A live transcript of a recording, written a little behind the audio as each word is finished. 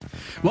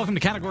Welcome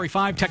to Category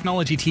 5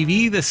 Technology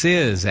TV. This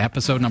is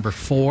episode number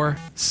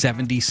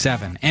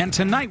 477. And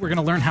tonight we're going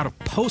to learn how to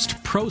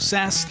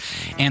post-process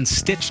and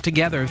stitch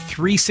together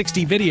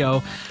 360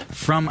 video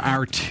from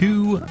our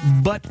two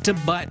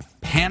butt-to-butt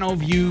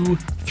PanoView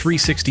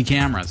 360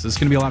 cameras. This is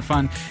going to be a lot of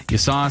fun. You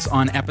saw us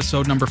on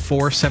episode number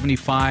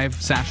 475,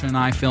 Sasha and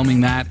I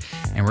filming that,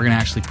 and we're going to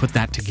actually put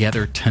that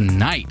together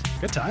tonight.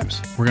 Good times.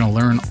 We're going to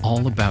learn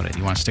all about it.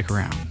 You want to stick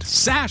around.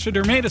 Sasha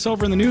Dermatis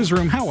over in the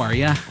newsroom. How are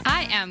you?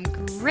 I am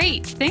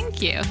great,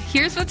 thank you.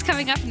 Here's what's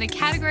coming up in the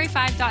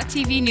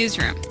Category5.tv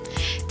newsroom.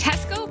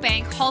 Tesco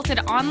Bank halted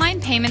online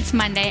payments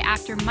Monday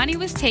after money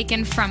was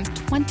taken from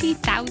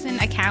 20,000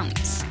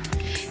 accounts.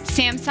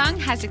 Samsung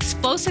has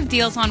explosive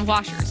deals on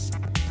washers.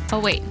 Oh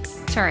wait,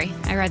 sorry,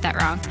 I read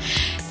that wrong.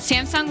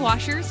 Samsung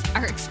washers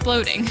are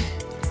exploding.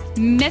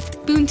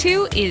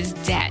 Mythbuntu is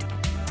dead.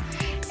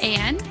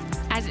 And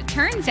as it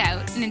turns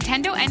out,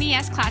 Nintendo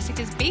NES Classic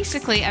is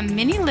basically a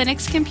mini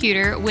Linux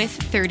computer with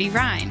 30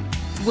 ROMs.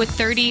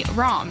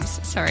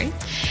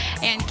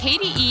 And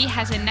KDE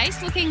has a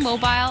nice-looking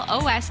mobile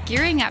OS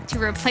gearing up to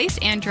replace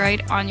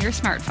Android on your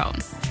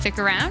smartphone. Stick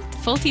around.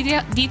 Full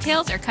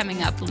details are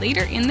coming up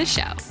later in the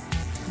show.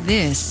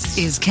 This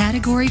is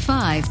Category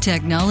 5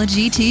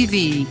 Technology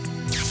TV.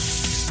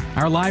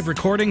 Our live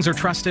recordings are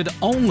trusted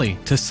only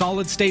to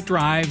solid-state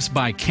drives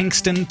by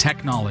Kingston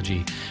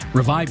Technology.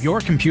 Revive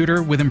your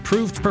computer with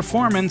improved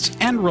performance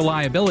and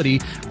reliability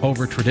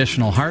over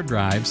traditional hard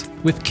drives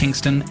with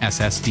Kingston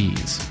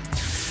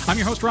SSDs. I'm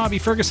your host, Robbie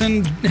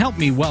Ferguson. Help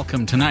me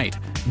welcome tonight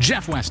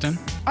Jeff Weston.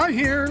 I'm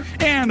here.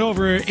 And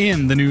over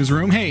in the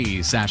newsroom,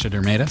 hey, Sasha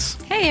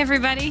Dermatis. Hey,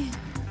 everybody.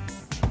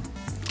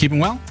 Keeping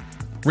well?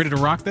 Ready to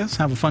rock this?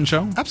 Have a fun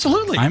show?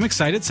 Absolutely. I'm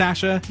excited.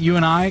 Sasha, you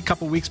and I, a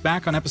couple weeks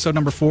back on episode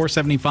number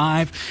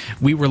 475,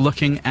 we were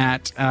looking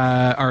at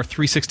our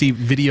 360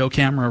 video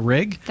camera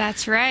rig.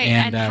 That's right.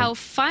 And how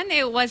fun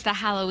it was, the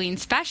Halloween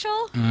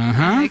special.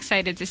 I'm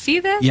excited to see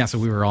this. Yeah, so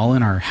we were all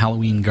in our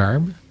Halloween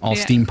garb, all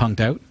steampunked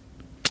out.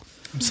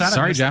 I'm sad.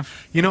 Sorry,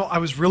 Jeff. You know, I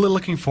was really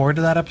looking forward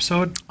to that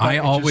episode. But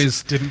it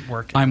just didn't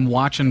work. I'm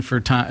watching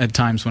for at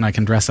times when I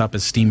can dress up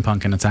as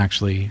steampunk and it's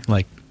actually,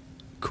 like,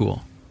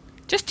 cool.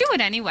 Just do it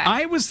anyway.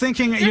 I was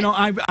thinking, you know,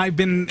 I've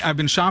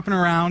been shopping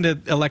around at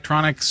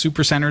electronic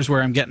super centers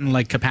where I'm getting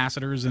like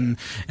capacitors and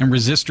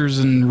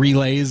resistors and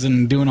relays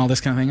and doing all this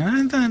kind of thing.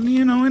 And I thought,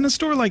 you know, in a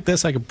store like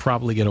this, I could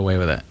probably get away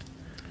with it.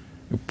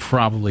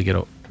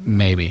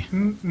 Maybe.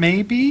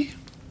 Maybe.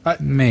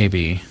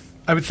 Maybe.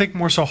 I would think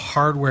more so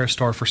hardware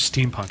store for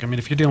steampunk. I mean,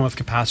 if you're dealing with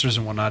capacitors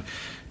and whatnot.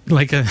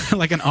 Like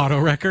an auto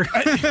wrecker.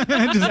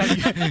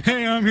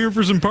 Hey, I'm here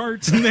for some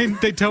parts, and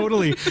they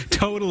totally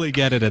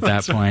get it at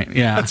that point.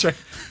 Yeah, that's right.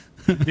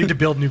 Need to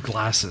build new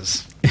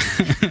glasses.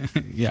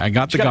 Yeah, I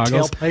got the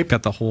goggles,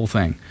 got the whole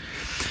thing.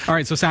 All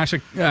right, so Sasha,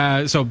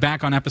 so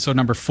back on episode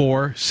number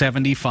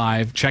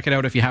 475. Check it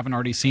out if you haven't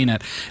already seen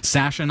it.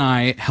 Sasha and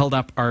I held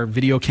up our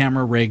video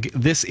camera rig.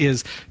 This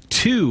is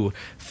two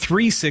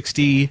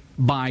 360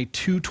 by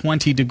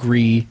 220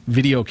 degree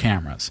video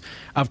cameras.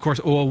 Of course,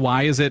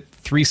 why is it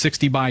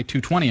 360 by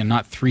 220 and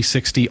not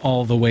 360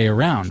 all the way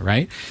around,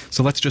 right?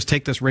 So let's just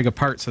take this rig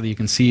apart so that you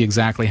can see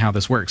exactly how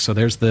this works. So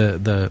there's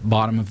the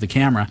bottom of the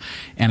camera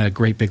and a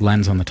great big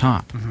lens on the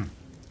top. Mm-hmm.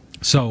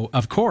 So,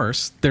 of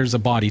course, there's a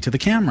body to the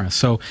camera.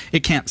 So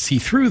it can't see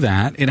through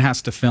that. It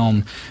has to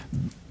film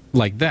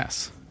like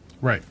this.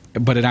 Right.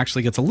 But it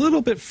actually gets a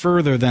little bit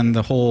further than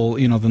the whole,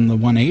 you know, than the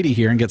 180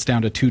 here and gets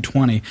down to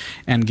 220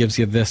 and gives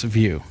you this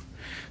view.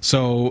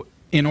 So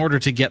in order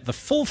to get the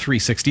full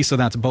 360, so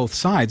that's both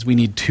sides, we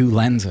need two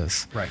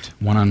lenses. Right.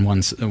 One on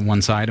one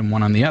side and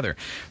one on the other.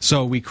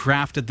 So we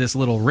crafted this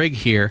little rig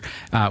here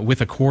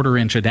with a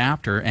 1/4-inch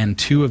adapter and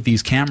two of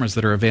these cameras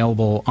that are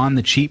available on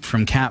the cheap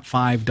from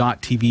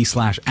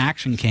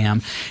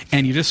cat5.tv/actioncam.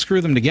 And you just screw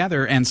them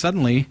together and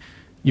suddenly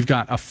you've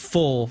got a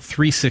full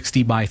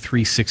 360 by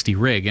 360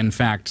 rig. In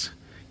fact,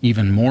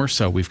 even more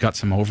so, we've got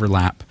some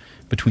overlap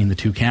between the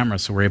two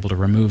cameras, so we're able to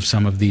remove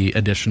some of the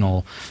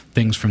additional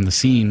things from the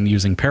scene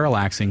using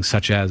parallaxing,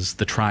 such as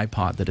the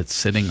tripod that it's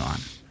sitting on.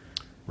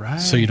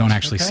 Right. So you don't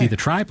actually see the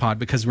tripod,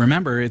 because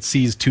remember, it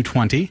sees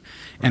 220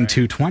 and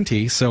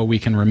 220, so we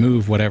can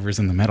remove whatever's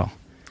in the middle.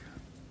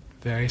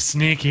 Very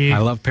sneaky. I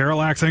love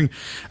parallaxing.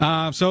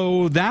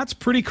 So that's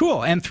pretty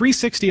cool. And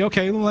 360,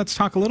 okay, well, let's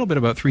talk a little bit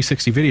about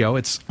 360 video.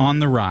 It's on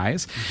the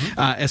rise,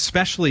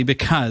 especially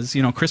because,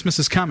 you know, Christmas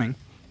is coming,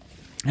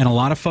 and a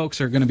lot of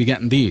folks are going to be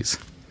getting these.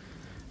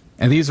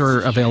 And these are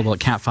available at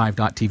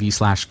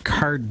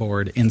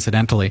cat5.tv/cardboard,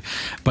 incidentally.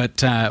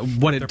 But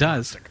what it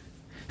does...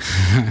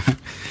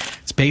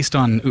 It's based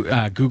on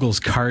Google's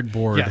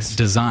cardboard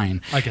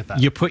design. I get that.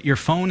 You put your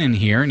phone in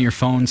here, and your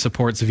phone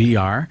supports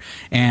VR,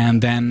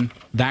 and then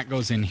that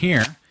goes in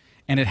here,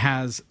 and it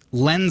has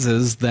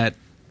lenses that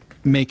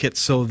make it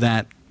so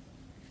that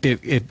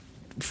it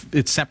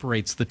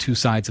separates the two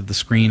sides of the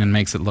screen and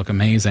makes it look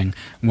amazing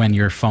when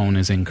your phone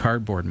is in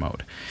cardboard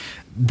mode.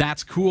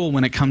 That's cool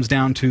when it comes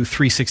down to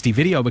 360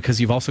 video because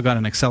you've also got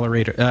an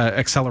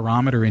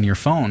accelerometer in your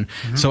phone.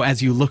 So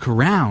as you look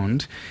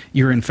around,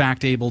 you're in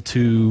fact able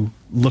to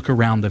look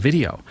around the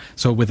video.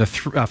 So with a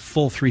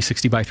full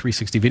 360 by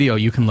 360 video,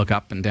 you can look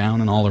up and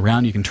down and all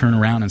around. You can turn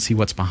around and see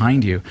what's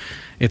behind you.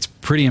 It's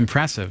pretty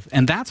impressive.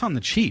 And that's on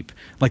the cheap.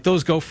 Like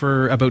those go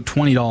for about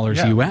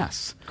 $20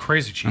 US.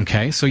 Crazy cheap.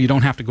 Okay, so you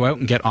don't have to go out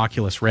and get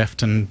Oculus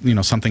Rift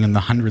and something in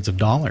the hundreds of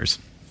dollars.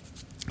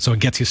 So it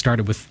gets you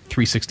started with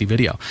 360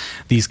 video.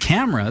 These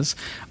cameras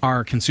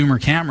are consumer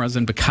cameras,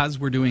 and because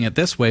we're doing it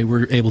this way,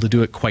 we're able to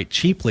do it quite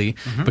cheaply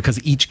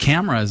because each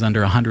camera is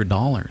under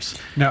 $100.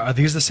 Now, are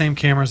these the same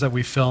cameras that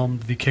we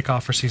filmed the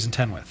kickoff for Season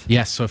 10 with?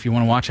 Yes, so if you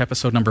want to watch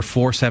episode number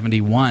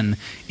 471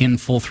 in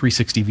full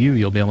 360 view,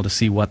 you'll be able to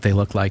see what they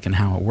look like and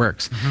how it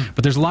works.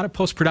 But there's a lot of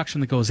post-production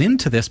that goes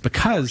into this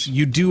because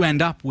you do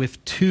end up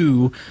with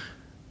two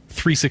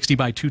 360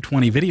 by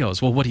 220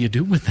 videos. Well, what do you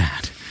do with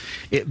that?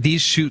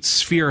 These shoot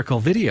spherical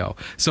video.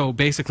 So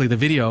basically the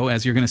video,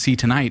 as you're going to see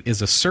tonight,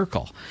 is a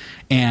circle.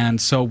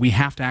 And so we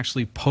have to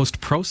actually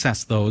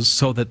post-process those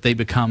so that they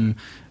become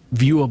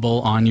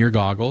viewable on your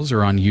goggles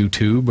or on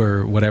YouTube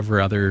or whatever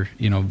other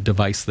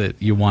device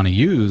that you want to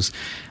use.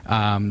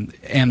 And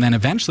then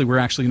eventually we're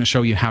actually going to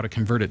show you how to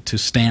convert it to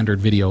standard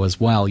video as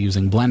well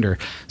using Blender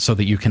so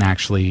that you can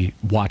actually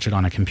watch it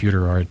on a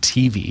computer or a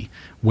TV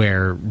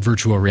where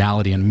virtual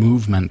reality and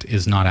movement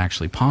is not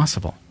actually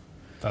possible.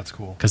 That's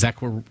cool. Because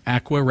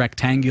aqua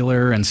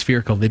rectangular and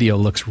spherical video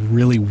looks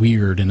really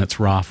weird in its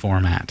raw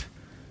format.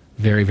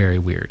 Very, very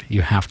weird.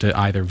 You have to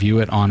either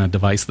view it on a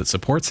device that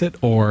supports it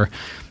or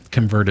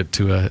convert it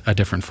to a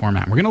different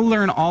format. We're going to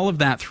learn all of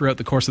that throughout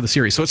the course of the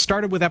series. So it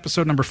started with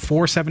episode number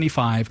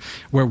 475,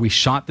 where we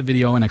shot the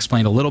video and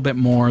explained a little bit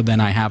more than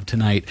I have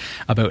tonight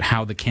about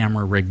how the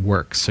camera rig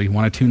works. So you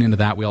want to tune into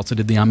that. We also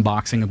did the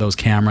unboxing of those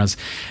cameras.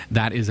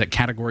 That is at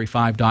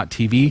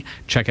category5.tv.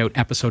 Check out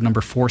episode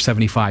number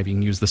 475. You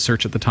can use the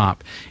search at the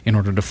top in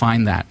order to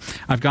find that.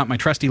 I've got my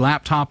trusty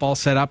laptop all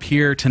set up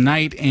here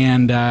tonight,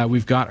 and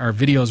we've got our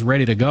videos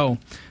ready to go.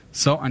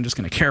 So I'm just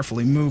going to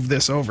carefully move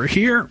this over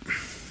here.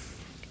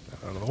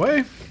 Out of the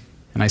way.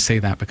 And I say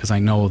that because I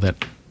know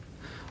that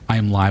I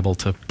am liable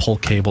to pull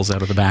cables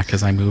out of the back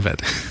as I move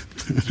it.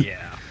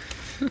 Yeah.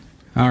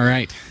 All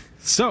right.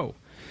 So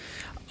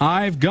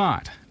I've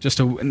got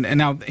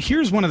now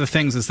here's one of the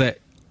things is that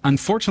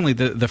unfortunately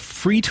the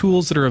free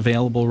tools that are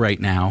available right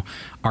now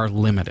are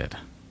limited.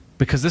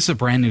 Because this is a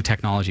brand new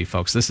technology,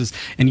 folks.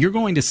 And you're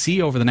going to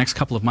see over the next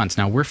couple of months.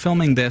 Now, we're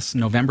filming this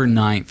November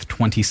 9th,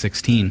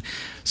 2016.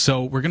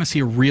 So we're going to see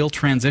a real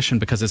transition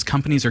because as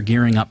companies are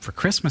gearing up for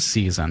Christmas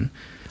season,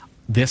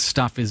 this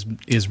stuff is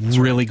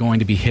really going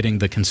to be hitting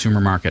the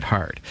consumer market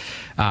hard.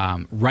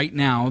 Right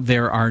now,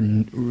 there are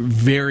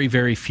very,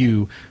 very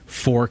few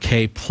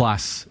 4K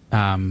plus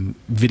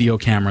video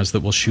cameras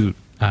that will shoot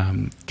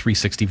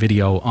 360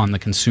 video on the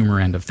consumer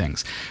end of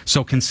things.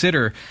 So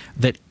consider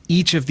that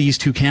each of these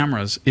two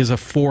cameras is a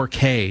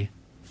 4K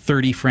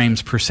 30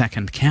 frames per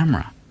second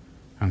camera.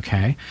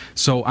 Okay?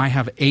 So I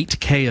have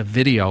 8K of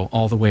video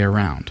all the way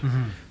around.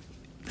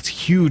 It's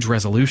huge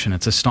resolution.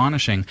 It's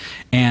astonishing.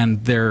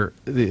 And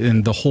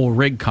the whole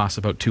rig costs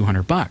about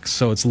 $200.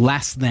 So it's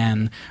less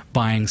than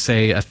buying,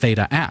 say, a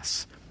Theta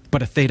S.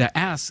 But a Theta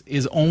S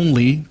is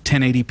only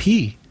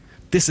 1080p.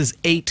 This is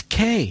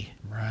 8K.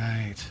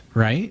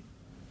 Right?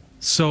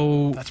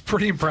 So that's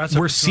pretty impressive.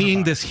 We're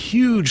seeing this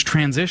huge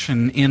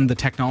transition in the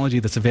technology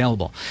that's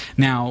available.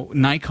 Now,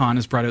 Nikon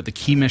has brought out the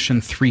Key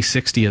Mission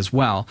 360 as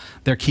well.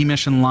 Their Key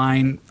Mission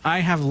line, I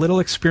have little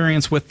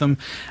experience with them.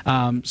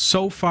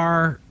 So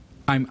far,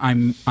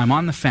 I'm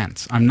on the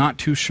fence. I'm not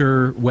too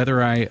sure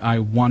whether I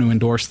want to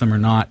endorse them or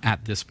not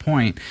at this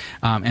point.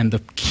 And the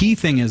key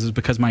thing is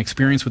because my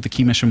experience with the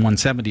Key Mission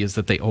 170 is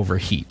that they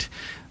overheat.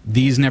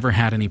 These never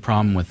had any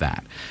problem with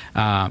that.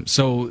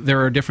 So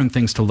there are different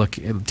things to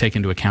take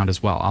into account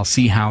as well. I'll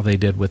see how they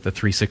did with the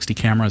 360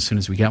 camera as soon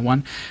as we get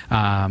one.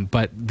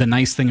 But the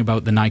nice thing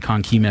about the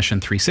Nikon Key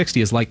Mission 360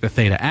 is like the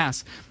Theta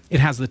S, it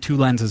has the two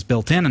lenses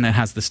built in and it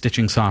has the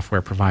stitching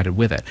software provided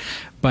with it.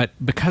 But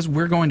because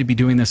we're going to be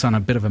doing this on a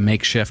bit of a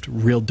makeshift,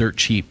 real dirt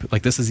cheap,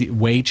 like this is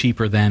way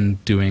cheaper than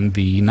doing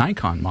the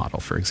Nikon model,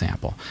 for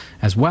example,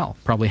 as well,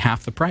 probably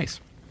half the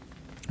price.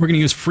 We're going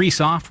to use free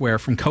software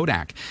from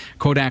Kodak.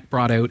 Kodak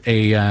brought out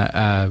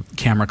a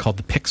camera called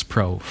the Pix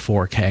Pro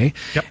 4K,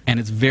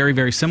 and it's very,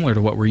 very similar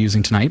to what we're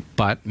using tonight,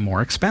 but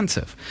more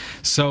expensive.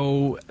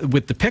 So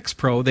with the Pix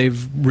Pro,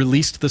 they've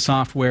released the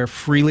software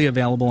freely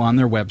available on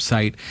their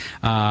website,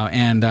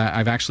 and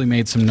I've actually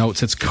made some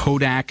notes. It's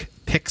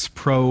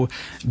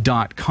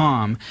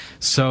kodakpixpro.com.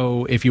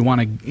 So if you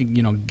want to,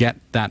 get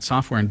that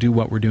software and do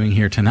what we're doing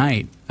here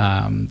tonight,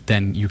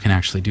 then you can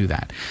actually do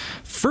that.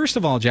 First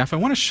of all, Jeff, I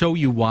want to show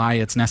you why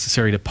it's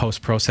necessary to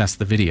post-process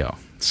the video.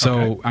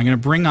 So I'm going to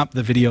bring up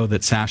the video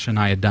that Sasha and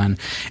I had done.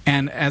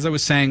 And as I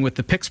was saying, with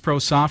the Pix Pro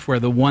software,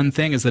 the one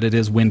thing is that it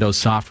is Windows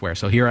software.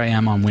 So here I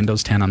am on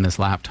Windows 10 on this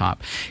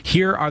laptop.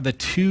 Here are the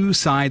two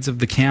sides of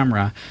the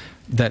camera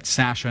that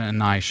Sasha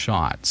and I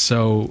shot.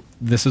 So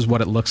this is what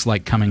it looks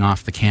like coming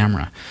off the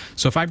camera.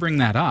 So if I bring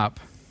that up,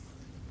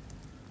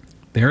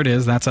 There it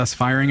is. That's us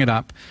firing it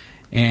up.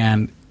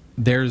 And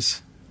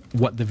there's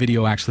what the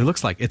video actually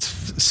looks like. It's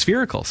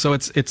spherical. So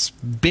it's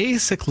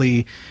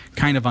basically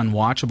kind of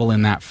unwatchable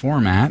in that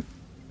format.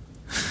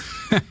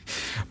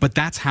 But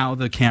that's how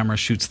the camera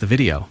shoots the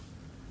video.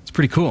 It's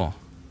pretty cool,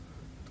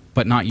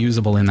 but not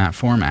usable in that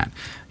format.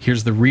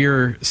 Here's the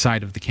rear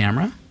side of the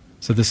camera.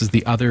 So this is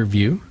the other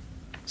view.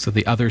 So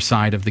the other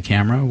side of the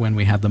camera when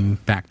we had them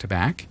back to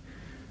back.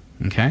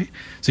 Okay?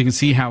 So you can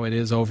see how it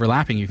is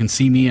overlapping. You can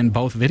see me in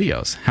both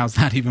videos. How's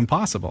that even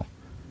possible?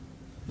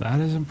 That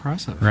is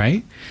impressive.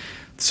 Right?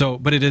 So,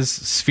 but it is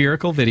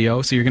spherical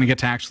video, so you're going to get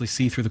to actually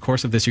see through the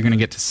course of this, you're going to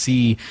get to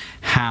see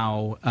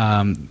how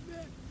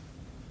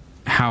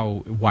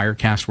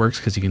Wirecast works,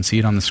 because you can see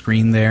it on the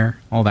screen there,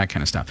 all that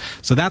kind of stuff.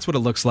 So that's what it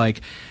looks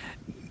like.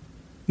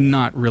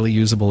 Not really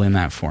usable in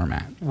that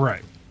format.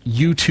 Right.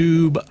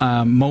 YouTube,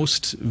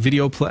 most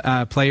video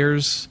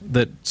players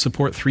that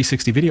support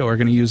 360 video are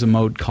going to use a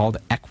mode called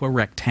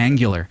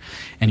equirectangular,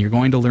 and you're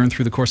going to learn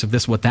through the course of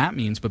this what that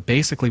means. But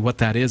basically, what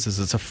that is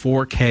it's a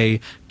 4K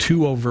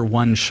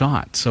 2:1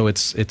 shot, so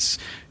it's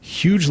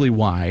hugely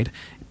wide,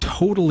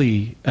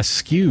 totally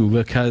askew,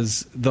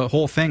 because the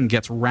whole thing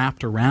gets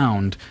wrapped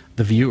around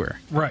the viewer.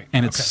 Right.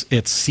 And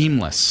it's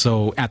seamless.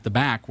 So at the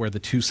back where the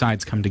two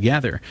sides come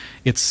together,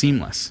 it's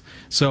seamless.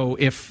 So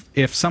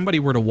if somebody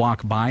were to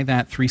walk by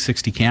that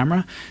 360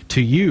 camera,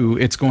 to you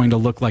it's going to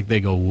look like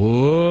they go,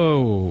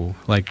 whoa,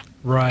 like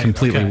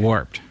completely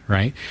warped,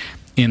 right?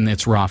 In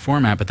its raw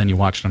format, but then you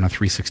watch it on a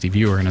 360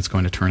 viewer and it's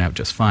going to turn out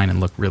just fine and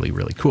look really,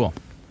 really cool.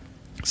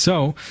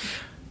 So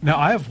now,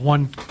 I have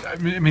one. I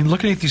mean,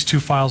 looking at these two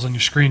files on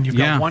your screen, you've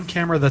got one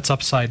camera that's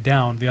upside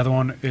down. The other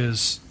one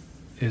is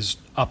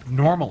up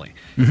normally.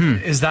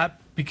 Mm-hmm. Is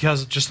that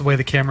because just the way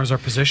the cameras are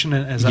positioned,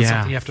 and is that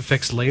something you have to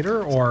fix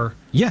later, or?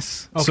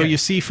 Yes. Okay. So you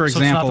see, for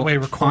example, it's not the way it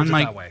records it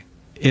that way.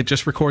 It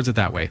just records it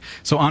that way.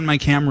 So on my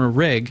camera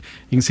rig,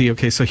 you can see,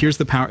 okay, so here's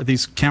the power.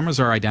 These cameras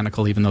are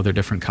identical, even though they're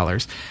different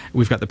colors.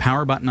 We've got the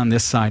power button on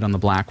this side on the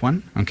black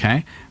one,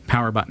 okay?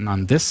 Power button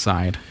on this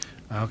side.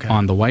 Okay.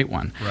 On the white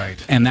one. Right.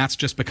 And that's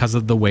just because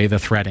of the way the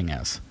threading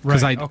is.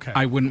 Because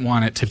I wouldn't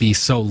want it to be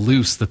so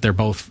loose that they're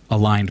both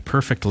aligned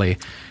perfectly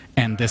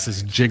and this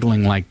is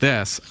jiggling like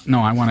this. No,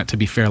 I want it to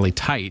be fairly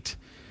tight.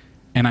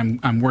 And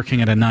I'm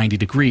working at a 90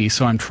 degree,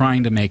 so I'm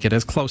trying to make it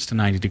as close to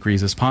 90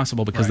 degrees as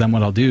possible, because then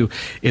what I'll do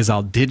is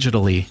I'll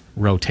digitally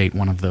rotate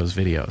one of those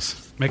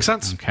videos. Makes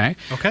sense. Okay.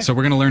 So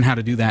we're going to learn how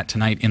to do that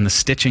tonight in the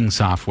stitching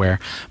software.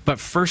 But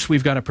first,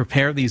 we've got to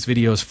prepare these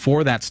videos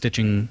for that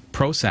stitching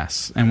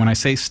process. And when I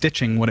say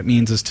stitching, what it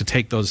means is to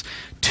take those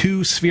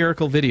two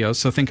spherical videos,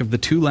 so think of the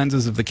two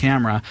lenses of the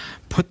camera,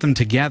 put them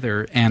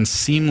together and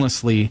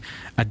seamlessly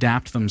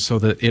adapt them so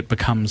that it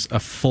becomes a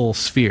full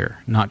sphere,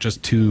 not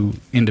just two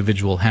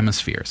individual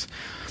hemispheres.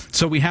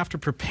 So we have to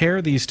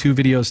prepare these two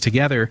videos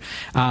together.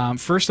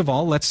 First of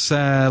all, let's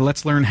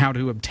learn how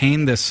to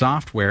obtain this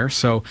software.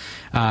 So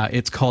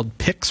it's called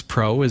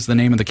PixPro, is the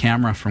name of the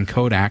camera from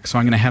Kodak. So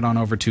I'm going to head on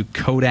over to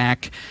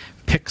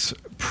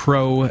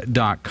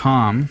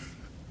KodakPixPro.com.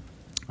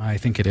 I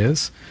think it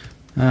is.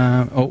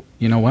 Oh,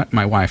 you know what?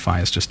 My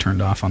Wi-Fi is just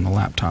turned off on the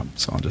laptop,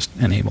 so I'll just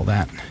enable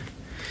that.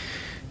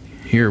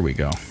 Here we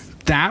go.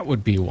 That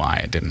would be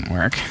why it didn't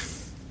work.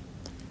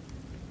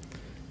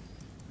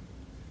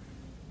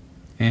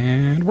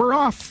 And we're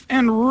off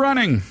and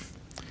running.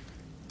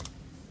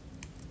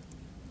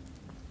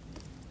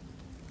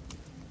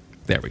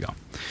 There we go.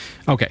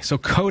 Okay, so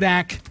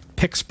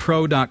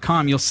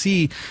KodakPixPro.com. You'll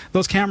see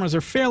those cameras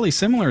are fairly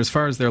similar as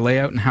far as their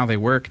layout and how they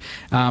work.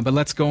 But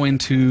let's go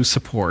into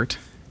support.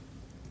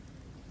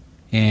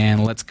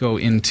 And let's go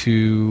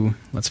into,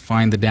 let's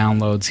find the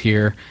downloads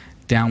here.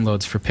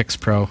 Downloads for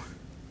PixPro.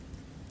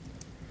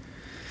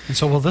 And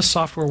so will this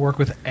software work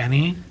with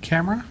any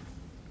camera?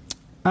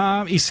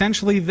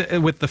 Essentially,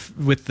 with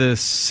the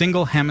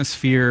single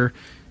hemisphere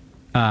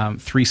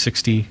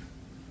 360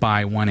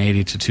 by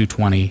 180 to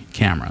 220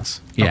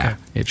 cameras,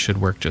 it should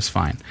work just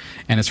fine.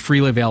 And it's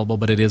freely available,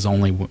 but it is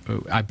only,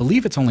 I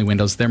believe it's only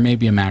Windows. There may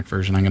be a Mac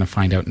version. I'm going to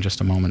find out in just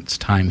a moment's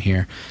time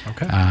here.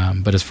 Okay.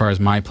 But as far as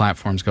my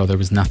platforms go, there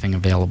was nothing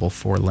available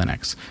for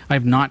Linux. I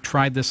have not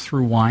tried this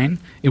through Wine.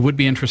 It would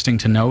be interesting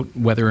to note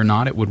whether or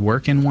not it would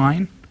work in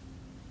Wine.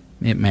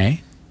 It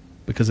may,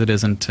 because it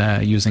isn't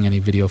using any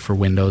video for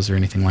Windows or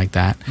anything like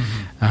that.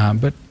 Mm-hmm.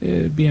 But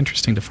it'd be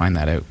interesting to find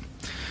that out.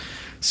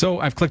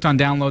 So I've clicked on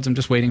downloads. I'm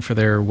just waiting for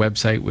their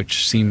website,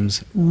 which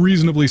seems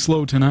reasonably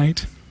slow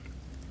tonight.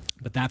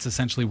 But that's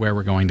essentially where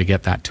we're going to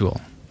get that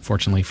tool.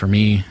 Fortunately for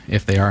me,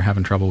 if they are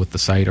having trouble with the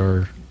site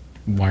or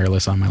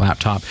wireless on my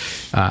laptop,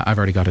 I've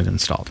already got it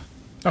installed.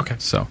 Okay.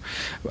 So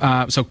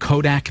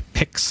Kodak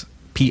Pix,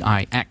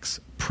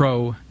 P-I-X,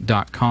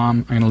 Pro.com.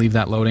 I'm going to leave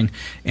that loading,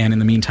 and in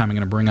the meantime I'm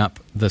going to bring up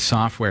the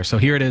software. So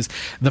here it is.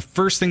 The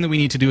first thing that we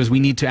need to do is we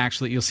need to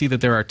actually, you'll see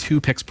that there are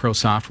two PixPro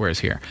softwares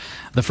here.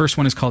 The first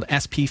one is called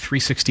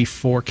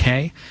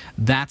SP364K.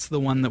 That's the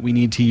one that we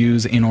need to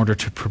use in order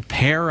to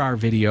prepare our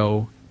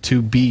video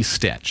to be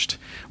stitched.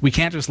 We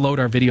can't just load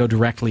our video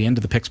directly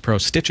into the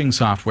PixPro stitching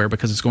software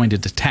because it's going to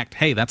detect,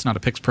 hey, that's not a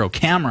PixPro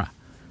camera.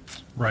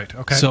 Right,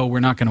 okay. So we're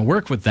not going to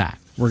work with that.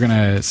 We're going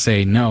to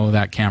say, no,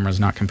 that camera is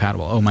not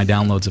compatible. Oh, my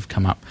downloads have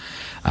come up.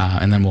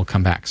 And then we'll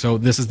come back. So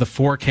this is the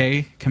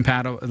 4K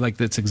compatible, like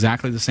it's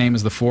exactly the same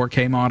as the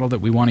 4K model that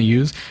we want to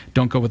use.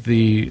 Don't go with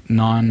the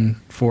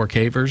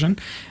non-4K version.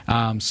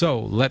 So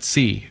let's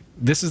see.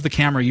 This is the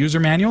camera user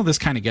manual. This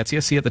kind of gets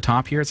you. See at the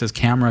top here, it says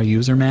camera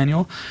user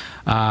manual.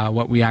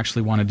 What we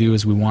actually want to do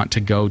is we want to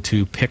go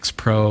to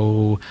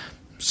PixPro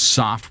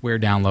software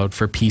download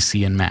for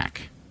PC and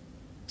Mac.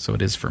 So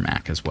it is for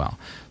Mac as well.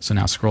 So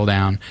now scroll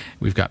down.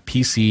 We've got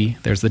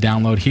PC. There's the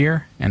download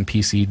here, and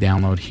PC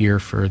download here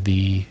for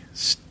the...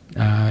 is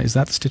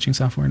that the stitching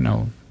software?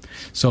 No.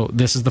 So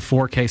this is the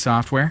 4K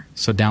software.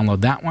 So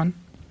download that one.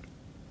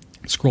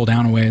 Scroll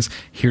down a ways.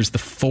 Here's the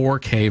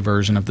 4K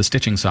version of the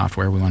stitching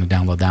software. We want to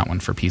download that one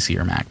for PC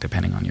or Mac,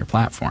 depending on your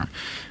platform.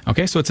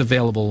 Okay, so it's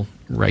available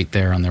right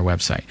there on their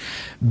website.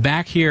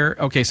 Back here,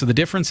 okay, so the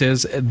difference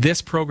is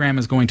this program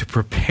is going to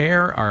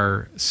prepare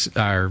our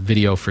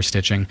video for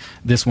stitching.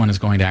 This one is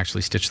going to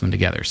actually stitch them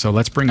together. So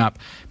let's bring up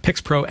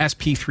PixPro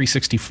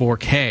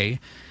SP364K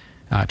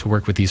to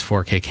work with these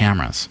 4K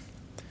cameras.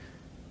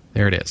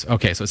 There it is.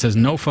 Okay, so it says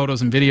no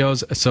photos and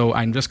videos. So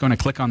I'm just going to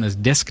click on this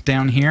disk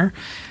down here.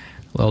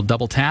 A little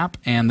double tap,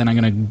 and then I'm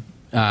going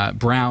to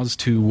browse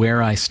to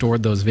where I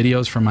stored those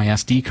videos from my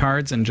SD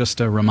cards. And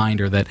just a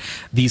reminder that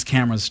these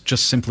cameras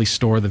just simply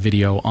store the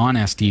video on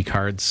SD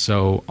cards.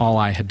 So all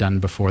I had done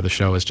before the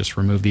show is just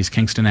remove these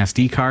Kingston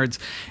SD cards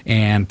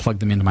and plug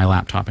them into my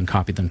laptop and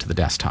copy them to the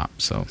desktop.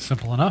 So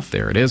simple enough.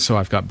 There it is. So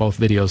I've got both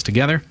videos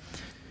together.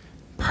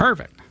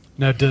 Perfect.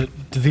 Now, do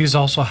these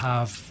also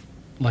have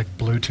like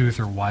Bluetooth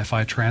or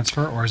Wi-Fi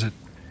transfer, or is it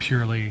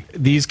purely...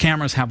 These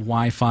cameras have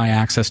Wi-Fi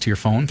access to your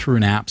phone through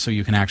an app, so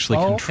you can actually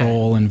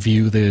control and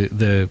view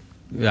the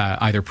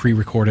either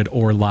pre-recorded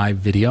or live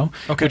video,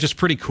 which is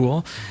pretty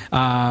cool.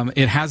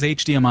 It has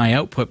HDMI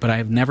output, but I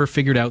have never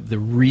figured out the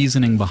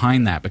reasoning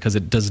behind that, because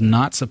it does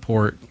not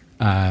support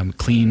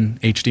clean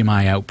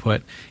HDMI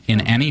output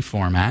in any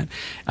format,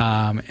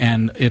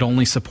 and it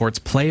only supports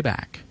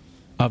playback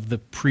of the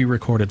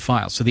pre-recorded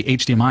files. So the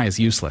HDMI is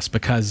useless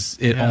because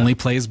it only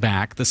plays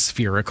back the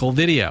spherical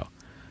video.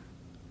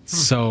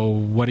 So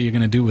what are you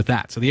going to do with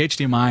that? So the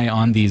HDMI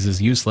on these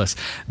is useless.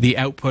 The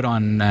output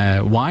on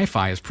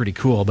Wi-Fi is pretty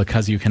cool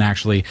because you can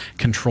actually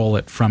control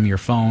it from your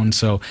phone.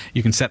 So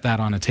you can set that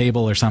on a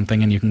table or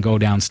something, and you can go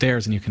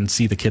downstairs and you can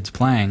see the kids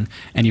playing,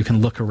 and you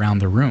can look around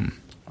the room.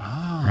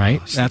 Oh,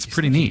 right? That's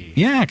pretty neat.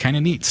 Yeah, kind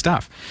of neat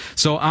stuff.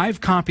 So I've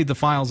copied the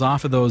files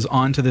off of those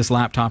onto this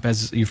laptop,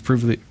 as you've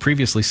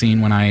previously seen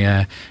when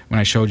I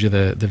showed you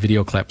the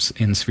video clips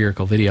in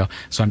spherical video.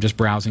 So I'm just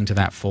browsing to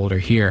that folder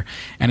here.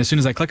 And as soon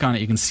as I click on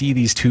it, you can see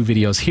these two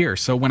videos here.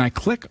 So when I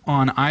click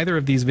on either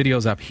of these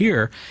videos up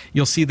here,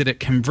 you'll see that it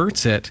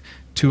converts it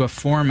to a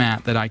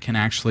format that I can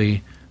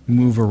actually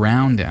move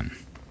around in.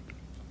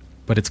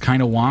 But it's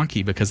kind of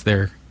wonky because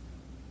they're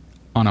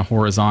on a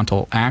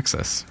horizontal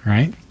axis,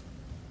 right?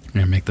 I'm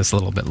going to make this a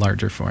little bit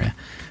larger for you.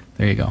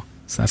 There you go.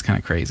 So that's kind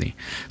of crazy.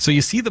 So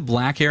you see the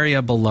black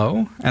area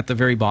below at the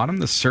very bottom,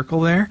 the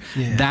circle there?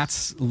 Yes.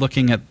 That's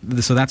looking at,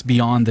 so that's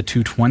beyond the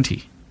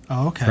 220.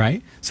 Oh, okay.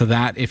 Right? So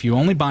that if you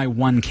only buy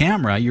one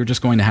camera, you're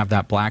just going to have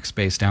that black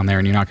space down there,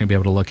 and you're not going to be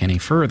able to look any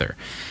further.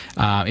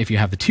 If you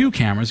have the two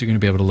cameras, you're going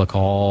to be able to look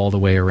all the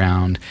way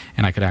around,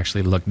 and I could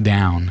actually look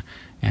down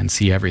and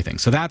see everything.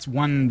 So that's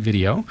one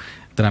video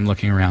that I'm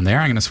looking around there.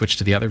 I'm going to switch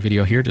to the other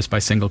video here just by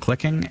single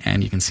clicking,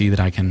 and you can see that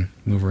I can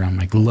move around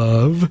my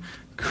glove.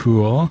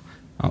 Cool.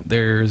 Oh,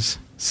 there's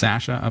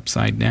Sasha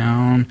upside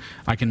down.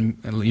 I can,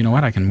 you know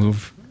what, I can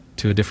move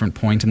to a different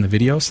point in the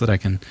video so that I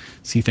can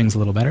see things a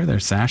little better.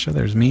 There's Sasha,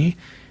 there's me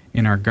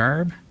in our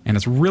garb, and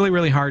it's really,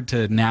 really hard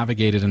to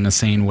navigate it in a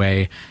sane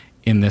way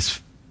in this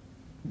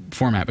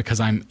format because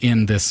I'm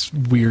in this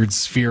weird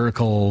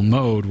spherical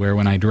mode where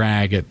when I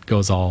drag it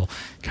goes all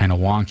kind of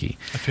wonky.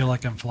 I feel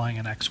like I'm flying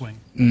an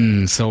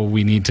X-Wing. So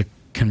we need to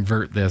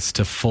convert this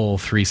to full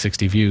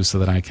 360 view so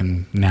that I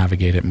can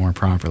navigate it more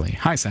properly.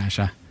 Hi,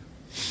 Sasha.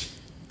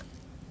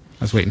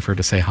 I was waiting for her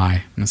to say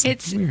hi.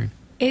 It's weird.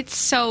 It's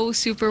so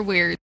super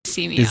weird to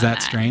see me. Is on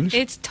that strange?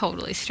 It's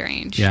totally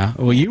strange. Yeah.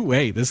 Well, you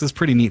wait. This is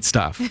pretty neat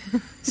stuff.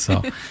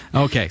 So,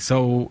 okay.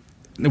 So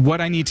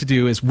what I need to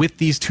do is with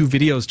these two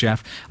videos,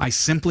 Jeff, I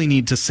simply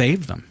need to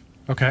save them.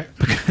 Okay.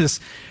 Because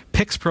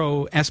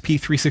PixPro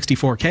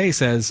SP364K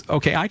says,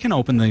 okay, I can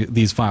open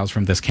these files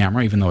from this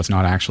camera, even though it's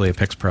not actually a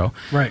PixPro.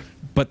 Right.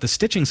 But the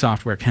stitching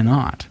software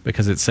cannot,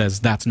 because it says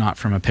that's not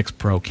from a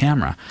PixPro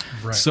camera.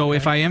 Right. So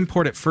if I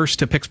import it first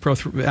to PixPro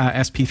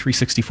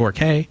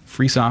SP364K,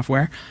 free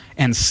software,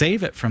 and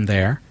save it from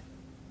there,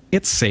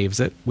 it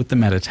saves it with the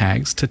meta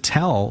tags to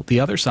tell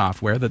the other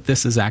software that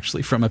this is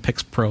actually from a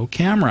PixPro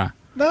camera.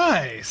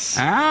 Nice.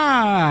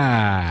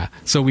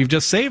 So we've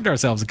just saved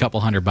ourselves a couple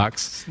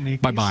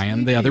 $100 by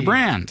buying the other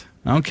brand.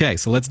 Okay,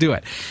 so let's do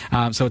it.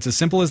 So it's as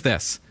simple as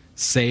this.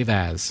 Save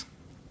as.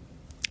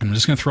 I'm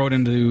just going to throw it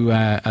into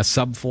a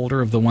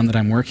subfolder of the one that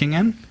I'm working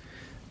in.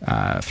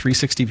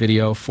 360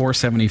 video,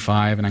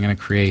 475, and I'm going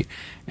to create,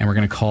 and we're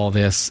going to call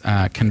this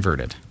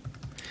converted.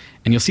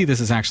 And you'll see this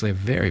is actually a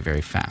very,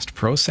 very fast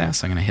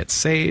process. I'm going to hit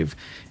save,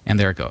 and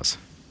there it goes.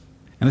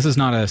 And this is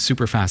not a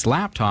super fast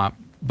laptop,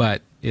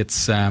 but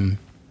it's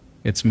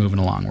moving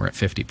along. We're at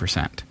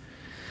 50%.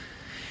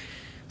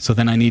 So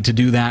then I need to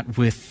do that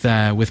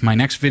with my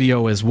next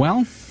video as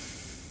well.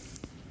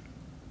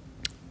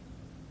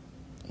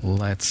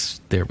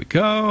 There we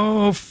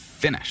go.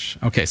 Finish.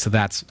 Okay, so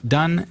that's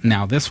done.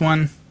 Now this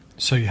one.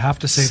 So you have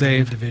to save them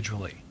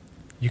individually.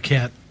 You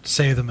can't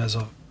save them as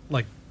a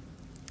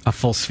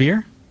full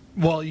sphere?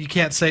 Well, you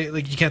can't say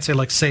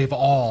save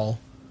all.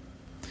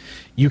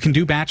 You can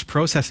do batch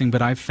processing,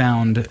 but I've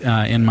found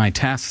in my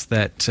tests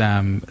that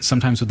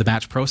sometimes with the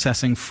batch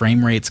processing,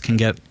 frame rates can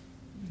get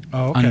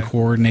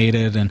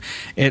uncoordinated, and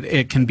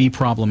it can be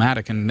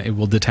problematic, and it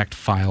will detect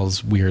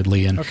files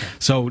weirdly. And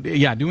so,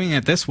 yeah, doing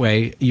it this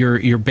way,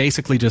 you're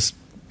basically just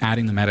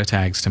adding the meta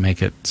tags to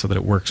make it so that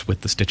it works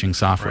with the stitching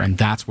software, and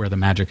that's where the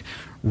magic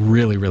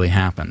really, really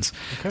happens.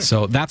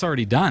 So that's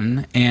already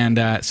done,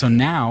 and so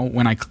now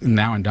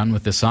I'm done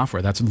with this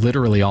software. That's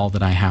literally all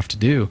that I have to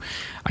do.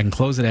 I can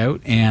close it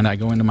out, and I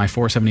go into my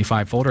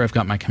 475 folder. I've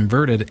got my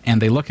converted,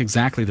 and they look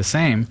exactly the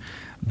same.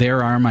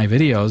 There are my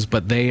videos,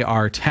 but they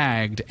are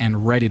tagged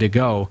and ready to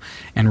go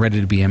and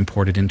ready to be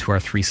imported into our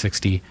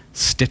 360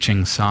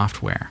 stitching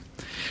software.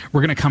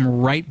 We're going to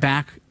come right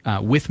back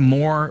with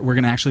more. We're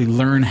going to actually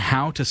learn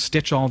how to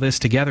stitch all this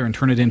together and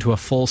turn it into a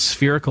full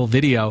spherical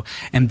video,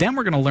 and then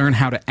we're going to learn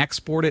how to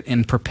export it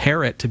and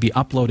prepare it to be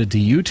uploaded to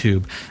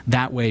YouTube.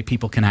 That way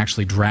people can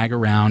actually drag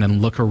around and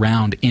look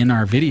around in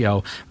our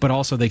video, but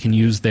also they can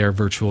use their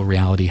virtual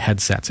reality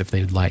headsets if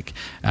they'd like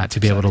to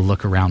be able to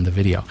look around the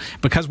video.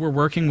 Because we're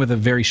working with a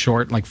very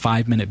short, like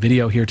 5-minute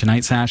video here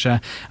tonight,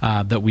 Sasha,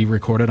 that we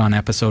recorded on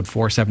episode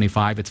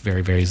 475, it's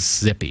very, very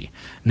zippy.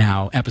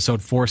 Now,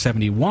 episode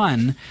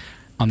 471,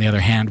 on the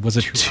other hand, was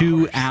a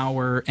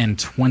 2-hour and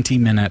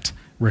 20-minute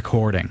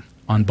recording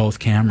on both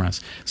cameras.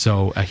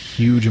 So a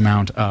huge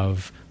amount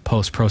of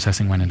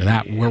post-processing went into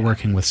that. We're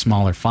working with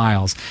smaller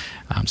files,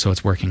 so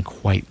it's working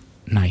quite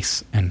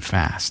nice and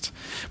fast.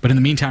 But in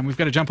the meantime, we've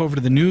got to jump over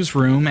to the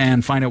newsroom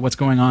and find out what's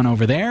going on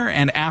over there.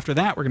 And after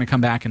that, we're going to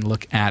come back and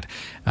look at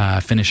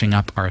finishing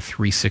up our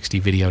 360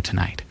 video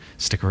tonight.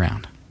 Stick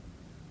around.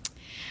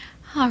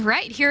 All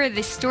right, here are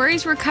the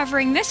stories we're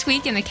covering this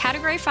week in the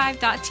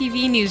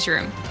Category5.tv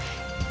newsroom.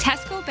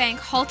 Tesco Bank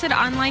halted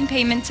online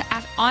payments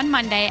on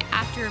Monday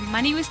after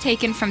money was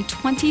taken from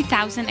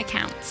 20,000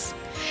 accounts.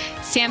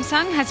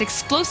 Samsung has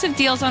explosive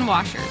deals on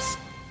washers.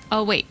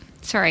 Oh wait,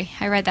 sorry,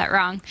 I read that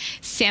wrong.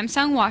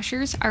 Samsung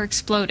washers are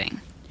exploding.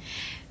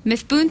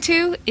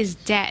 Mythbuntu is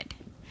dead.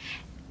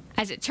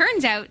 As it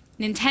turns out,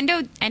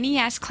 Nintendo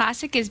NES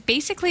Classic is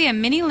basically a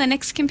mini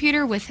Linux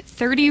computer with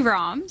 30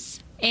 ROMs,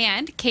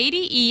 and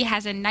KDE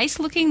has a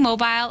nice-looking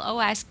mobile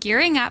OS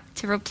gearing up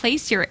to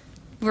replace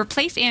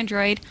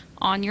Android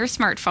on your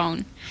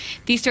smartphone.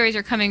 These stories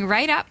are coming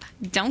right up.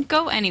 Don't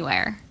go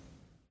anywhere.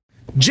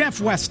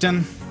 Jeff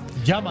Weston.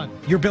 Yeah, man.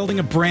 You're building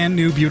a brand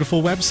new,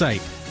 beautiful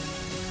website.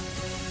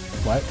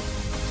 What?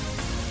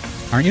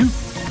 Aren't you?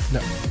 No.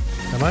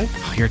 Am I?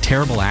 Oh, you're a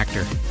terrible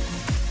actor.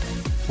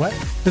 What?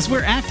 This is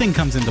where acting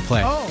comes into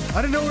play. Oh,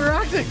 I didn't know we were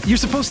acting. You're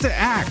supposed to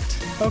act.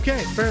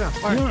 Okay, fair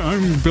enough. All right.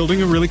 I'm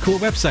building a really cool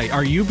website.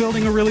 Are you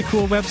building a really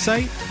cool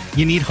website?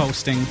 You need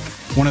hosting.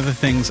 One of the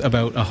things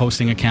about a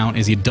hosting account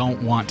is you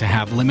don't want to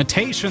have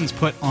limitations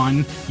put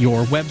on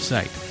your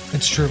website.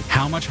 It's true.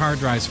 How much hard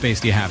drive space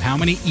do you have? How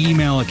many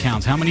email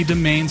accounts? How many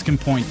domains can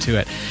point to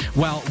it?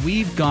 Well,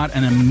 we've got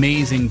an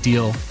amazing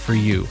deal for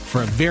you.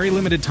 For a very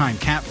limited time,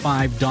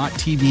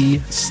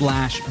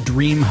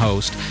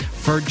 cat5.tv/dreamhost,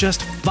 for just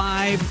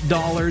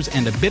 $5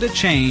 and a bit of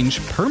change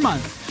per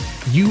month,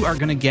 you are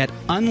going to get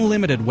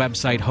unlimited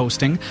website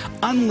hosting,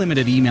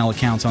 unlimited email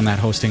accounts on that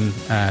hosting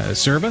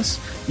service.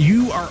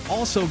 You are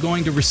also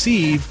going to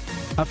receive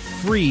a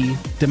free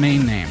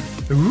domain name.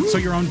 Ooh. So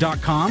your own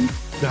 .com.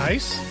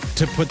 Nice.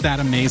 To put that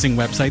amazing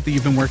website that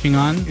you've been working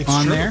on true.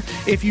 there.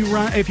 If you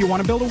want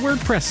to build a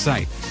WordPress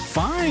site,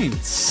 fine.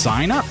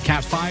 Sign up,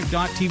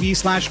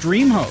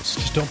 cat5.tv/dreamhost.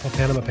 Just don't put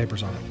Panama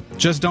Papers on it.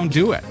 Just don't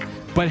do it.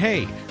 But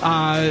hey,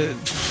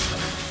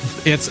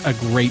 it's a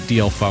great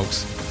deal,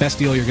 folks. Best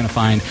deal you're going to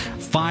find.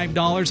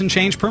 $5 and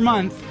change per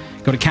month.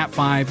 Go to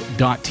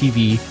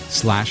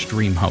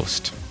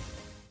cat5.tv/dreamhost.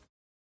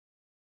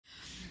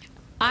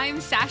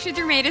 I'm Sasha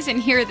Dermatis,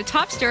 and here are the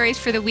top stories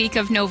for the week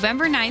of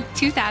November 9th,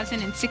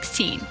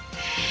 2016.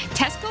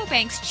 Tesco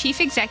Bank's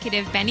chief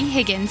executive, Benny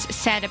Higgins,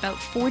 said about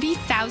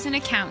 40,000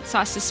 accounts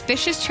saw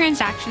suspicious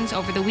transactions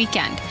over the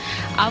weekend,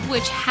 of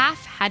which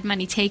half had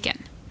money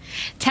taken.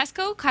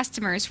 Tesco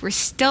customers were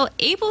still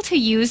able to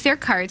use their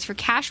cards for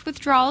cash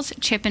withdrawals,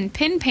 chip and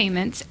PIN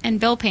payments, and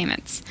bill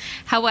payments.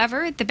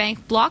 However, the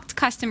bank blocked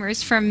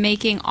customers from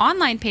making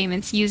online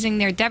payments using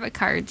their debit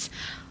cards,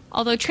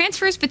 although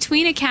transfers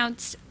between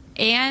accounts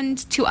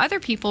and to other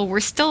people were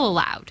still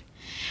allowed.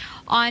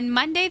 On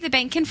Monday, the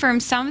bank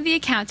confirmed some of the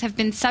accounts have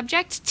been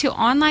subject to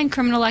online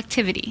criminal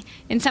activity,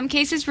 in some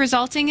cases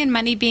resulting in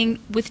money being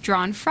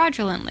withdrawn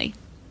fraudulently.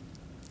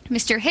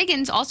 Mr.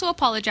 Higgins also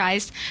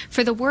apologized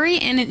for the worry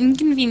and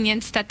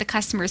inconvenience that the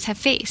customers have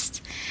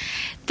faced.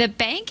 The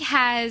bank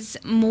has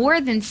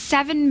more than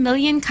 7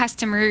 million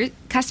customer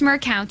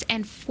accounts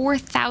and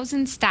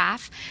 4,000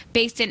 staff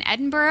based in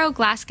Edinburgh,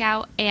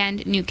 Glasgow,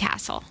 and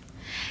Newcastle.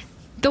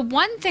 The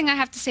one thing I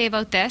have to say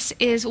about this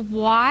is,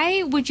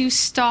 why would you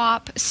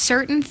stop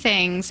certain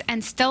things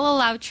and still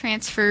allow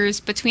transfers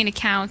between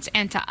accounts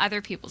and to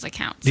other people's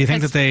accounts? Do you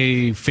think that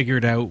they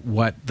figured out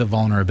what the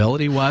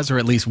vulnerability was, or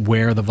at least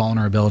where the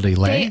vulnerability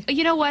lay?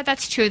 You know what?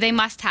 That's true. They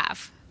must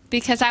have.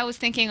 Because I was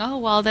thinking, oh,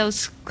 well,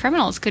 those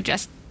criminals could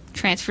just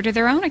transfer to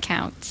their own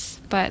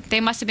accounts. But they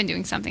must have been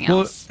doing something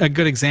else. Well, a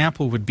good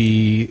example would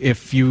be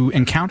if you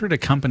encountered a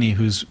company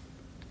whose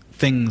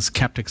things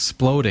kept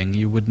exploding,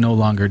 you would no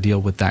longer deal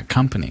with that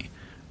company,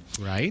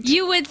 right?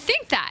 You would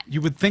think that.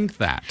 You would think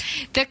that.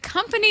 The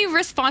company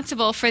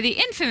responsible for the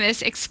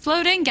infamous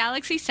exploding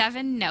Galaxy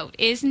 7 Note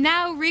is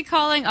now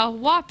recalling a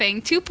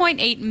whopping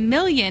 2.8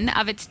 million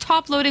of its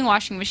top-loading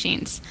washing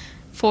machines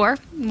for,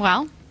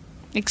 well,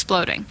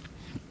 exploding.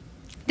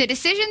 The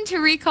decision to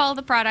recall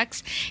the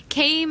products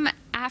came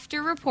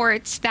after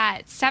reports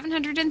that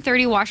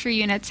 730 washer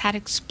units had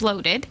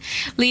exploded,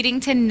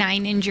 leading to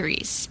 9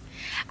 injuries.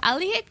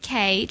 Elliot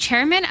Kay,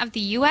 chairman of the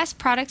U.S.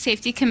 Product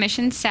Safety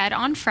Commission, said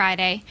on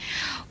Friday,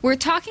 "We're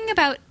talking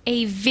about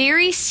a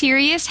very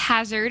serious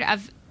hazard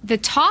of the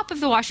top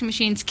of the washing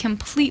machines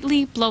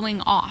completely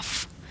blowing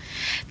off."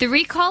 The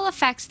recall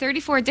affects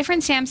 34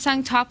 different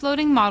Samsung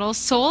top-loading models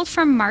sold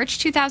from March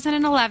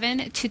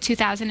 2011 to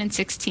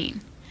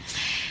 2016.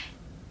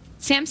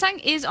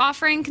 Samsung is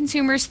offering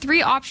consumers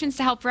 3 options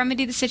to help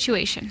remedy the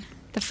situation.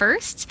 The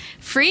first,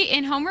 free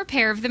in-home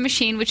repair of the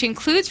machine, which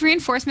includes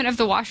reinforcement of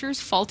the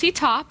washer's faulty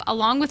top,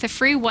 along with a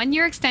free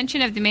 1-year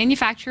extension of the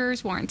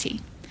manufacturer's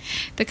warranty.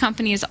 The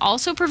company is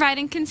also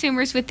providing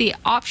consumers with the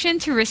option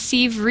to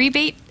receive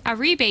a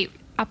rebate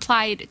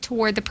applied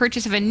toward the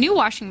purchase of a new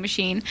washing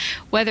machine,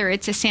 whether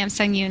it's a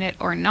Samsung unit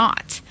or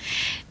not.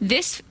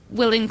 This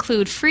will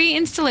include free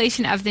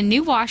installation of the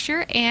new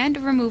washer and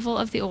removal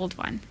of the old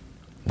one.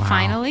 Wow.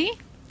 Finally,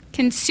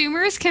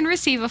 consumers can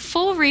receive a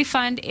full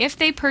refund if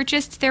they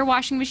purchased their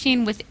washing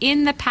machine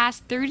within the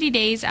past 30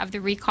 days of the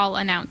recall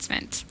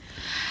announcement.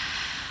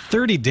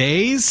 30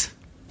 days?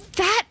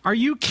 That... Are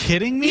you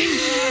kidding me?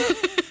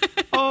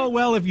 Oh,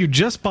 well, if you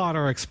just bought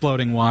our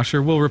exploding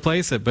washer, we'll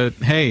replace it. But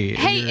hey,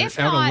 you're if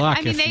out not, of luck.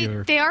 I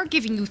mean, they are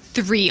giving you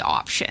 3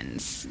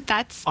 options.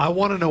 That's... I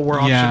want to know where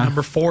option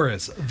number 4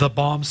 is. The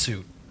bomb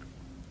suit.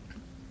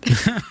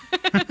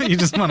 You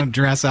just want to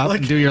dress up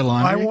and do your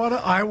laundry?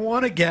 I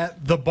want to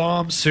get the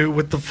bomb suit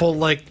with the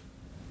full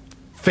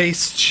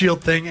face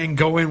shield thing and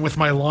go in with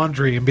my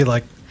laundry and be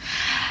like,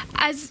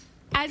 as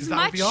that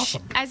would be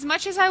awesome. As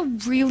much as I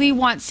really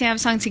want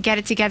Samsung to get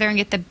it together and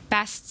get the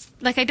best,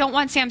 I don't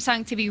want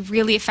Samsung to be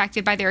really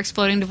affected by their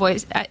exploding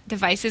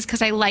devices,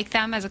 because I like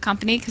them as a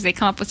company because they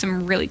come up with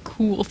some really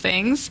cool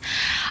things.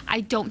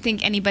 I don't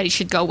think anybody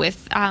should go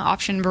with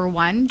option number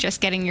 1,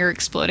 just getting your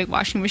exploding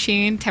washing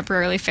machine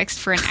temporarily fixed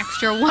for an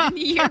extra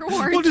 1-year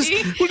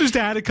warranty. We'll just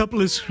add a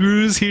couple of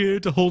screws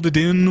here to hold it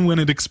in when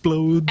it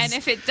explodes. And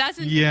if it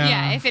doesn't,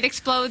 if it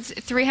explodes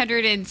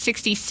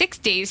 366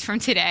 days from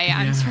today,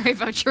 I'm sorry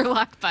about your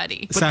luck,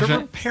 buddy. But they're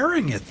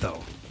repairing it,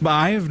 though. But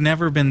I have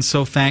never been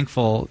so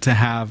thankful to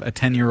have a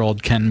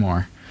 10-year-old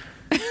Kenmore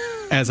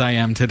as I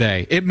am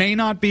today. It may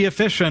not be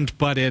efficient,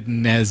 but it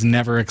has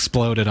never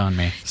exploded on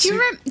me.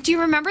 Do you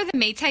remember the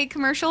Maytag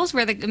commercials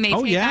where the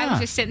Maytag guy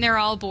was just sitting there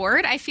all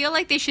bored? I feel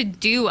like they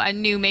should do a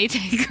new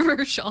Maytag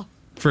commercial.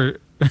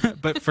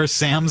 But for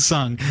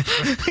Samsung,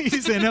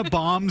 he's in a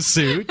bomb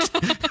suit,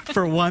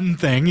 for one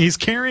thing. He's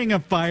carrying a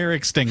fire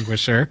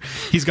extinguisher.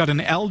 He's got an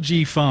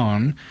LG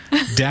phone,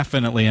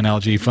 definitely an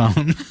LG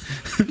phone,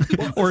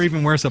 or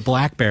even worse, a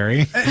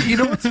BlackBerry. You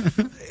know what's...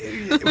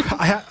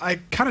 I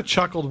kind of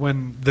chuckled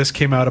when this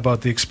came out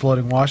about the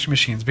exploding washing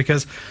machines,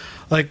 because,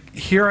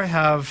 here I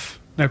have...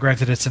 Now,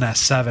 granted, it's an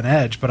S7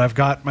 Edge, but I've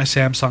got my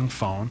Samsung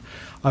phone.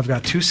 I've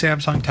got 2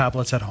 Samsung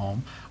tablets at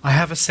home. I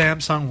have a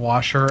Samsung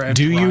washer and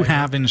Do dryer. you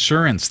have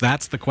insurance?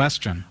 That's the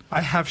question.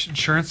 I have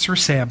insurance through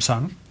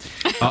Samsung.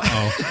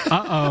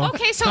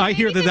 Okay, so I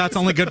hear that's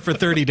only good for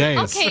 30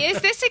 days. Okay,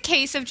 is this a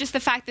case of just the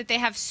fact that they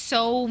have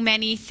so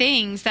many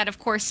things that, of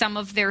course, some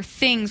of their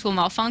things will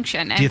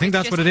malfunction? Do you think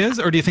that's what it is?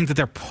 Or do you think that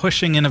they're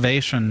pushing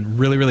innovation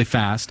really, really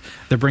fast?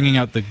 They're bringing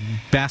out the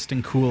best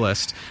and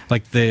coolest,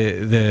 like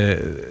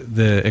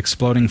the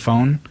exploding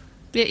phone?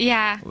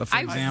 Yeah,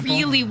 I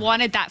really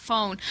wanted that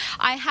phone.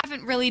 I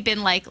haven't really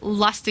been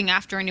lusting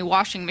after a new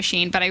washing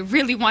machine, but I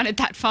really wanted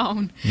that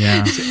phone.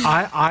 Yeah.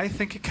 I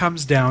think it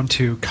comes down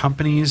to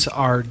companies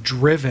are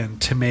driven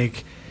to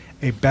make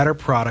a better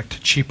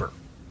product cheaper.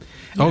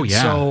 Oh,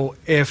 yeah. So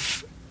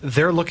if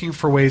they're looking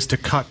for ways to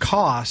cut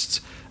costs,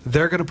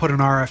 they're going to put an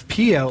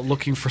RFP out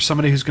looking for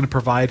somebody who's going to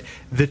provide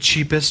the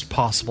cheapest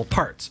possible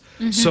parts.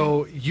 Mm-hmm.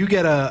 So you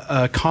get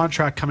a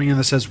contract coming in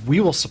that says, we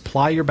will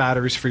supply your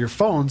batteries for your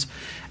phones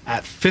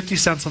at 50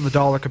 cents on the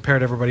dollar compared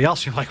to everybody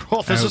else. You're like,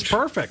 well, this is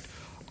perfect.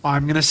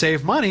 I'm going to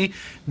save money.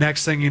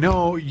 Next thing you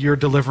know, you're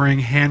delivering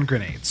hand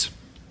grenades.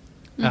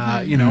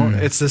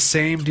 It's the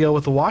same deal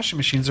with the washing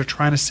machines. They're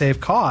trying to save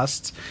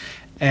costs,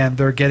 and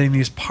they're getting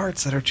these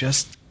parts that are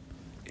just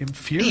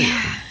infuriating.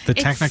 Yeah, the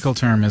technical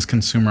term is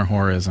consumer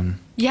whorism.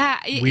 Yeah.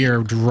 We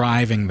are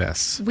driving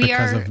this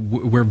because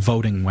we're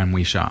voting when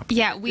we shop.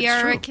 Yeah, we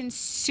are a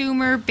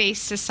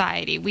consumer-based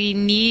society. We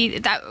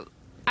need that.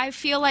 I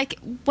feel like,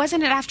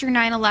 wasn't it after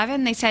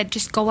 9/11 they said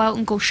just go out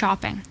and go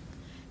shopping?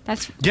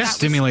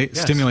 Stimulate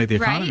the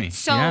economy.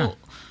 Right?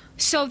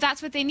 So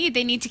that's what they need.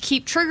 They need to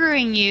keep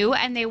triggering you,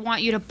 and they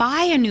want you to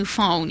buy a new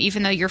phone,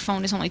 even though your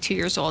phone is only 2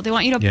 years old. They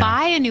want you to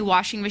buy a new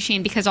washing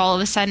machine because all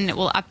of a sudden it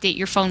will update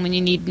your phone when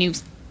you need new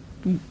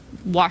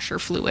washer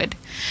fluid.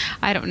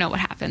 I don't know what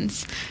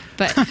happens,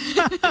 but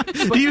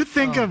do you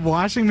think a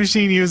washing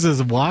machine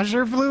uses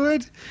washer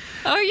fluid?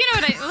 Oh, you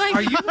know what I like.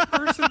 Are you the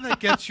person that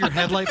gets your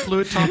headlight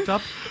fluid topped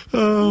up?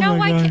 Oh, no,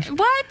 my I gosh. can't.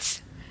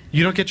 What?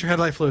 You don't get your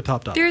headlight fluid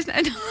topped up. There's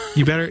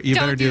you better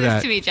don't do that.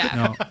 This to me, Jeff.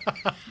 No.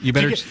 You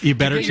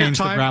better change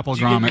the grapple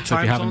grommets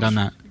if you haven't done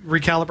that.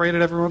 Recalibrate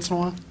it every once in a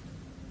while.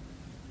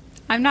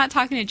 I'm not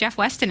talking to Jeff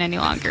Weston any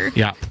longer.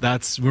 Yeah,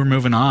 we're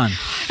moving on.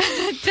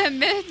 The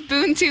Myth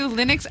Ubuntu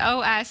Linux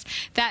OS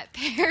that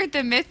paired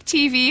the Myth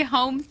TV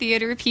home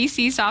theater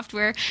PC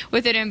software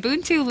with an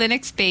Ubuntu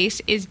Linux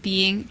base is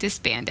being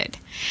disbanded.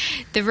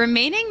 The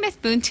remaining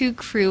Myth Ubuntu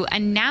crew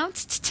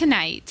announced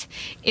tonight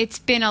it's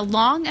been a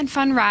long and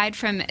fun ride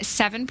from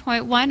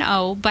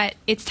 7.10, but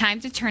it's time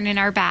to turn in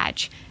our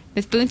badge.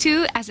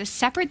 Mythbuntu as a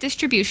separate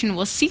distribution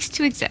will cease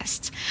to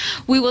exist.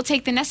 We will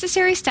take the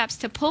necessary steps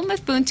to pull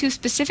Mythbuntu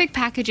specific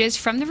packages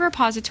from the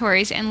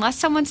repositories unless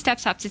someone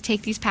steps up to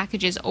take these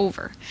packages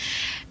over.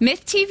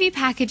 MythTV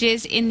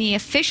packages in the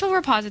official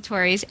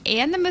repositories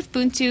and the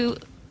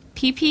Mythbuntu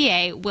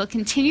PPA will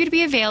continue to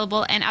be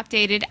available and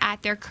updated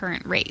at their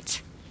current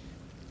rate.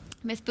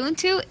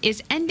 Mythbuntu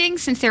is ending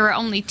since there are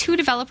only 2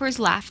 developers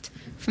left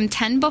from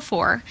 10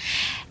 before,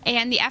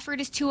 and the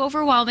effort is too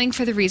overwhelming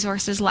for the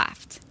resources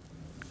left.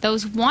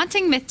 Those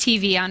wanting Myth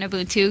TV on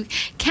Ubuntu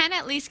can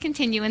at least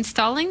continue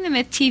installing the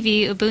Myth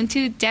TV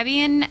Ubuntu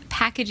Debian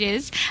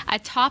packages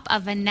atop a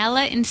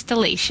vanilla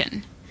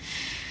installation.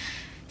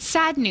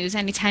 Sad news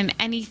anytime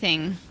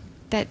anything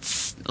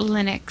that's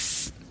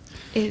Linux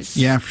is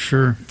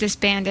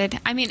disbanded.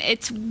 I mean,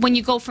 it's when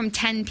you go from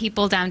 10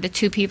 people down to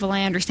 2 people,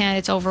 I understand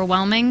it's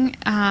overwhelming.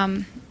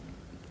 And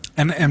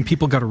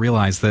people got to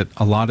realize that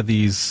a lot of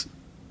these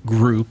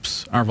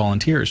groups are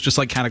volunteers, just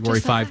like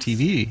Category5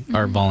 TV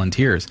are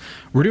volunteers.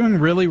 We're doing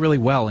really, really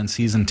well in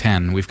season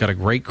 10. We've got a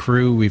great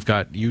crew. We've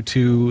got you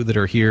two that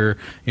are here,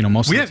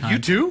 most of the time. We have you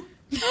two?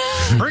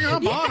 Bring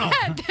them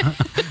on.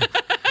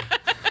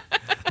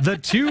 The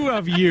 2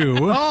 of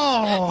you.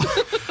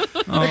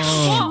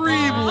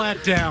 Extreme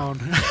letdown.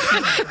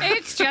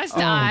 It's just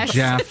us.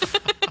 Jeff,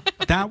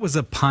 that was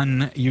a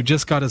pun. You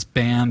just got us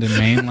banned in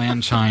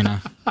mainland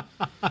China.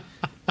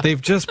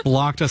 They've just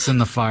blocked us in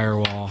the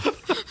firewall.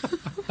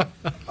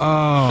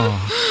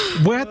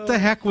 What the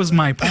heck was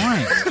my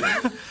point?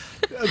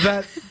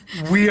 That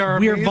we are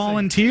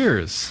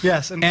volunteers.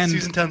 Yes, and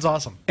season 10's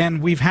awesome.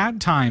 And we've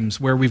had times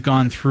where we've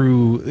gone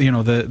through,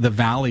 the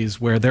valleys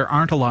where there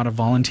aren't a lot of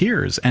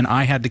volunteers, and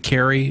I had to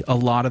carry a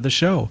lot of the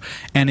show,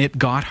 and it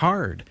got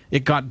hard.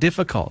 It got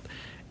difficult.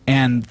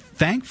 And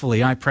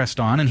thankfully I pressed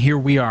on, and here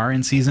we are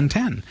in season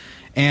 10.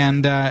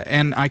 And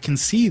I can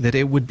see that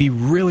it would be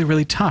really,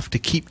 really tough to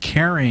keep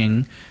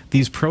carrying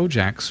these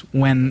projects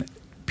when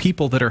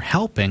people that are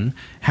helping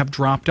have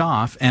dropped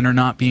off and are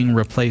not being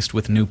replaced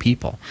with new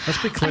people.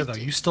 Let's be clear, though.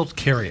 You still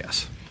carry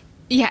us.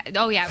 Yeah.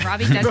 Oh, yeah.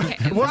 Robbie does.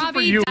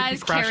 Robbie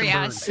does carry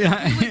us.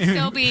 Yeah. We would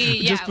still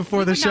be. Just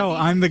before the show,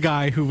 I'm the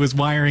guy who was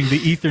wiring the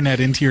Ethernet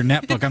into your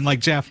netbook. I'm like,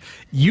 Jeff,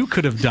 you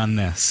could have done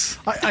this.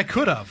 I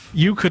could have.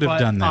 You could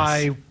have done this.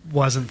 I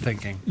wasn't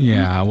thinking.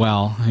 Yeah.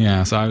 Well.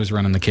 Yeah. So I was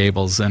running the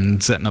cables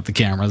and setting up the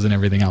cameras and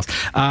everything else.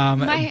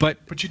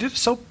 But you did it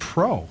so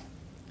pro.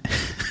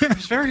 I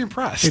was very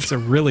impressed. It's a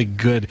really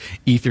good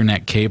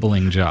Ethernet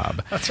cabling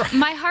job. That's right.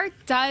 My heart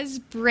does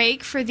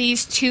break for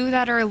these 2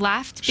 that are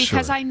left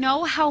because I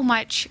know how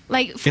much, for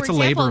it's example, a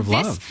labor of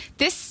love.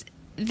 This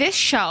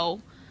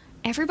show,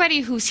 everybody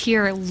who's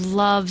here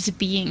loves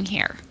being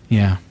here.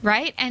 Yeah.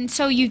 Right? And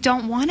so you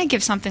don't want to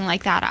give something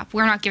like that up.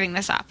 We're not giving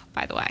this up,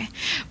 by the way.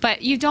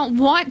 But you don't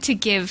want to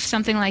give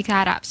something like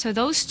that up. So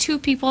those 2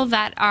 people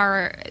that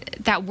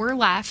were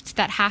left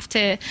that have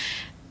to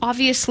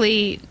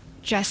obviously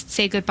just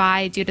say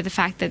goodbye due to the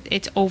fact that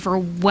it's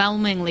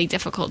overwhelmingly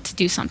difficult to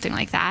do something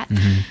like that.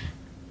 Mm-hmm.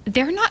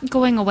 They're not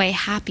going away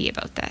happy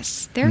about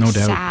this. They're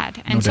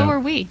sad, and so are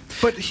we.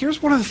 But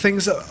here's one of the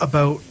things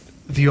about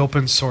the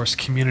open source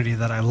community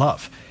that I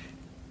love.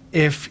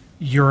 If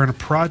you're in a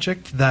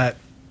project that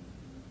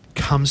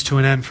comes to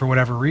an end for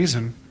whatever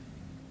reason,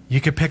 you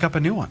could pick up a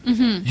new one.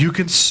 Mm-hmm. You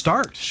can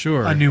start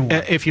a new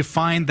one. If you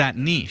find that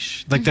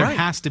niche. There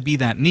has to be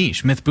that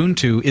niche.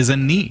 Mythbuntu is a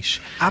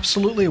niche.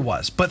 Absolutely it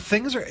was. But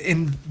things are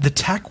in the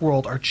tech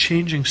world are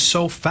changing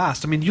so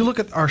fast. I mean, you look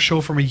at our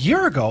show from a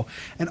year ago,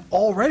 and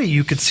already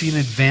you could see an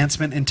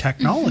advancement in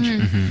technology.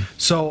 Mm-hmm. Mm-hmm.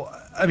 So,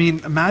 I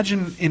mean,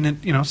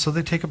 imagine so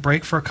they take a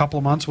break for a couple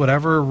of months,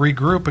 whatever,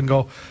 regroup and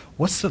go,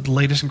 what's the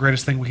latest and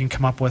greatest thing we can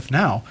come up with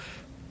now?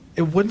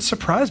 It wouldn't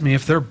surprise me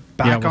if they're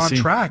back on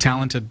track.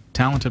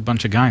 Talented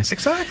bunch of guys.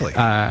 Exactly.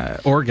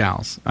 Or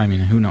gals. I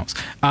mean, who knows?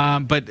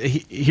 But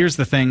here's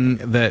the thing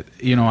that,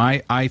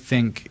 I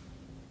think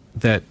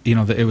that,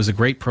 that it was a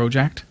great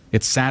project.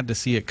 It's sad to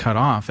see it cut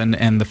off.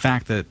 And the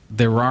fact that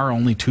there are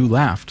only 2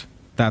 left,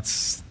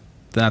 that's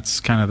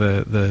kind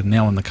of the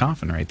nail in the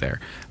coffin right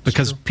there.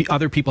 Because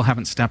other people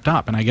haven't stepped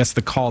up. And I guess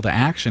the call to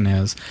action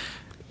is,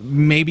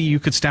 maybe you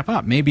could step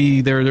up. Maybe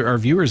there are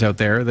viewers out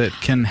there that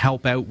can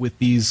help out with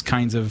these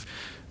kinds of,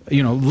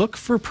 look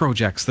for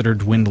projects that are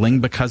dwindling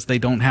because they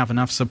don't have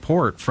enough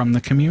support from the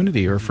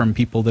community or from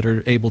people that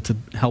are able to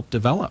help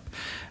develop.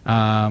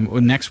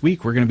 Next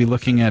week, we're going to be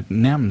looking at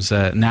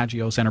NEMS,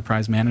 Nagios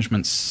Enterprise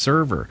Management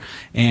Server.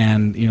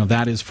 And,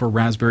 that is for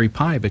Raspberry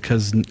Pi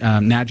because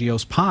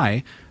Nagios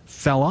Pi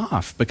fell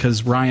off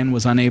because Ryan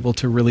was unable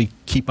to really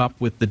keep up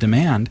with the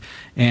demand.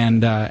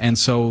 And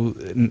so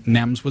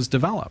NEMS was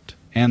developed.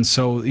 And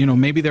so,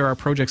 maybe there are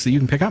projects that you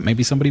can pick up.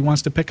 Maybe somebody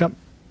wants to pick up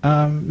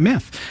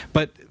Myth.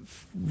 But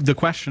the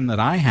question that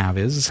I have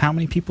is how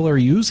many people are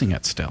using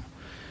it still?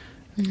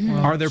 Mm-hmm.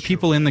 Well, are there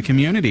people in the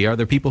community? Are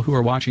there people who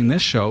are watching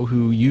this show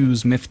who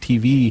use Myth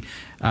TV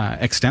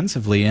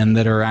extensively and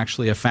that are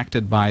actually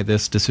affected by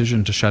this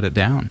decision to shut it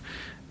down?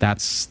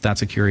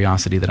 That's a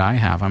curiosity that I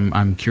have.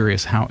 I'm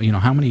curious how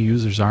many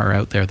users are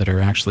out there that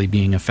are actually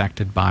being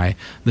affected by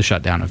the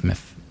shutdown of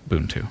Myth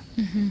Ubuntu.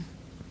 Mm-hmm.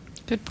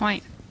 Good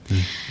point.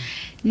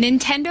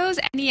 Nintendo's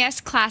NES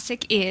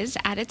Classic is,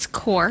 at its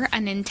core, a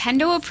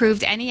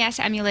Nintendo-approved NES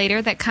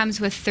emulator that comes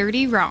with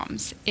 30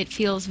 ROMs. It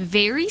feels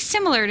very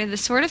similar to the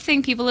sort of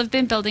thing people have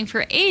been building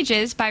for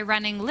ages by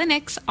running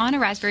Linux on a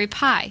Raspberry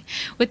Pi,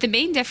 with the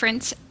main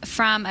difference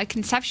from a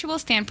conceptual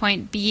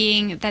standpoint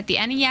being that the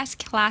NES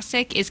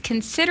Classic is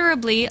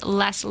considerably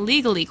less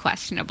legally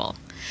questionable.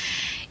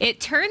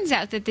 It turns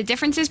out that the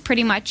difference is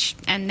pretty much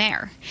end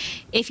there.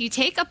 If you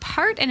take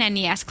apart an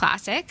NES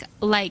Classic,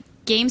 like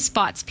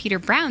GameSpot's Peter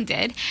Brown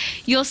did,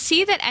 you'll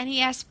see that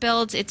NES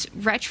builds its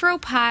retro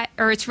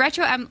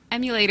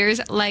emulators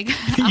like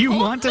you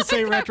want to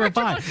say retro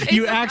Pi.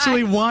 You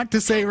actually want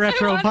to say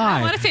retro Pi.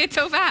 I want to say it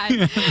so bad.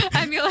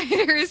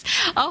 Emulators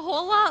a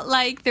whole lot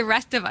like the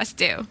rest of us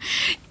do.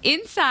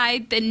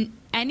 Inside the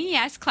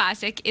NES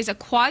Classic is a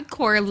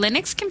quad-core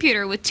Linux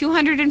computer with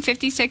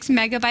 256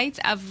 megabytes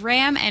of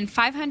RAM and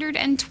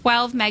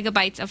 512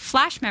 megabytes of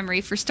flash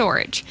memory for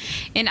storage.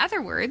 In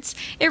other words,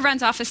 it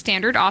runs off a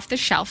standard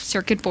off-the-shelf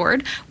circuit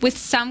board with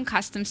some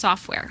custom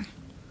software.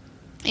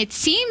 It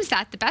seems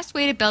that the best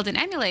way to build an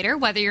emulator,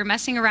 whether you're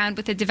messing around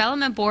with a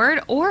development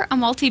board or a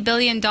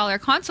multi-billion-dollar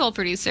console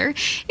producer,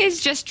 is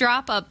just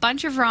drop a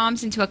bunch of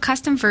ROMs into a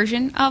custom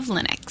version of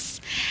Linux.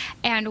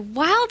 And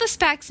while the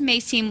specs may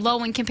seem low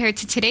when compared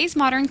to today's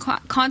modern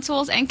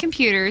consoles and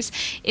computers,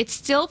 it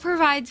still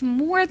provides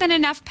more than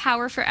enough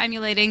power for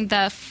emulating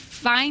the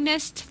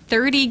finest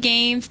 30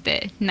 games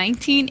the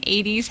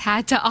 1980s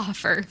had to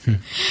offer.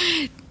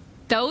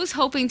 Those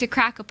hoping to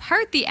crack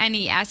apart the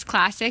NES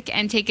Classic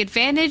and take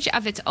advantage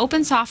of its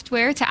open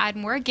software to add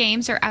more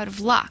games are out of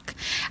luck,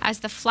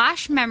 as the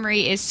flash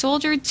memory is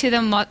soldered to the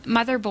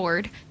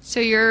motherboard. So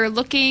if you're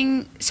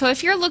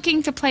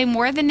looking to play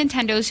more than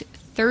Nintendo's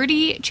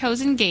 30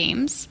 chosen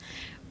games,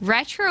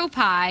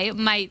 RetroPie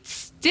might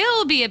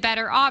still be a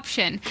better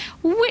option,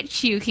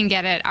 which you can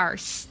get at our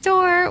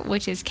store,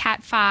 which is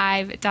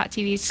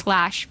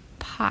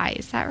cat5.tv/pi.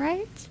 Is that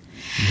right?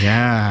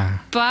 Yeah.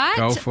 But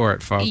go for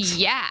it, folks.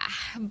 Yeah.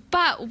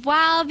 But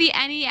while the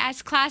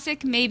NES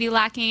Classic may be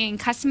lacking in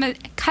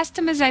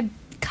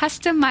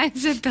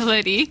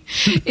customizability,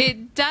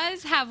 it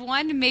does have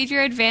one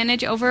major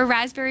advantage over a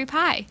Raspberry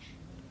Pi: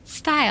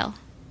 style.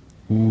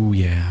 Ooh,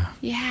 yeah.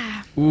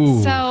 Yeah.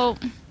 Ooh. So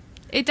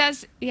it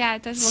does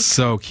look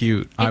so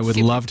cute. I would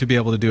love to be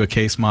able to do a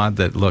case mod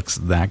that looks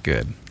that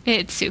good.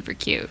 It's super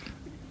cute.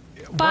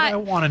 What I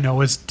want to know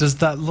is, does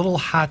that little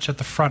hatch at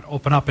the front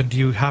open up, and do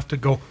you have to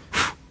go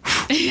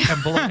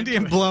and blow?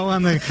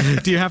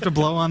 Do you have to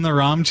blow on the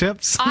ROM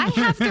chips? I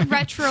have the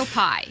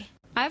RetroPie.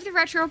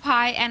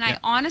 And I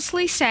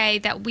honestly say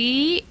that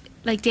we,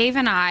 like Dave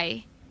and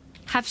I,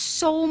 have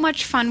so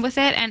much fun with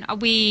it, and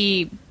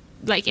we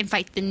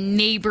invite the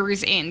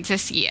neighbors in to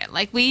see it.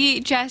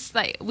 We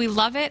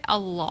love it a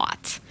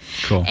lot.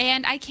 Cool.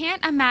 And I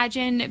can't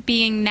imagine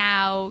being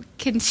now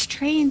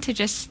constrained to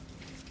just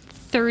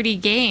 30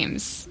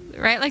 games,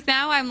 right?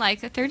 Now I'm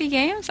 30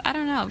 games? I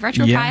don't know.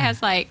 RetroPie has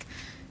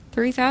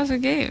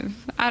 3,000 games.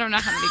 I don't know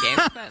how many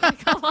games, but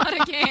a lot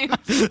of games.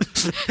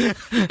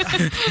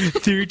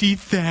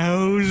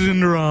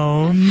 30,000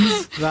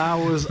 ROMs.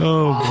 That was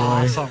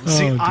awesome. Boy.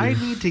 See, I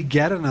need to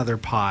get another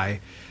Pi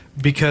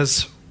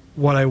because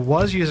what I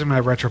was using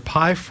my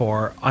RetroPie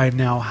for, I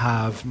now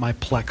have my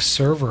Plex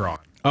server on.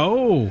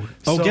 So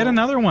get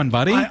another one,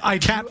 buddy.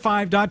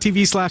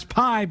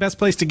 Cat5.tv/pi, best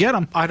place to get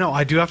them. I know.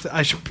 I do have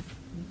to.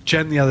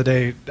 Jen the other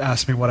day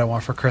asked me what I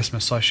want for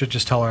Christmas, so I should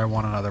just tell her I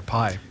want another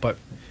Pi. But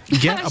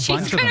get a bunch of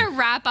them. She's going to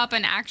wrap up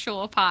an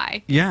actual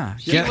Pi. Yeah.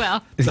 She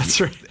will.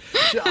 That's right.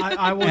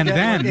 I will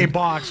get a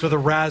box with a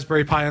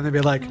Raspberry Pi, and they'll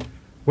be like,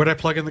 Where'd I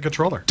plug in the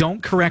controller?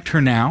 Don't correct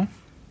her now,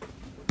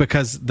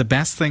 because the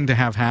best thing to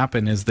have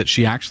happen is that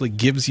she actually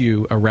gives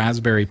you a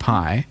Raspberry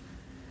Pi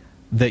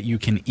that you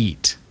can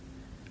eat.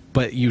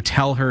 But you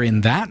tell her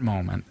in that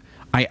moment,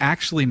 I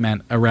actually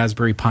meant a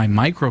Raspberry Pi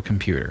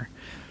microcomputer.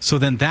 So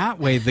then that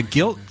way the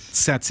guilt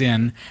sets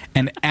in,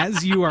 and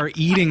as you are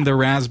eating the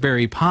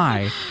Raspberry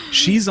Pi,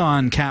 she's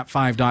on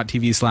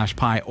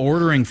cat5.tv/pi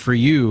ordering for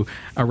you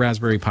a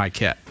Raspberry Pi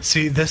kit.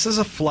 See, this is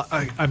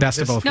a best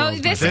of both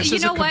worlds. No, this you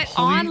know what?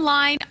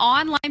 Online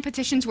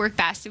petitions work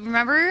best.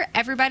 Remember,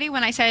 everybody,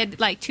 when I said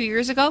like 2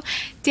 years ago,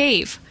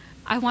 Dave,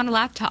 I want a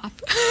laptop.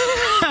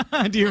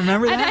 Do you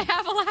remember that? And I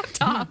have a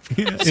laptop.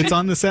 Yeah, it's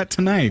on the set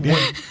tonight.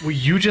 What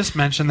you just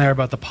mentioned there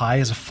about the Pi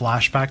is a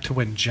flashback to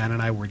when Jen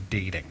and I were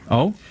dating.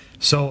 Oh?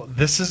 So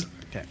this is...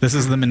 Okay. This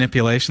is the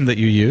manipulation that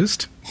you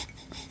used?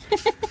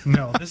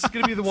 No, this is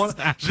going to be the one...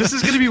 This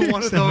is going to be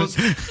one of those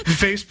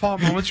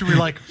facepalm moments where you're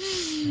like,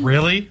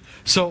 really?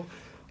 So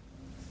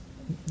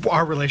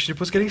our relationship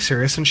was getting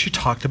serious, and she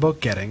talked about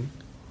getting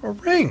a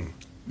ring.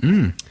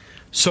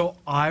 So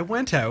I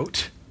went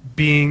out,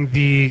 being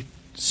the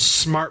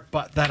smart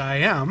butt that I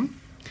am,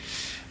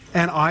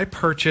 and I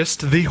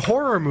purchased the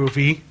horror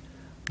movie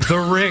The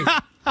Ring.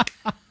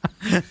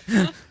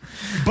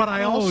 But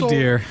I also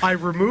I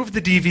removed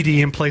the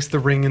DVD and placed the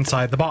ring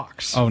inside the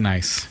box. Oh,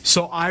 nice.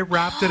 So I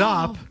wrapped it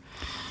up,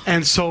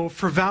 and so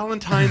for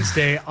Valentine's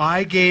Day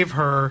I gave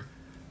her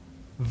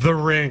the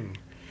ring.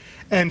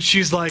 And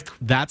she's like,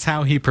 that's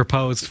how he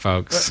proposed,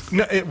 folks.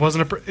 No, it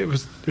wasn't it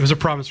was a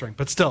promise ring,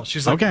 but still,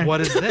 she's like, okay.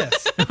 What is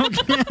this?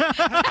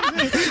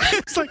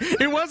 It's like,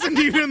 it wasn't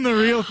even the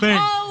real thing.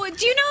 Oh,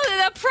 do you know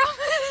the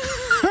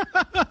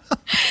promise?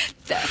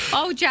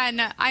 Oh, Jen,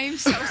 I am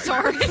so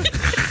sorry.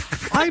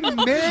 I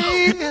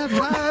may have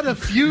had a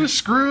few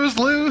screws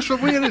loose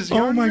when we was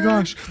younger. Oh my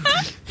gosh.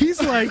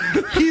 He's like,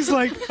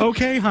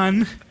 okay,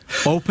 hun,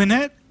 open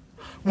it.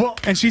 Well,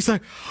 and she's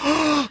like,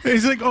 oh,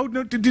 he's like, oh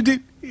no,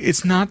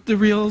 it's not the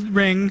real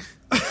ring.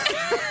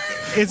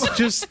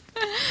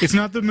 It's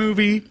not the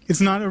movie.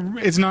 It's not a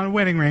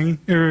wedding ring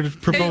or a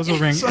proposal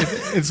ring.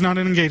 It's not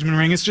an engagement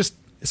ring. It's just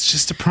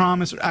a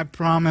promise. I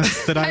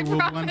promise that I will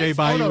one day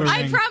buy you a ring.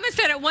 I promise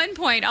that at one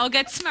point I'll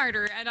get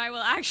smarter and I will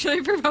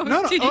actually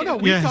propose to you. Oh no,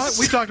 we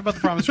talked about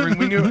the promise ring.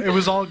 We knew it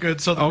was all good.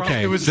 So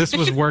this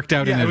was worked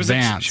out in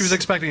advance. She was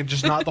expecting it,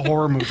 just not the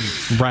horror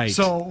movie. Right.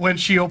 So when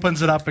she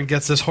opens it up and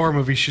gets this horror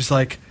movie, she's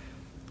like,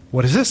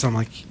 "What is this?" I'm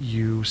like,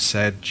 "You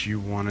said you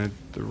wanted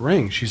the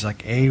ring." She's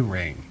like, "A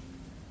ring."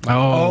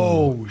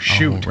 Oh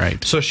shoot! Oh,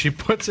 right. So she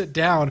puts it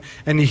down,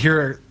 and you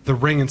hear the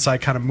ring inside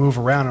kind of move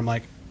around. I'm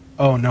like,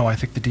 oh no, I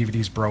think the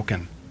DVD's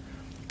broken.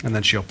 And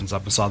then she opens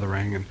up and saw the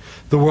ring, and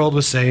the world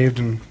was saved,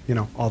 and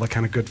all the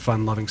kind of good,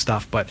 fun, loving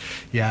stuff. But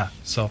yeah,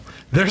 so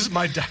there's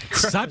my diagram.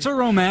 Such a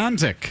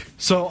romantic.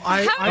 So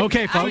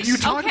okay, folks. You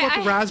talk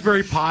about the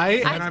Raspberry Pi,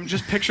 and I'm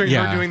just picturing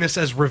her doing this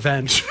as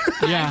revenge.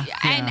 Yeah.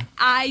 And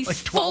I Like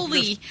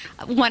fully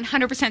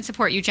 100%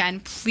 support you, Jen.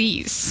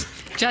 Please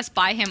just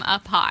buy him a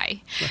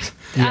pie.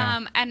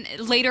 Yeah. And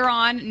later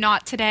on,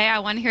 not today, I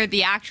want to hear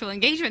the actual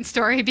engagement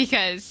story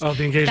because... Oh,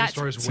 the engagement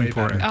story is way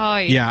better. Oh,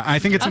 yeah, I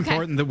think it's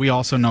important that we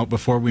also note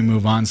before we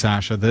move on,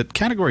 Sasha, that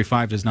Category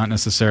 5 does not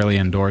necessarily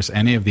endorse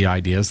any of the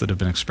ideas that have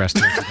been expressed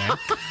here today.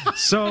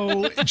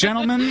 So,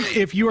 gentlemen,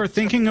 if you are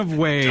thinking of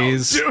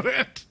ways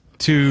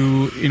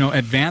to,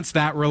 advance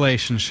that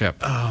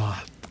relationship,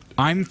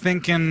 I'm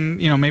thinking,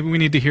 maybe we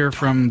need to hear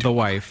from the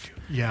wife.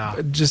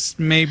 Yeah. Just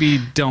maybe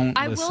don't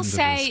I will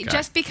say,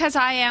 just because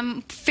I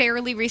am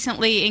fairly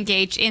recently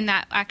engaged in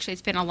that, actually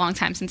it's been a long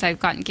time since I've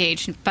got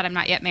engaged, but I'm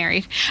not yet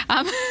married.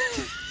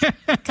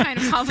 Kind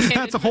of complicated.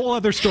 That's a whole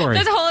other story.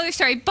 That's a whole other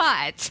story.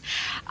 But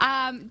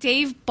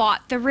Dave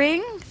bought the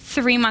ring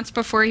 3 months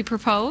before he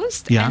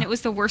proposed. Yeah. And it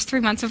was the worst 3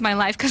 months of my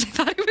life because I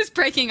thought he was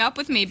breaking up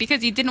with me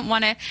because he didn't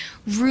want to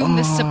ruin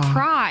the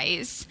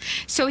surprise.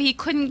 So he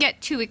couldn't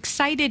get too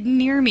excited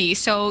near me.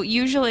 So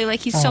usually,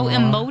 he's so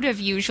emotive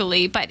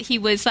usually, but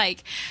he was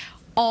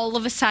all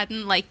of a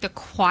sudden the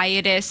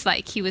quietest,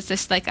 he was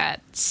just a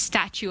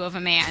statue of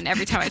a man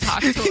every time I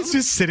talked to him. He's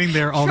just sitting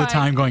there all the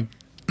time going...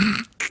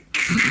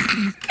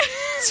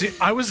 See,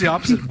 I was the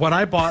opposite. When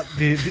I bought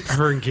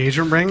her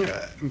engagement ring,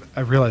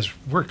 I realized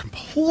we're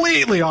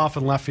completely off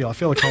in left field. I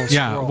feel like a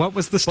squirrel. What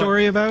was the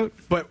story about?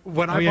 But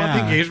when I bought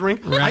the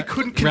engagement ring, I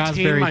couldn't contain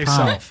Raspberry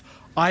myself. Pi.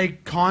 I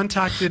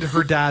contacted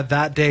her dad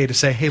that day to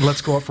say, hey,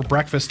 let's go out for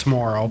breakfast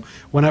tomorrow.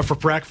 Went out for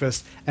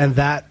breakfast, and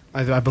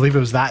I believe it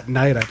was that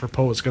night I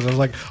proposed because I was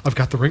like, I've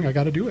got the ring, I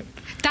got to do it.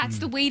 That's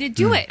the way to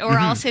do it, or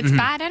else it's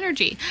bad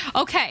energy.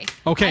 Okay,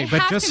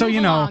 but just so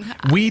you know,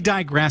 we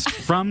digressed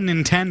from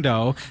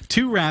Nintendo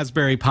to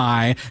Raspberry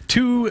Pi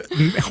to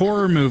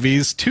horror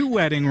movies to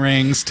wedding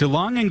rings to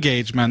long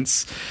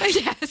engagements.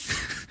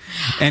 Yes.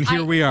 And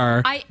here we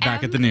are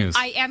back at the news.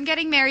 I am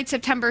getting married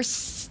September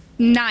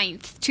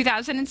 9th,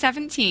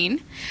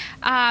 2017.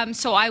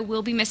 So I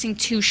will be missing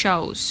 2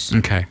 shows.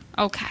 Okay.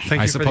 Thank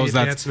I you suppose for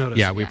the advance notice.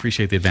 Yeah, we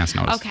appreciate the advance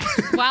notice. Okay.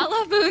 While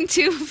a Boon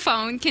 2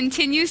 phone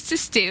continues to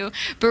stew,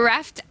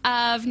 bereft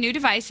of new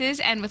devices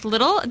and with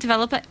little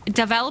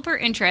developer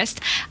interest,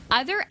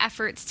 other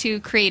efforts to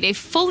create a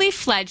fully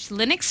fledged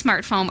Linux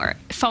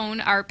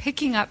smartphone are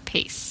picking up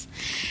pace.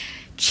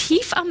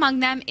 Chief among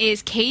them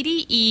is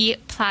KDE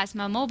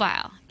Plasma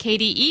Mobile.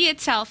 KDE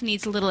itself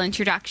needs little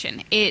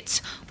introduction. It's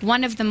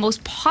one of the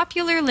most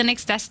popular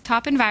Linux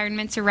desktop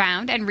environments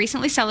around and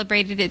recently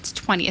celebrated its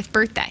 20th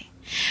birthday.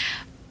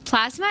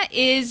 Plasma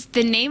is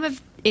the name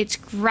of its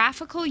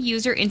graphical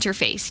user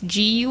interface,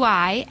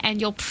 GUI,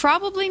 and you'll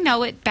probably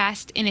know it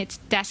best in its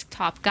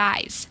desktop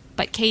guise.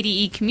 But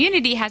KDE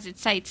Community has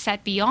its sights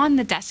set beyond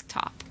the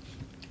desktop.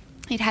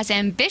 It has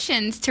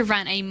ambitions to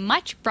run a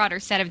much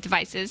broader set of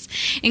devices,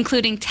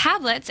 including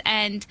tablets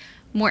and,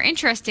 more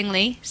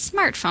interestingly,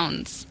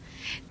 smartphones.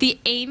 The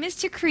aim is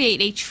to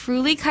create a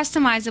truly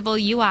customizable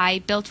UI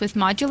built with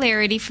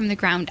modularity from the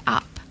ground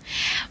up.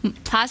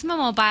 Plasma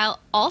Mobile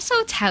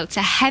also touts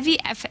a heavy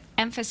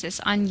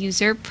emphasis on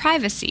user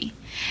privacy.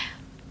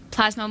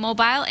 Plasma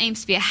Mobile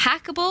aims to be a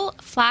hackable,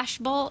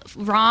 flashable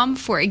ROM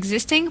for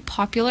existing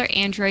popular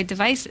Android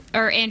devices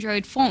or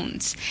Android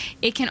phones.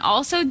 It can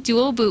also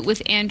dual boot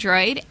with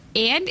Android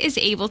and is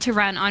able to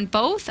run on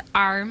both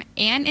ARM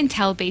and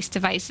Intel-based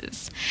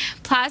devices.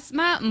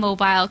 Plasma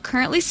Mobile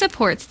currently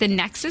supports the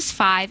Nexus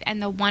 5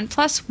 and the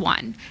OnePlus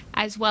One,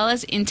 as well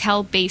as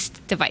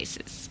Intel-based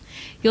devices.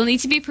 You'll need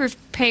to be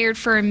prepared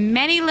for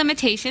many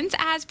limitations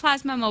as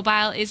Plasma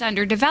Mobile is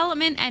under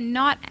development and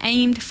not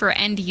aimed for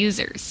end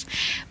users.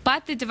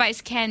 But the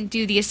device can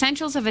do the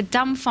essentials of a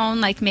dumb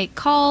phone like make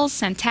calls,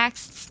 send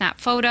texts,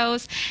 snap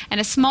photos, and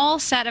a small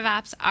set of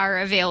apps are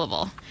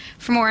available.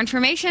 For more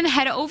information,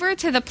 head over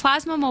to the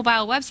Plasma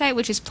Mobile website,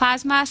 which is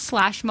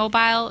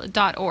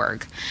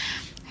plasma-mobile.org.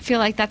 I feel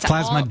like that's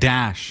Plasma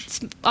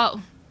dash.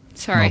 Oh,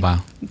 sorry.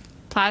 Mobile.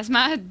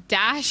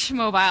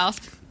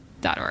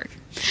 Plasma-mobile.org.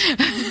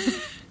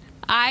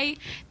 I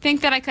think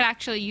that I could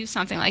actually use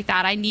something like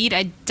that. I need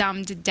a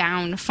dumbed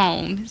down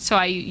phone, so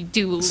I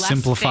do less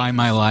Simplify things.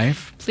 my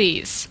life.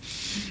 Please.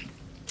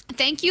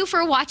 Thank you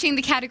for watching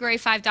the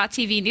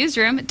Category5.tv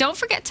newsroom. Don't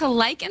forget to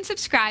like and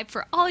subscribe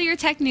for all your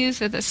tech news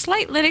with a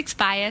slight Linux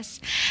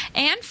bias.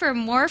 And for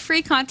more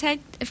free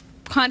content,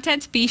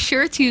 be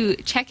sure to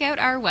check out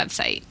our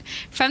website.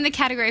 From the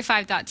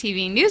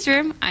Category5.tv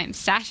newsroom, I'm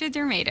Sasha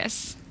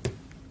Dermatis.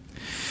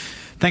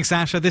 Thanks,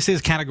 Sasha. This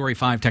is Category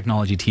 5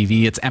 Technology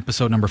TV. It's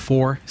episode number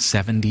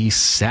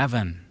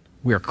 477.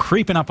 We are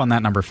creeping up on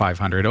that number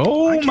 500.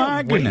 Oh,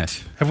 my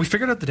goodness. Have we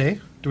figured out the day?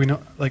 Do we know?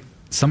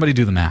 Somebody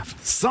do the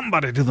math.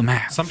 Somebody do the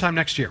math. Sometime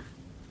next year.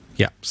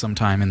 Yeah,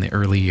 sometime in the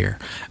early year.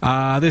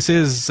 This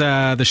is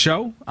the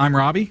show. I'm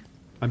Robbie.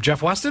 I'm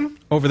Jeff Weston.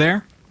 Over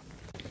there.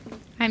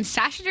 I'm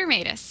Sasha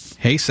Dermatis.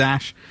 Hey,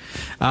 Sash.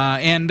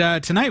 And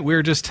tonight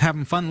we're just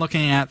having fun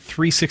looking at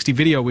 360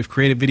 video. We've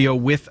created video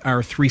with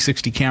our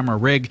 360 camera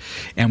rig,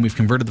 and we've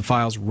converted the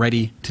files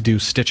ready to do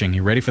stitching.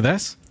 You ready for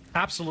this?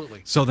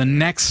 Absolutely. So the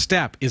next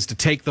step is to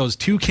take those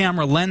 2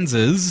 camera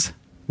lenses,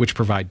 which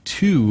provide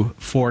 2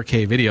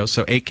 4K videos,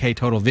 so 8K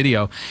total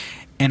video,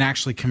 and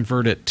actually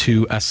convert it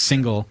to a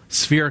single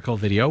spherical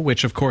video,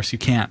 which of course you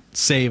can't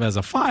save as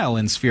a file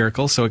in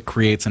spherical, so it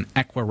creates an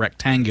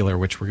equirectangular,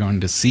 which we're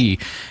going to see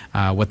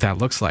what that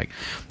looks like.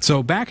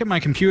 So back at my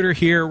computer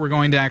here, we're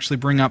going to actually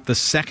bring up the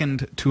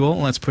second tool.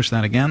 Let's push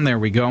that again. There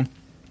we go. I'm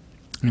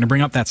going to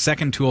bring up that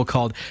second tool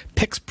called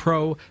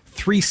PixPro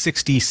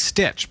 360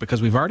 Stitch,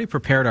 because we've already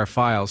prepared our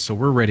files, so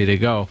we're ready to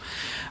go.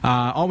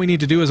 All we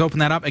need to do is open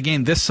that up.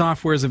 Again, this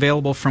software is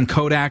available from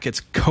Kodak. It's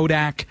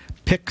Kodak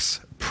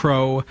PixPro.com,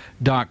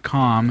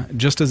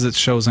 just as it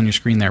shows on your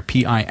screen there,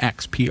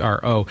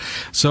 PIXPRO.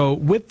 So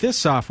with this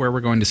software, we're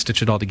going to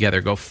stitch it all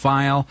together. Go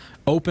File,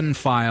 Open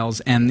Files,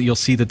 and you'll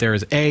see that there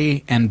is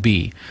A and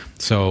B.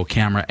 So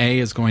camera A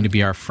is going to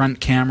be our front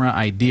camera,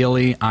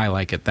 ideally. I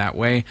like it that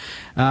way.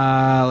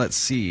 Let's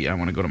see. I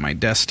want to go to my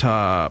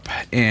desktop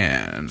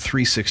and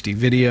 360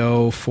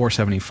 video,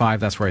 475.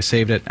 That's where I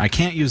saved it. I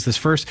can't use this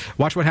first.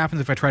 Watch what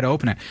happens if I try to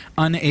open it.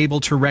 Unable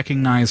to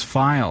recognize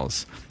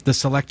files. The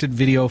selected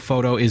video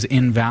photo is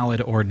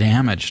invalid or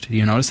damaged. Do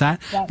you notice that?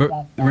 But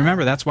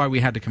remember, that's why we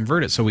had to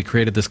convert it. So we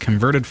created this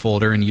converted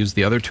folder and used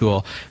the other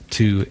tool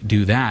to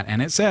do that.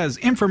 And it says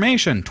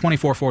information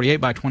 2448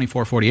 by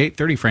 2448,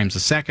 30 frames a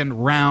second,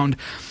 round,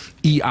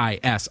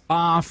 EIS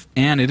off,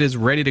 and it is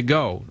ready to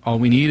go. All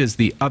we need is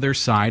the other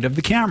side of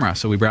the camera.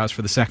 So we browse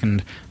for the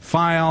second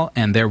file,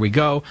 and there we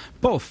go.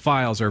 Both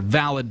files are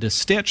valid to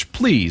stitch.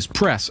 Please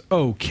press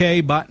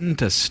OK button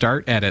to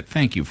start edit.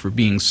 Thank you for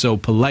being so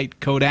polite,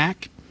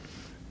 Kodak.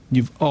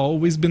 You've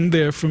always been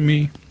there for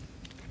me.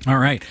 All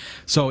right,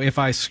 so if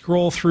I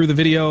scroll through the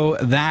video,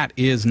 that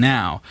is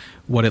now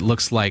what it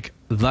looks like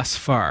thus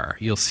far.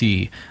 You'll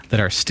see that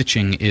our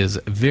stitching is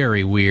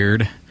very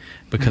weird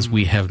because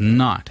we have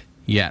not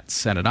yet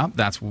set it up.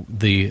 That's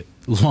the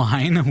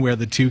line where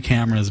the 2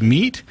 cameras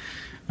meet.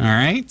 All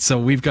right, so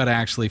we've got to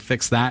actually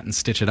fix that and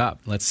stitch it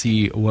up. Let's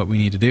see what we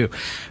need to do.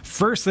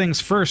 First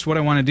things first, what I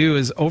want to do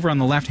is over on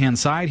the left-hand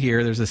side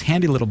here, there's this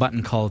handy little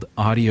button called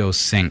Audio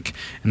Sync,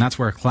 and that's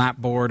where a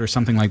clapboard or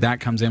something like that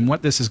comes in.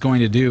 What this is going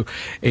to do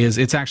is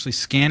it's actually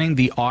scanning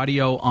the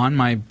audio on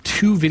my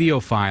 2 video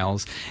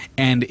files,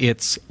 and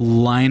it's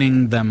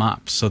lining them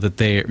up so that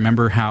they,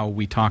 remember how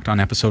we talked on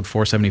episode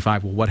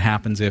 475, well, what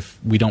happens if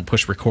we don't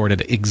push record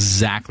at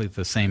exactly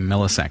the same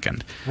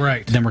millisecond?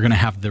 Right. Then we're going to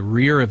have the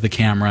rear of the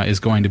camera is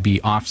going to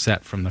be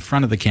offset from the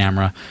front of the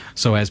camera,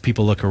 so as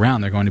people look around,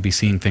 they're going to be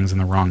seeing things in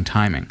the wrong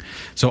timing.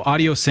 So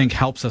Audio Sync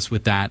helps us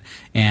with that,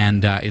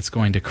 and it's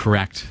going to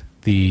correct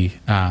the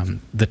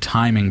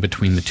timing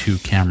between the 2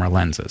 camera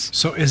lenses.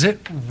 So is it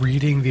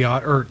reading the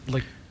audio, or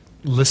like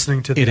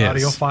listening to the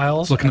audio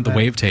files? It's looking at the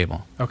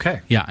wavetable.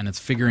 Okay. Yeah, and it's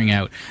figuring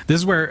out. This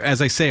is where,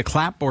 as I say, a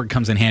clapboard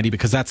comes in handy,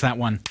 because that's that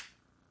one.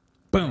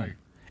 Boom. Right.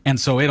 And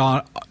so it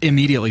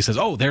immediately says,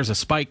 oh, there's a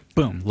spike.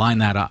 Boom. Line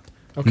that up.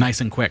 Okay.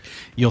 Nice and quick.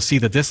 You'll see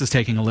that this is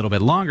taking a little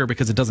bit longer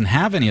because it doesn't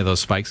have any of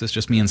those spikes. It's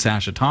just me and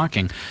Sasha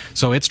talking.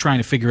 So it's trying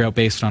to figure out,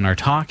 based on our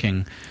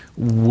talking,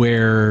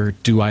 where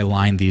do I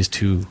line these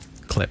 2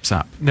 clips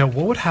up. Now,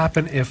 what would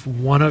happen if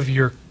one of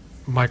your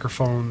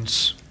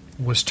microphones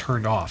was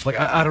turned off? Like,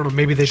 I don't know,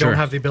 maybe they don't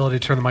have the ability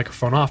to turn the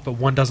microphone off, but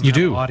one doesn't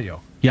have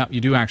audio. Yeah,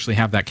 you do actually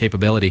have that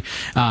capability.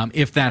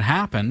 If that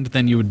happened,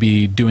 then you would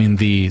be doing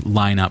the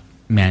lineup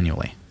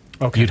manually.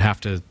 Okay. You'd have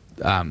to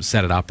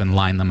set it up and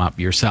line them up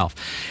yourself.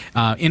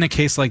 In a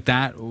case like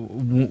that,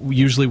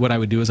 usually what I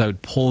would do is I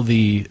would pull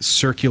the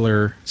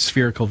circular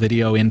spherical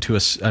video into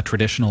a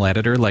traditional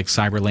editor like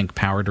CyberLink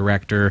Power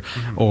Director,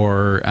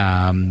 or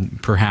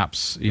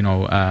perhaps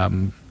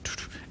any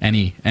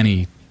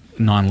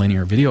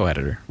nonlinear video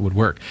editor would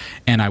work,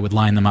 and I would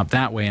line them up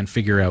that way and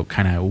figure out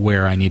kind of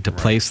where I need to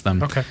place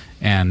them,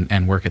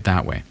 and work it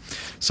that way.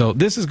 So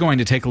this is going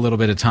to take a little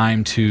bit of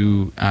time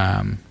to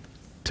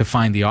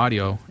find the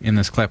audio in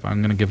this clip.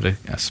 I'm going to give it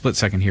a split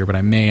second here, but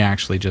I may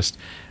actually just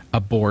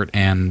abort,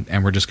 and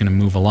we're just going to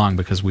move along,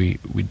 because we're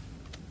going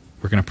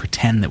to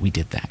pretend that we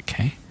did that,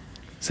 okay?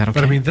 Is that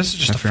okay? But I mean, this is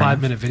just a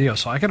 5-minute video,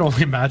 so I can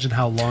only imagine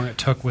how long it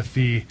took with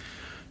the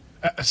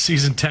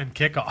season 10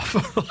 kickoff.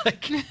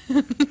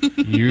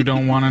 You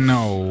don't want to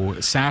know.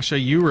 Sasha,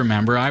 you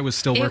remember, I was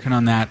still working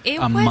on that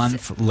a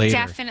month later.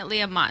 Definitely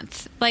a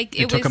month.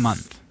 It took a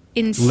month.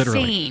 Insane.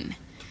 Literally.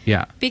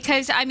 Yeah.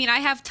 Because, I mean, I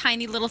have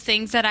tiny little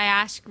things that I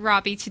ask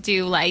Robbie to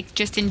do,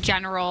 just in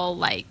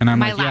general, and I'm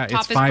my like,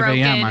 laptop it's is 5 broken.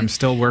 a.m. I'm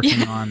still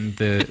working on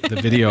the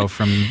video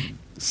from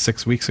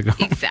 6 weeks ago.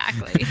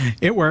 Exactly.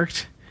 It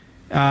worked,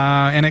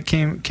 and it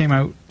came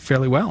out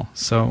fairly well.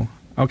 So,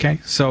 okay.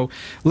 So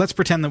let's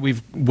pretend that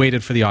we've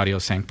waited for the audio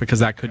sync, because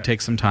that could take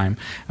some time,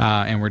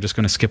 and we're just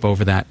going to skip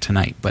over that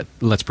tonight. But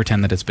let's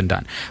pretend that it's been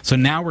done. So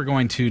now we're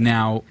going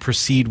to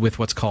proceed with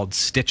what's called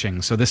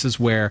stitching. So this is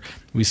where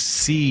we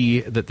see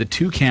that the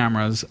 2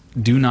 cameras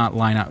do not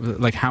line up.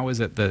 Like, how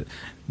is it that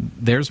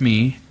there's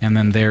me and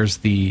then there's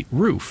the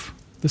roof,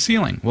 the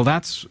ceiling? Well,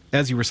 that's,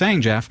 as you were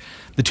saying, Jeff,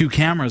 the 2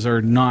 cameras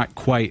are not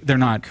quite, they're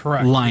not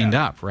lined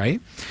up, right?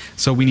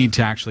 So we need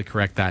to actually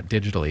correct that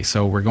digitally.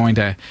 So we're going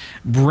to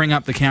bring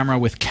up the camera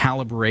with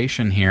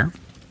calibration here,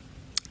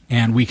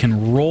 and we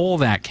can roll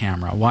that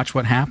camera. Watch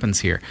what happens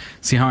here.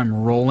 See how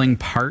I'm rolling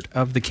part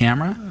of the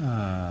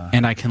camera?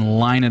 And I can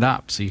line it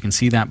up. So you can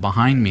see that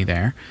behind me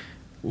there.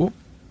 Whoop,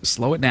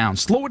 slow it down.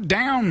 Slow it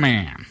down,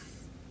 man.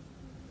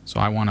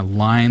 So I want to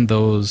line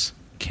those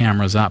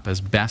cameras up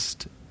as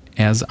best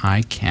as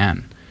I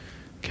can.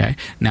 Okay.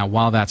 Now,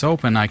 while that's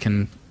open, I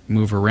can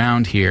move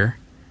around here.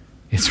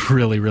 It's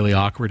really, really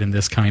awkward in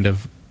this kind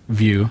of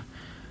view.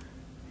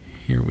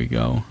 Here we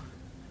go.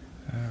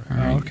 All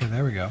right. Okay,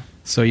 there we go.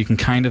 So you can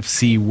kind of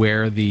see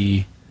where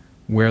the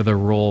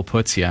roll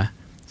puts you.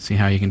 See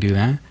how you can do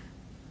that?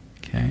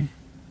 Okay.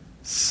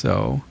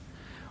 So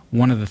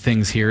one of the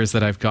things here is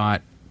that I've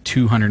got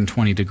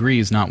 220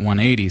 degrees, not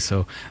 180,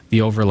 so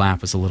the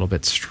overlap is a little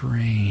bit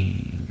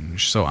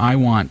strange. So I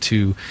want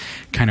to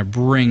kind of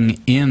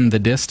bring in the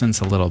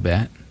distance a little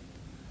bit.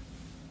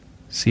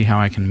 See how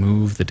I can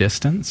move the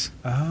distance?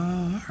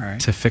 Oh, all right.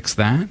 To fix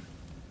that.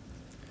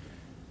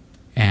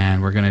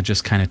 And we're going to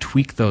just kind of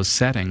tweak those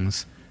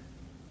settings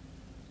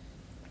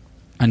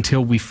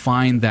until we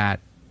find that,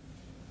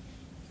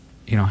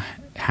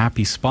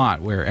 happy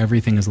spot where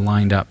everything is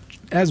lined up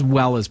as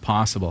well as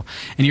possible.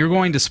 And you're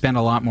going to spend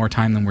a lot more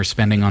time than we're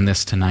spending on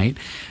this tonight,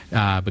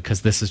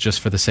 because this is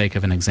just for the sake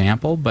of an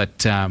example,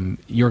 but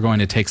you're going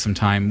to take some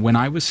time. When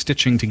I was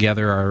stitching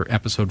together our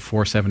episode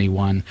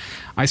 471,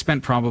 I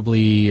spent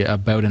probably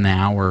about an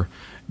hour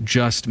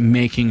just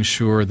making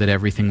sure that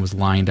everything was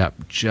lined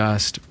up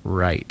just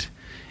right.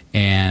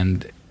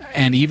 And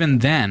even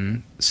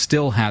then,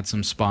 still had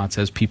some spots,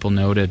 as people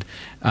noted,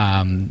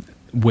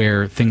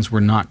 where things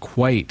were not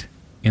quite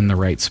in the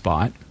right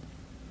spot.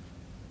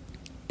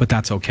 But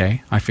that's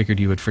okay. I figured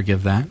you would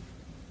forgive that.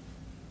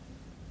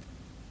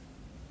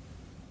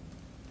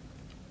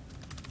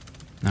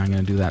 Now I'm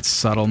going to do that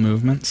subtle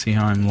movement. See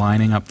how I'm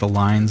lining up the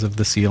lines of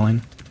the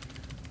ceiling?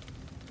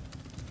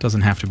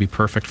 Doesn't have to be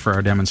perfect for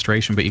our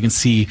demonstration, but you can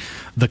see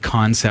the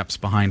concepts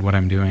behind what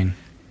I'm doing.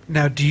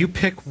 Now, do you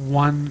pick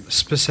one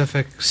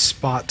specific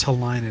spot to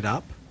line it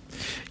up?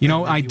 You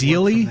know,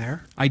 ideally,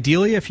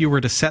 if you were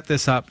to set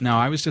this up, now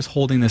I was just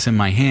holding this in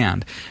my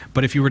hand,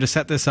 but if you were to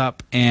set this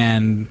up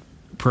and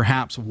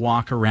perhaps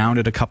walk around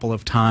it a couple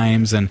of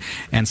times and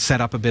set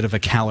up a bit of a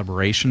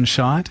calibration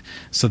shot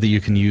so that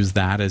you can use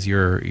that as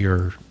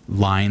your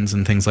lines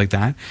and things like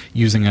that,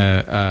 using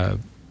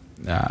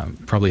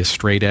probably a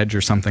straight edge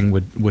or something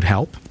would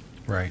help.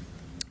 Right.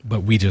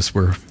 But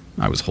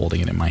I was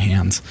holding it in my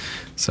hands.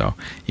 So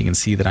you can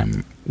see that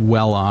I'm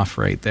well off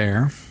right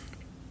there.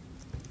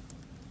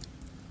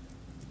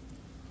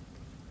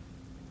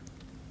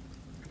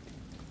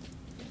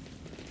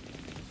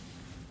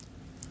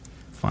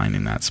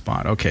 Finding that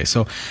spot. Okay,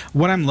 so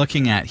what I'm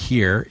looking at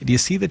here, do you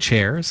see the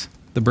chairs?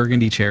 The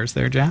burgundy chairs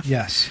there, Jeff?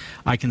 Yes.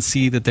 I can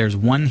see that there's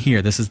one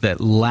here. This is the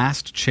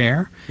last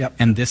chair, yep.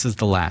 And this is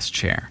the last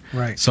chair.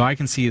 Right. So I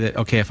can see that,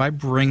 okay, if I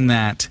bring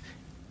that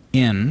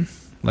in,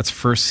 let's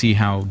first see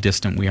how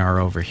distant we are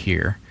over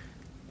here.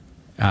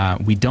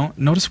 We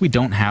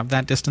don't have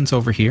that distance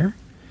over here.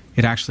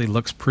 It actually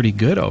looks pretty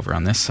good over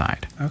on this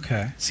side.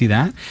 Okay. See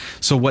that?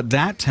 So what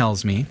that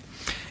tells me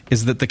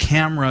is that the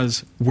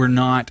cameras were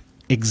not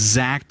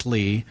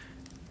exactly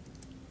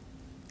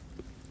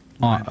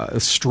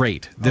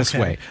straight this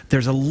way.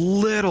 There's a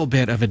little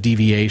bit of a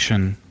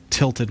deviation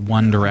tilted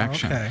one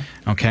direction.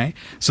 Okay.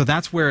 So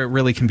that's where it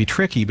really can be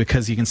tricky,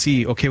 because you can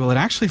see, okay, well, it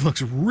actually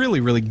looks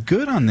really, really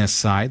good on this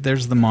side.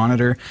 There's the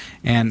monitor,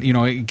 and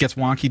it gets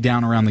wonky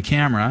down around the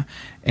camera,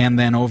 and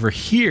then over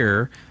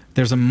here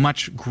there's a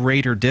much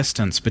greater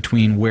distance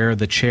between where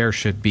the chair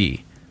should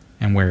be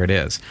and where it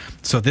is.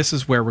 So this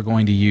is where we're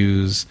going to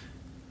use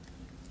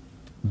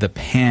the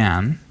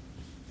pan,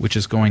 which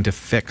is going to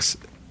fix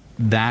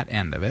that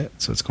end of it.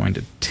 So it's going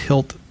to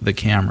tilt the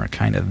camera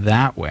kind of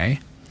that way,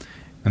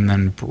 and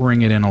then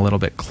bring it in a little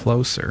bit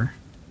closer,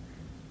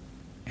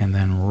 and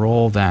then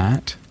roll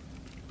that.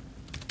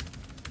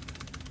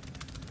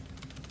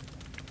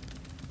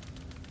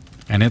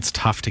 And it's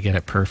tough to get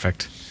it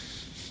perfect,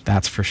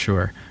 that's for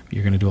sure.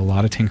 You're going to do a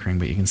lot of tinkering,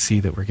 but you can see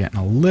that we're getting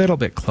a little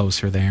bit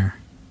closer there.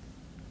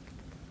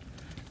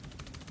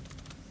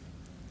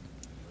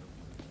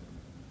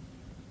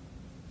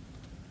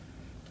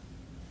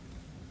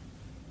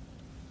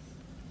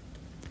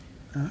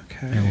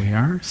 Okay. There we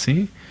are,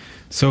 see?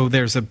 So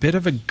there's a bit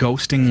of a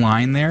ghosting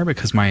line there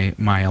because my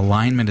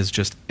alignment is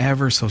just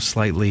ever so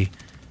slightly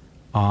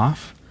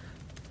off.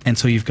 And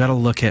so you've got to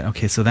look at,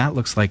 okay, so that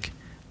looks like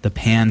the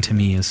pan to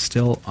me is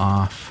still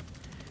off.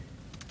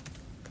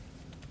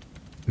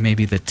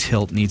 Maybe the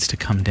tilt needs to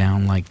come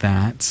down like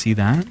that. See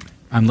that?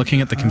 I'm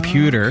looking at the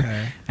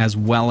computer as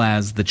well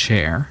as the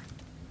chair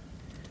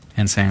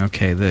and saying,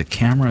 okay, the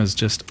camera is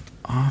just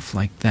off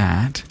like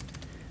that.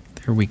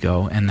 There we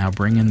go. And now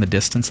bring in the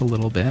distance a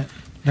little bit.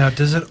 Now,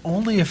 does it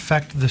only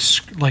affect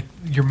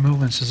your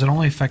movements? Does it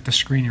only affect the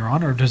screen you're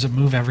on, or does it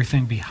move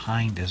everything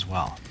behind as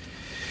well?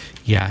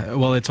 Yeah,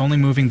 well, it's only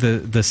moving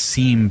the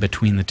seam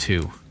between the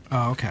two.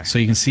 Oh, okay. So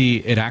you can see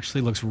it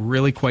actually looks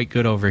really quite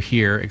good over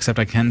here, except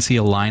I can see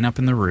a line up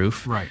in the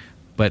roof. Right.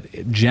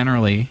 But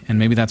generally, and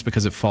maybe that's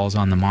because it falls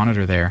on the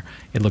monitor there,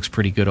 it looks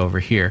pretty good over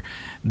here.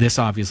 This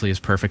obviously is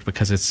perfect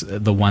because it's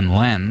the one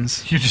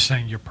lens. You're just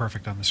saying you're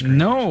perfect on the screen.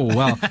 No,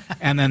 well,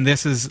 and then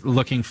this is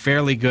looking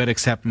fairly good,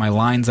 except my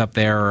lines up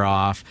there are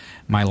off,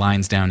 my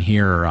lines down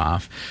here are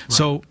off. Right.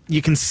 So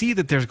you can see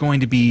that there's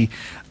going to be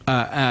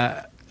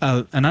an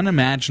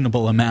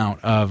unimaginable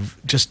amount of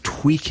just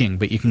tweaking,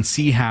 but you can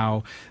see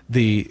how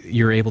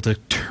you're able to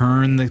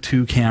turn the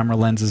two camera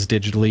lenses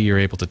digitally, you're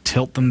able to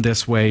tilt them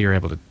this way, you're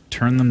able to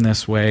turn them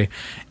this way,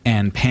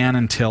 and pan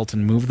and tilt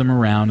and move them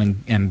around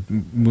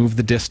and move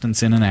the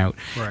distance in and out,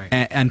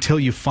 right, until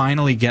you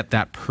finally get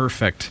that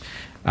perfect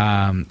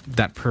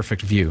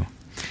view.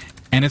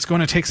 And it's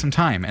going to take some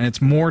time, and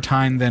it's more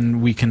time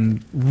than we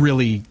can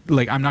really,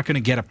 I'm not going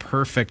to get a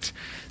perfect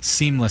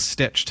seamless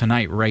stitch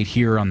tonight right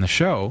here on the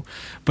show,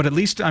 but at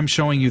least I'm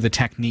showing you the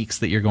techniques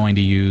that you're going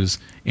to use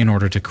in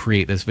order to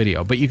create this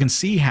video. But you can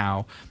see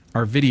how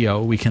our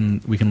video, we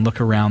can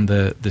look around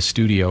the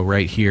studio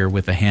right here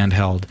with a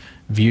handheld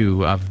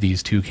view of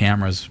these two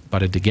cameras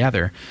butted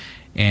together,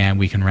 and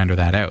we can render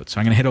that out. So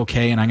I'm going to hit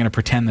OK, and I'm going to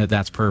pretend that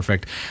that's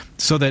perfect,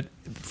 so that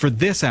for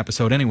this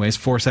episode anyways,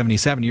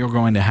 477, you're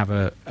going to have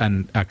a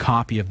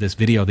copy of this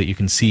video that you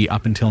can see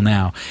up until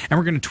now, and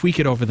we're going to tweak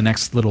it over the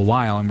next little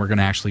while, and we're going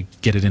to actually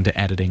get it into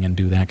editing and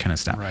do that kind of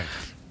stuff. Right.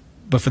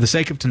 But for the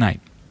sake of tonight,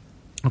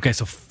 okay,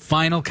 so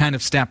final kind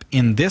of step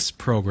in this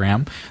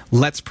program,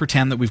 let's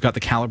pretend that we've got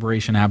the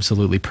calibration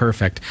absolutely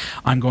perfect.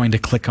 I'm going to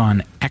click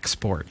on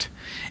Export,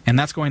 and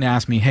that's going to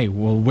ask me, hey,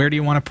 well, where do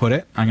you want to put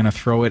it? I'm going to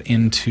throw it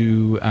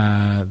into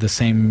I'm going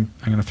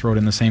to throw it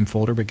in the same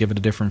folder, but give it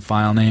a different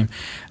file name.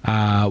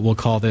 We'll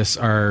call this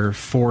our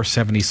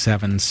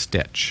 477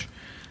 stitch.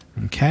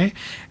 Okay,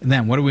 and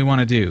then what do we want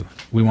to do?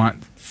 We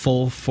want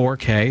full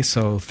 4K,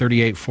 so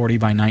 3840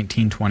 by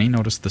 1920.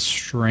 Notice the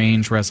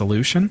strange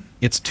resolution.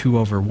 It's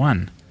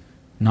 2/1.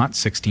 not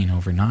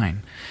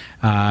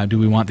 16:9. Do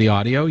we want the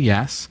audio?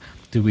 Yes.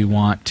 Do we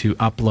want to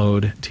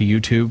upload to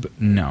YouTube?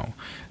 No.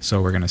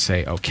 So we're going to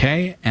say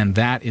OK, and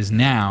that is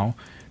now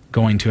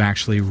going to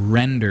actually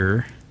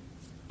render.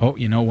 Oh,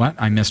 you know what?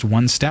 I missed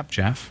one step,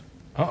 Jeff.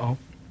 Uh-oh.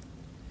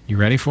 You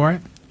ready for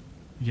it?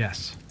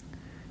 Yes.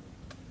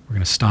 We're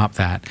going to stop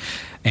that.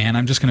 And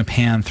I'm just going to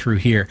pan through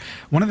here.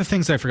 One of the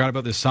things I forgot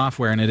about this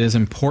software, and it is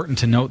important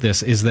to note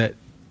this, is that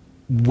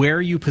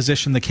where you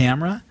position the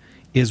camera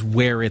is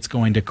where it's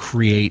going to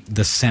create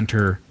the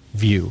center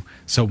view.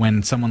 So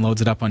when someone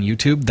loads it up on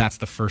YouTube, that's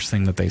the first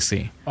thing that they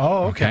see.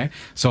 Oh, okay.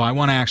 So I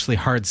want to actually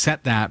hard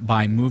set that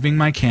by moving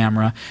my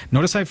camera.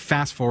 Notice I've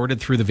fast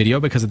forwarded through the video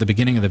because at the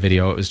beginning of the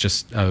video it was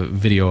just a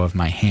video of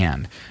my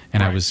hand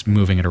and I was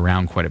moving it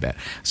around quite a bit.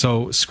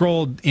 So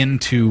scroll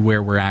into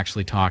where we're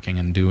actually talking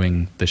and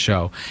doing the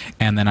show,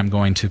 and then I'm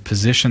going to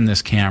position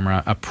this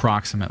camera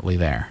approximately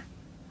there.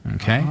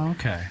 Okay?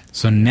 Okay.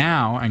 So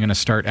now I'm going to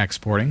start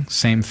exporting.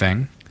 Same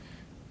thing.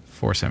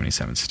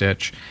 477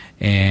 stitch,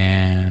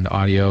 and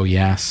audio,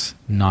 yes,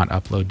 not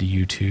upload to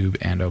YouTube,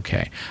 and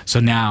OK. So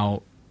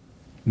now,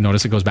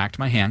 notice it goes back to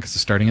my hand because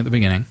it's starting at the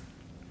beginning.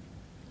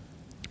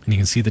 And you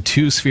can see the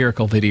two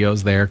spherical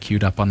videos there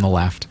queued up on the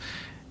left,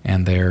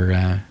 and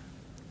their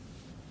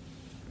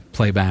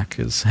playback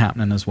is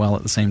happening as well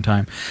at the same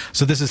time.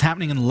 So this is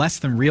happening in less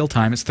than real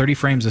time. It's 30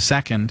 frames a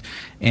second,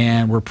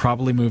 and we're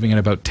probably moving at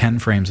about 10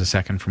 frames a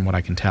second from what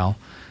I can tell.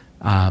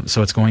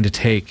 So it's going to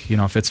take,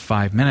 if it's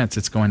 5 minutes,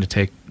 it's going to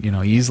take,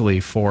 easily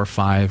 4 or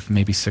 5,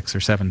 maybe 6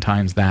 or 7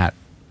 times that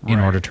in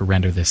order to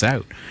render this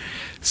out.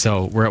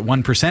 So we're at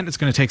 1%. It's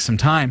going to take some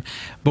time.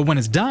 But when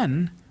it's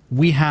done,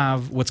 we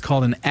have what's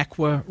called an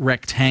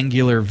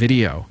equirectangular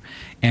video.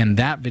 And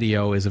that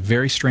video is a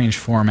very strange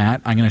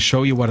format. I'm going to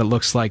show you what it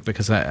looks like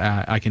because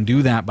I can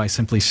do that by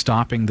simply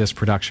stopping this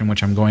production,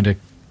 which I'm going to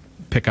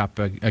pick up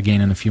again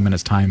in a few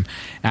minutes' time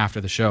after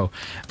the show.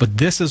 But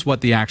this is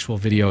what the actual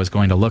video is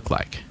going to look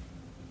like.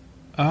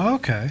 Oh,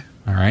 okay.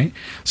 All right.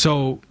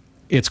 So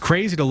it's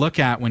crazy to look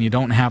at when you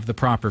don't have the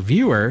proper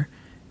viewer.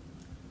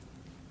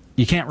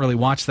 You can't really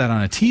watch that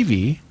on a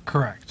TV.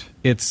 Correct.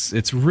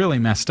 It's really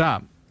messed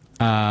up.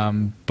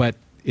 But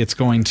it's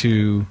going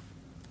to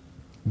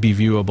be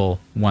viewable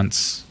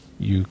once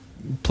you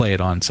play it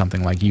on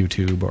something like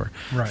YouTube or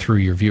through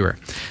your viewer.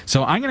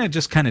 So I'm going to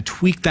just kind of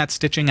tweak that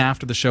stitching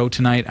after the show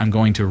tonight. I'm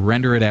going to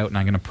render it out and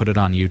I'm going to put it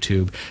on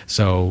YouTube.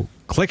 So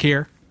click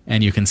here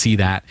and you can see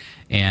that,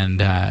 and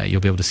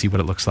you'll be able to see what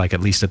it looks like,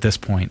 at least at this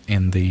point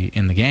in the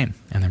game.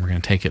 And then we're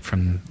going to take it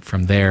from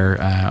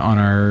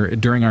there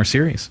during our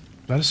series.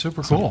 That is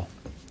super cool.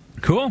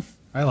 Cool.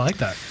 I like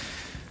that.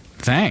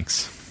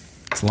 Thanks.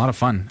 It's a lot of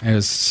fun. It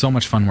was so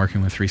much fun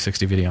working with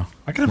 360 video.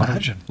 I can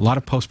imagine. A lot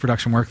of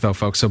post-production work, though,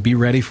 folks, so be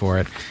ready for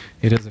it.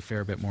 It is a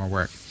fair bit more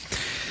work.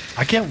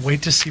 I can't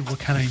wait to see what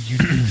kind of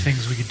unique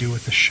things we could do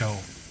with the show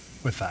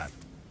with that.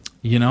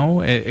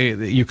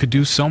 You could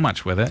do so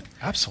much with it.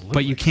 Absolutely.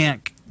 But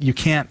you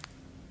can't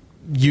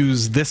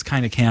use this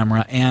kind of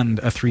camera and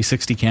a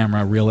 360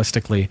 camera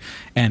realistically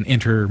and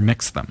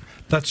intermix them.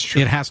 That's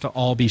true. It has to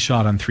all be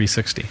shot on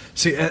 360.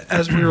 See,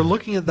 as we were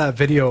looking at that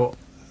video,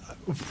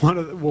 what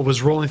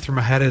was rolling through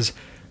my head is,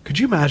 could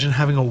you imagine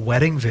having a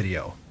wedding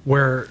video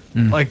where,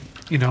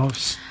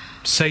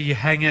 say you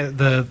hang it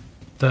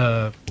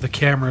the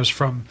cameras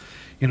from,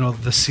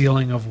 the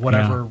ceiling of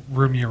whatever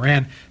room you're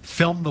in,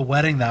 film the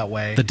wedding that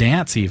way. The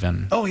dance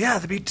even. Oh yeah,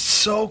 that'd be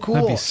so cool.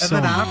 That'd be so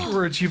and then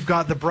afterwards you've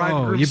got the bride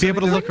and groom. You'd be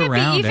able to look around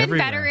Wouldn't it be even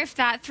everywhere. better if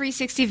that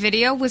 360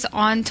 video was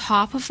on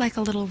top of like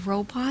a little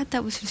robot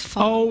that was just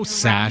following around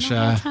Sasha.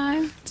 the whole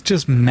time? It's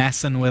just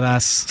messing with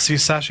us. See,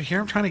 Sasha,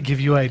 here I'm trying to give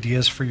you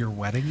ideas for your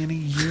wedding in a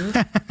year.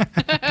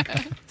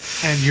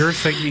 And you're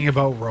thinking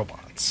about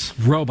robots.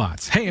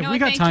 Hey, have we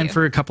got time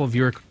for a couple of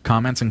viewer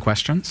comments and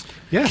questions?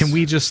 Yes. Can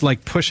we just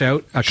push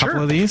out a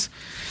couple of these?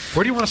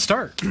 Where do you want to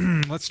start?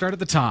 Let's start at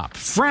the top.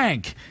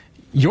 Frank,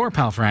 your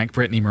pal Frank,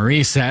 Brittany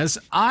Marie, says,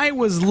 I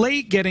was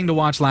late getting to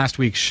watch last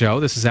week's show.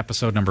 This is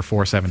episode number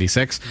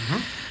 476.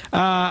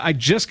 I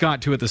just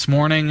got to it this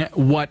morning.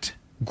 What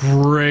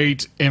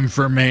great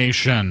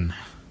information.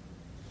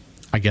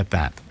 I get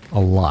that a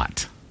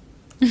lot.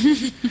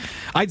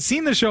 I'd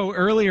seen the show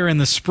earlier in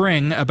the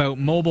spring about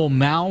mobile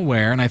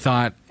malware, and I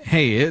thought,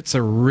 hey, it's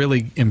a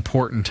really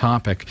important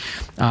topic.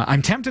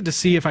 I'm tempted to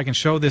see if I can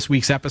show this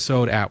week's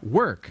episode at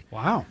work.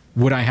 Wow.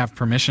 Would I have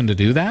permission to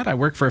do that? I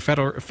work for a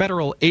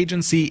federal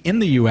agency in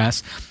the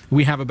U.S.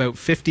 We have about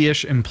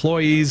 50-ish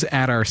employees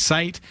at our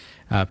site.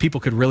 People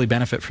could really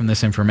benefit from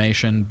this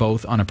information,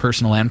 both on a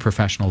personal and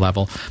professional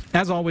level.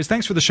 As always,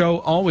 thanks for the show.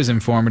 Always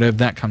informative.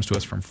 That comes to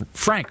us from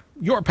Frank,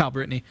 your pal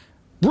Brittany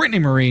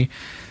Marie.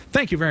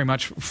 Thank you very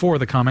much for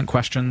the comment,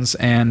 questions,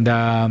 and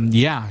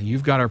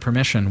you've got our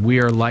permission. We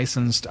are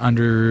licensed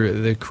under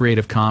the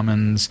Creative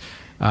Commons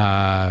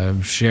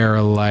share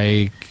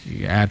alike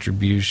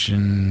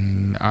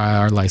attribution.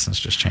 Our license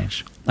just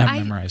changed. I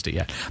haven't memorized it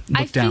yet.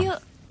 I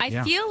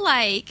feel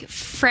like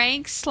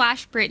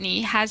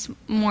Frank/Brittany has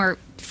more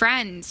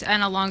friends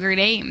and a longer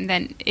name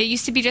than it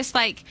used to be. Just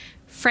like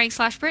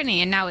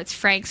Frank/Brittany, and now it's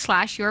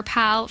Frank/your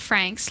pal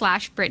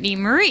Frank/Brittany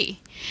Marie.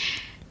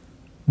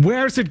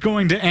 Where's it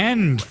going to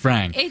end,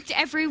 Frank?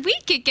 Every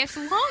week it gets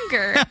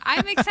longer.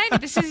 I'm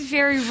excited. This is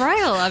very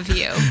royal of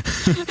you.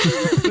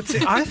 But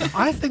see,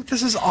 I think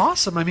this is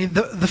awesome. I mean,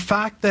 the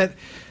fact that,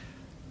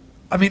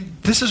 I mean,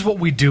 this is what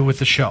we do with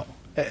the show.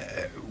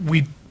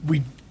 We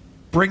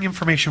bring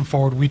information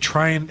forward. We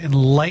try and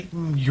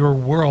enlighten your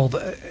world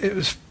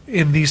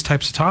in these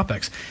types of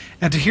topics.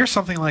 And to hear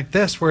something like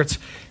this, where it's,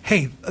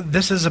 hey,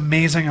 this is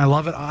amazing. I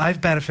love it. I've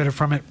benefited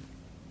from it.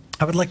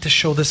 I would like to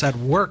show this at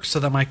work so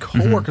that my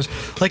coworkers,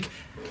 like,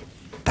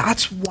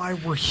 that's why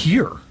we're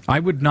here. I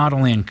would not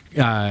only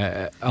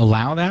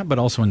allow that, but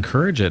also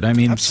encourage it. I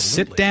mean,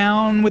 Sit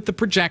down with the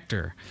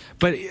projector.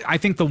 But I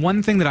think the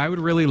one thing that I would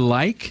really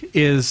like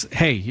is,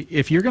 hey,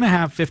 if you're going to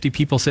have 50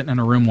 people sitting in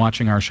a room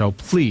watching our show,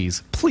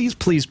 please, please,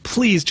 please,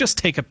 please just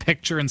take a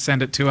picture and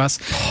send it to us.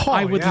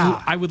 I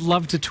would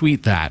love to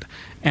tweet that.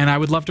 And I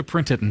would love to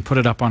print it and put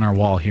it up on our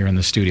wall here in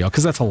the studio,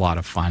 because that's a lot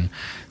of fun,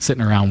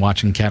 sitting around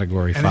watching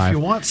Category 5. And if you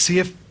want, see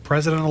if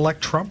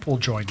President-elect Trump will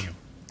join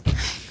you.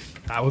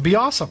 That would be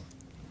awesome.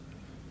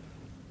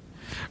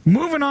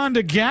 Moving on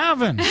to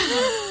Gavin.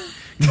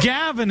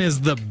 Gavin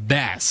is the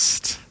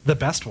best. The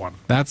best one.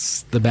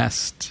 That's the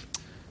best.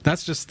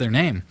 That's just their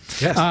name.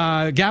 Yes.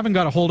 Gavin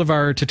got a hold of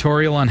our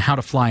tutorial on how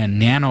to fly a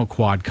nano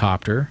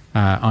quadcopter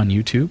on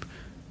YouTube.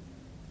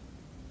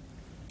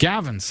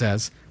 Gavin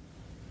says,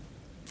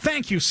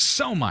 "Thank you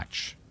so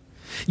much.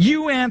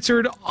 You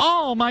answered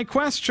all my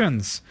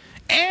questions,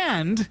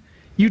 and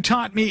you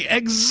taught me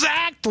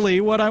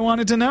exactly what I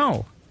wanted to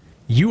know.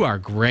 You are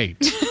great."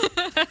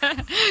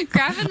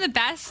 Gavin the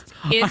best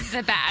is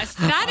the best.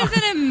 That is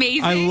an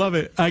amazing. I love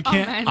it.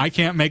 I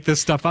can't make this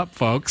stuff up,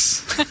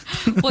 folks.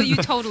 Well, you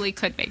totally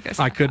could make this.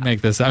 I could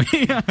make this up.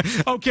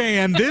 Okay,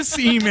 and this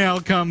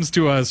email comes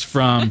to us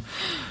from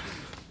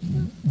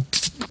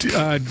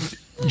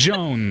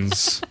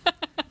Jones,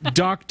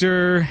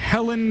 Dr.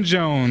 Helen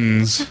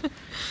Jones.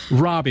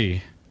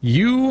 Robbie,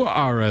 you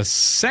are a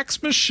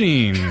sex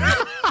machine.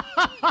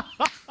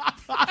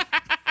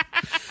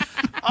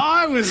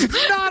 I was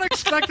not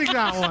expecting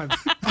that one.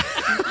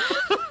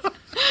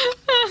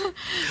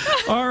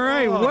 All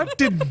right, what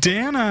did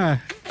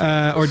Dana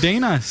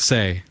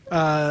say?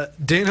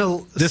 Dana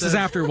This is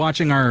after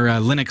watching our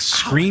Linux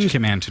screen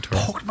command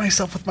tutorial. Poked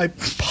myself with my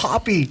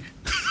poppy.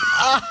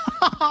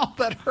 Oh,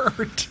 that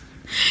hurt.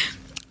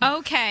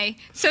 Okay,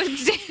 so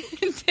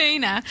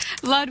Dana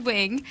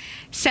Ludwig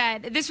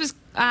said this was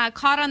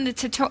caught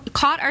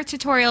our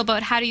tutorial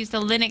about how to use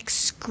the Linux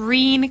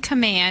screen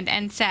command,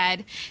 and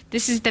said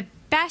this is the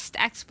best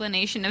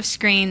explanation of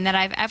screen that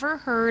I've ever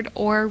heard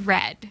or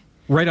read.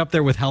 Right up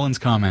there with Helen's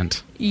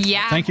comment.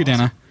 Yeah. Thank you,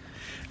 Dana.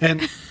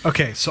 And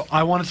okay, so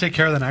I want to take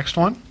care of the next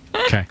one.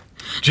 Okay.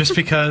 Just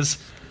because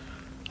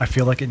I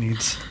feel like it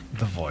needs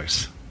the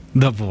voice.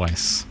 The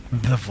voice.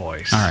 The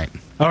voice. All right.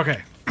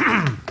 Okay.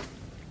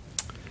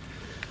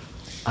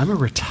 I'm a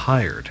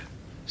retired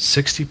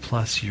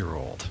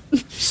 60-plus-year-old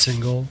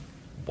single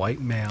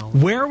white male.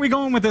 Where are we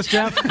going with this,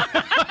 Jeff?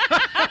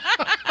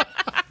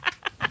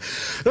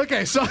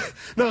 Okay, so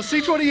no,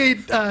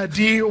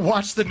 C28D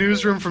watched the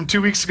newsroom from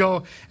 2 weeks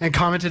ago and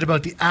commented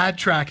about the ad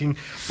tracking.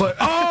 But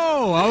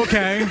oh,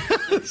 okay.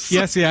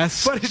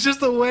 Yes. But it's just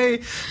the way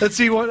that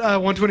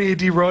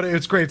C128D wrote it.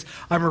 It's great.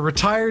 I'm a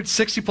retired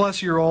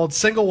 60-plus-year-old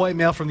single white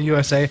male from the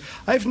USA.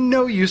 I have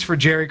no use for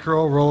Jerry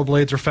curl,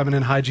 rollerblades, or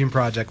feminine hygiene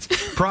products.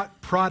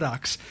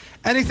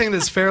 Anything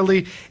that's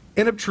fairly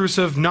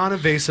inobtrusive,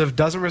 non-invasive,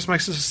 doesn't risk my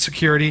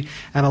security,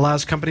 and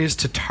allows companies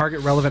to target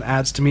relevant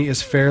ads to me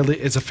is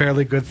a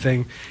fairly good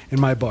thing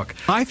in my book.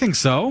 I think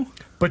so.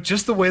 But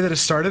just the way that it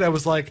started, I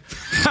was like,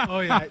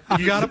 oh yeah,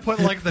 you got to put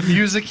like the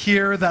music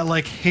here, that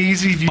like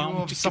hazy view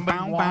of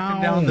somebody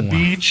walking down the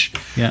beach.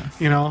 Yeah.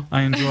 You know?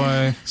 I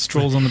enjoy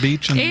strolls on the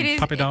beach and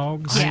puppy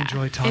dogs. Yeah, I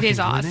enjoy talking It is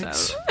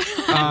Linux.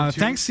 awesome.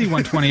 Thanks,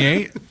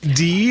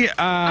 C128D.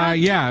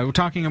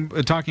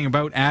 We're talking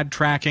about ad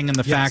tracking and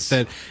the fact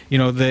that,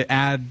 the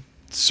ad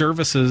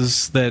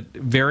services that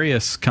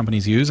various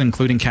companies use,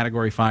 including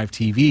Category5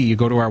 TV. You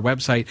go to our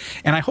website,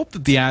 and I hope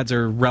that the ads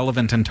are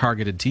relevant and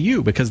targeted to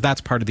you, because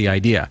that's part of the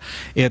idea.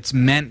 It's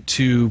meant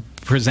to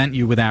present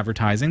you with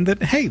advertising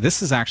that, hey,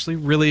 this is actually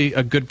really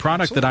a good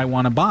product that I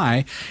want to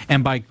buy,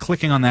 and by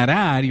clicking on that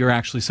ad, you're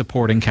actually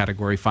supporting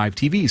Category5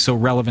 TV. So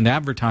relevant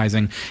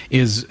advertising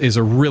is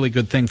a really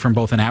good thing from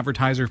both an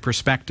advertiser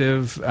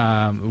perspective,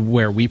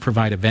 where we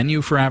provide a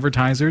venue for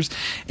advertisers,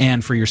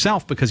 and for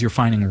yourself, because you're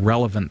finding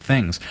relevant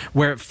things.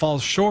 Where it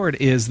falls short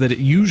is that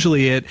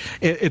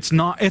it's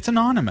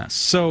anonymous.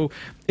 So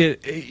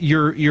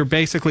you're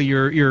basically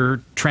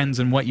your trends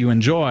and what you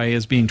enjoy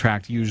is being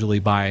tracked usually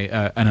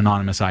by an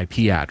anonymous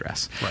IP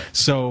address. Right.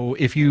 So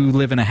if you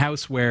live in a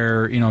house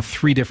where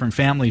 3 different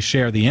families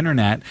share the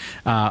internet,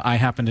 I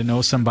happen to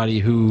know somebody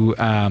who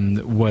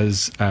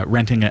was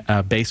renting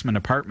a basement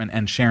apartment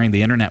and sharing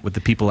the internet with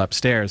the people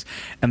upstairs,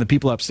 and the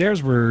people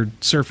upstairs were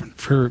surfing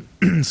for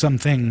some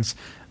things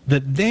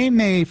that they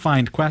may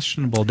find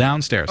questionable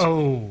downstairs.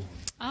 Oh.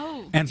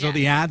 And so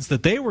the ads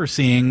that they were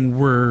seeing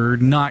were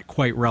not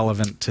quite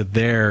relevant to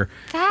their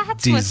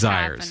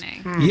desires. What's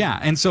happening. Yeah,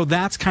 and so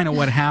that's kind of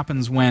what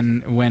happens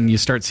when you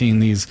start seeing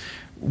these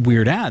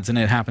weird ads, and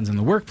it happens in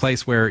the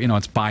workplace where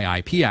it's by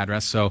IP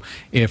address. So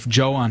if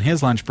Joe on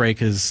his lunch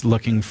break is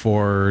looking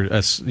for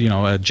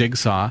a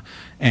jigsaw,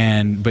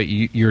 but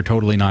you're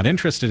totally not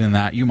interested in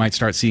that, you might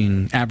start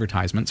seeing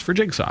advertisements for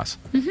jigsaws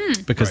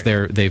because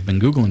they've been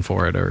Googling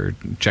for it or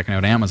checking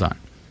out Amazon.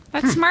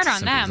 That's smart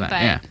on them,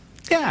 but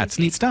yeah, it's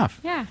neat stuff.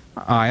 Yeah,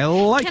 I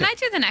like it. Can I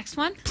do the next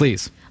one?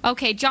 Please.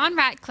 Okay, John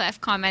Ratcliffe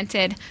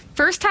commented,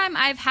 "First time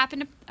I've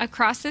happened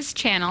across this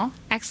channel.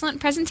 Excellent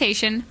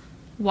presentation.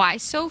 Why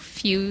so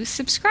few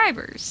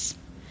subscribers?"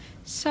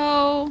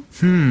 So...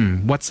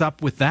 what's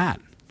up with that?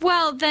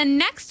 Well, the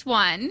next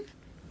one,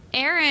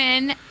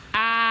 Aaron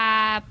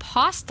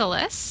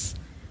Apostolos,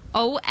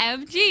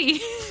 OMG,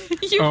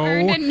 you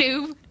earned a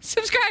new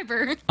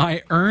subscriber.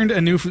 I earned a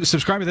new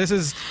subscriber. This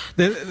is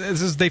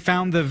they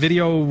found the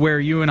video where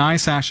you and I,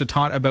 Sasha,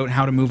 taught about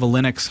how to move a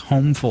Linux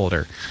home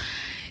folder.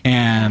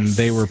 And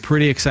they were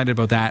pretty excited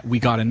about that. We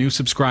got a new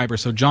subscriber.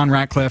 So John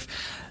Ratcliffe,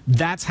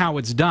 that's how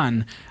it's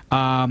done.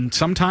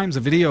 Sometimes a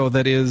video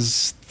that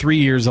is 3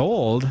 years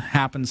old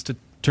happens to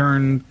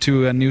turn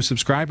to a new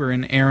subscriber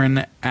in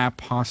Aaron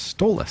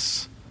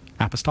Apostolos.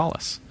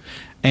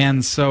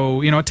 And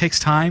so, it takes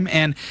time.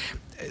 And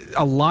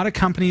a lot of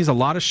companies, a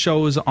lot of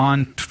shows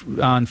on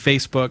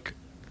Facebook,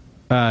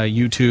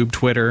 YouTube,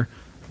 Twitter,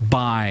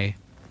 buy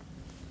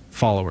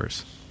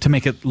followers to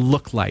make it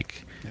look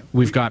like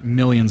we've got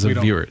millions of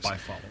viewers. Buy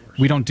followers.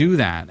 We don't do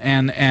that.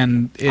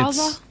 And it's...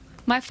 Although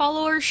my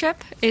followership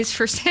is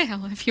for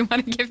sale if you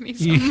want to give me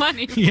some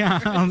money. Yeah.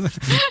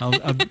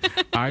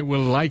 I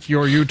will like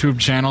your YouTube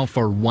channel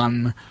for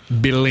 $1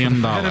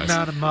 billion. That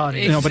amount of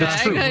money. No, but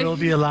it's true. Will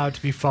be allowed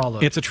to be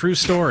followed. It's a true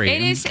story.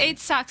 It is. It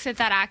sucks that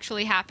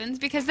actually happens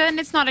because then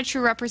it's not a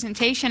true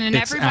representation, and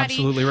it's everybody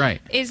absolutely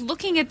right. is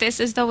looking at this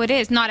as though it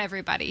is. Not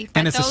everybody. But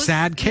and it's a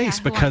sad case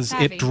because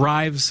it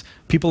drives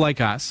people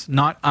like us,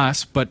 not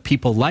us, but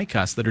people like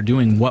us that are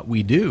doing what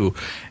we do,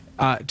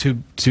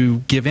 to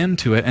give in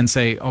to it and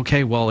say,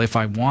 okay, well, if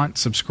I want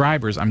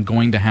subscribers, I'm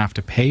going to have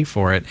to pay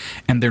for it,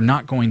 and they're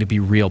not going to be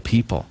real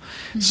people.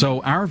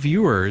 So our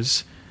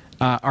viewers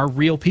are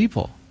real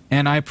people,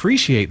 and I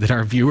appreciate that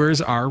our viewers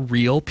are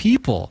real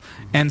people.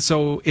 And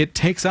so it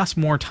takes us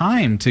more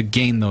time to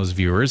gain those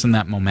viewers and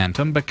that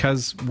momentum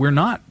because we're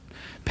not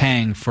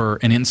paying for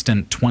an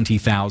instant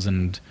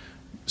 20,000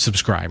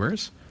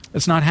 subscribers.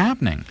 It's not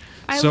happening.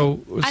 So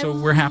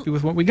we're happy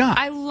with what we got.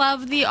 I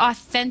love the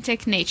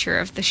authentic nature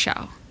of the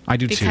show. I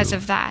do because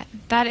of that.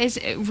 That is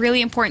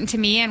really important to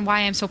me and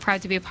why I'm so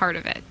proud to be a part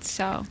of it.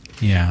 So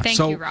thank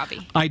you,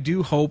 Robbie. I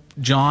do hope,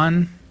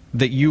 John,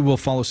 that you will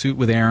follow suit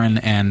with Aaron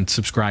and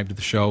subscribe to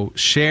the show.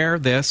 Share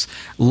this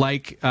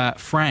like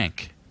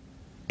Frank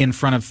in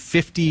front of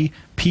 50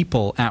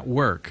 people at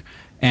work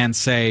and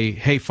say,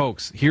 hey,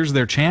 folks, here's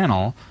their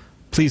channel.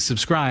 Please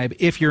subscribe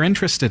if you're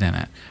interested in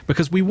it.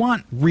 Because we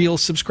want real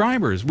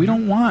subscribers. We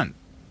don't want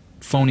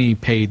phony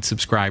paid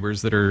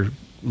subscribers that are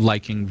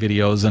liking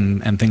videos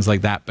and things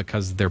like that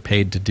because they're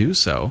paid to do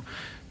so.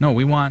 No,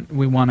 we want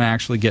to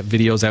actually get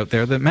videos out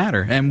there that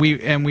matter. And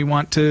we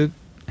want to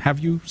have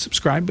you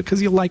subscribe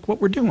because you like what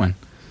we're doing.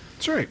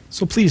 That's right.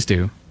 So please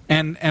do.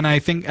 And I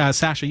think,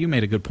 Sasha, you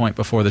made a good point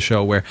before the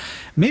show where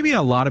maybe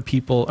a lot of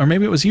people, or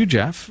maybe it was you,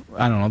 Jeff,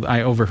 I don't know,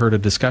 I overheard a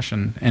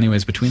discussion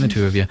anyways between the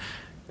two of you.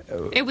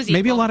 It was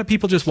maybe equal. a lot of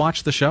people just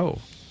watch the show.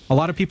 A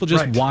lot of people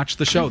just watch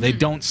the show. They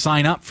don't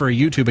sign up for a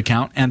YouTube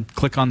account and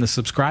click on the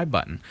subscribe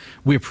button.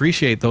 We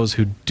appreciate those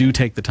who do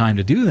take the time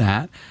to do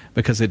that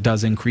because it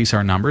does increase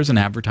our numbers, and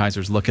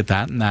advertisers look at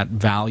that, and that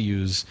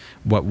values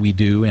what we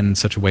do in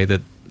such a way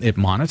that it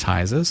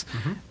monetizes.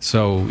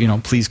 So,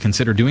 please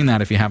consider doing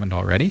that if you haven't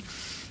already.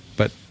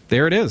 But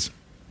there it is.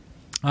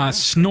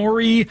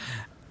 Snorri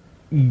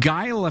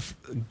Gylif...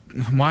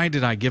 Why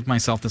did I give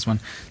myself this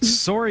one?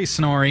 Sorry,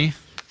 Snorri.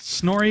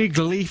 Snorri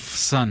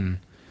Gleifson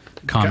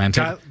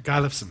commented.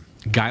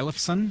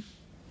 Gylifson?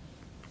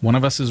 One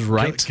of us is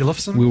right.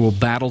 Gylifson? We will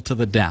battle to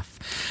the death.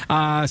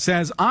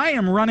 Says, I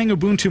am running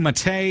Ubuntu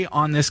Mate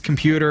on this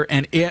computer,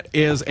 and it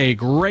is a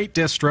great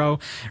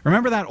distro.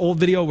 Remember that old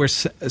video where...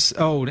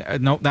 Oh,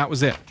 no, that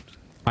was it.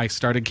 I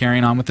started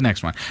carrying on with the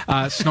next one.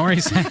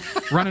 Snorri said,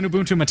 running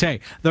Ubuntu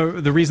Mate.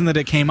 The reason that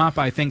it came up,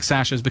 I think,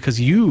 Sasha, is because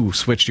you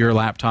switched your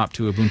laptop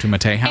to Ubuntu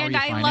Mate. How are you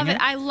finding it?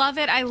 I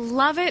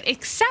love it,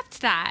 except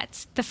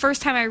that the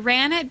first time I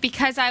ran it,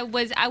 because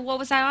what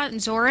was I on?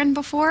 Zorin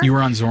before? You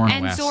were on Zorin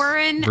and OS,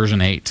 Zorin, version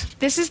 8.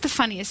 This is the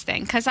funniest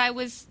thing, because I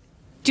was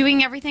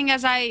doing everything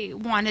as I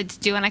wanted to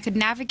do, and I could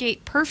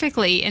navigate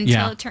perfectly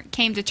until it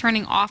came to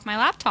turning off my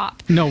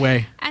laptop. No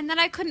way. And then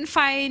I couldn't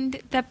find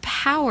the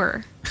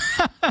power.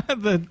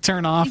 The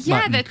turn off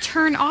button. The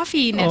turn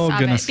offiness of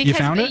goodness. it. Because you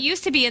found it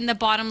used to be in the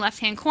bottom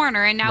left-hand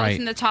corner, and now it's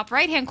in the top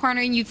right-hand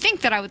corner, and you'd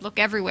think that I would look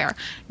everywhere.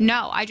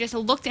 No, I just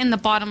looked in the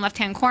bottom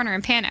left-hand corner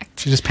and panicked.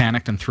 She just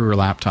panicked and threw her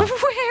laptop.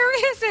 Where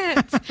is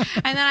it?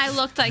 And then I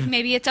looked like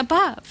maybe it's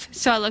above.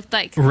 So I looked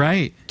like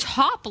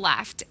top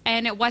left,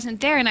 and it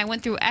wasn't there. And I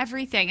went through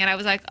everything, and I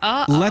was like,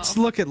 oh. Let's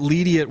look at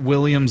Lydia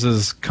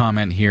Williams's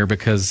comment here,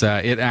 because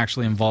it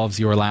actually involves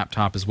your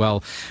laptop as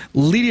well.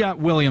 Lydia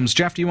Williams,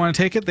 Jeff, do you want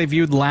to take it? They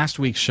viewed last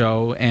week's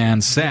show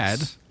and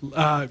said...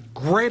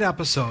 great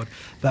episode.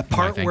 That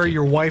part where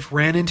your wife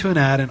ran into an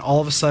ad and all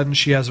of a sudden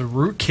she has a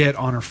root kit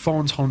on her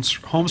phone's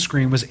home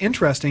screen was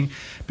interesting,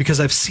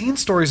 because I've seen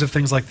stories of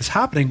things like this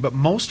happening, but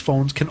most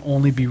phones can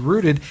only be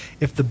rooted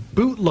if the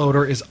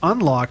bootloader is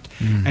unlocked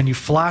and you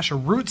flash a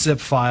root zip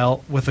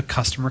file with a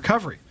custom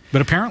recovery.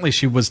 But apparently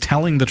she was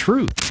telling the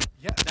truth.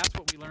 Yeah, that's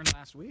what we learned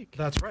last week.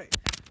 That's right.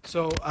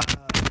 So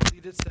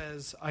it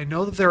says, I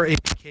know that there are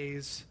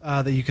APKs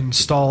that you can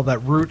install that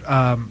root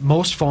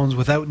most phones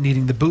without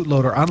needing the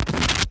bootloader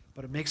unlocked,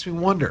 but it makes me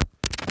wonder,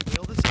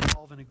 will this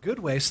evolve in a good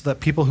way so that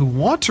people who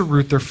want to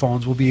root their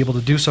phones will be able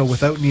to do so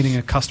without needing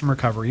a custom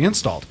recovery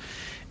installed?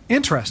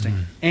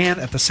 Interesting, and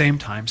at the same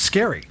time,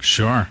 scary.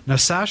 Sure. Now,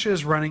 Sasha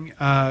is running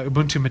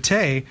Ubuntu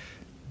Mate.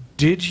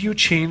 Did you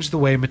change the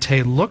way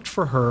Mate looked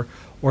for her,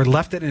 or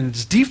left it in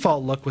its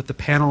default look with the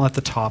panel at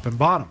the top and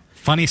bottom?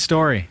 Funny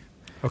story.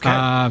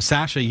 Okay.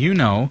 Sasha,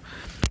 there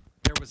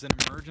was an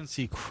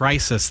emergency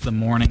crisis the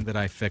morning that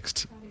I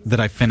finished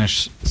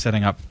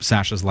setting up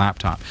Sasha's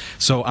laptop.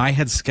 So I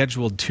had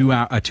scheduled a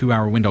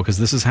 2-hour window, because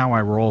this is how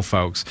I roll,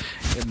 folks.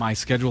 My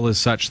schedule is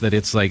such that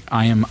it's like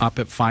I am up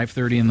at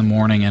 5:30 in the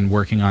morning and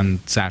working on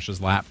Sasha's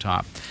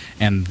laptop,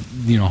 and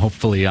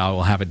hopefully I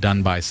will have it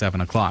done by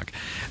 7 o'clock.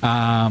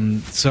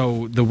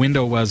 So the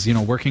window was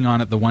working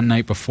on it the one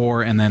night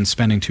before and then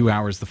spending 2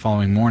 hours the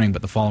following morning.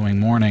 But the following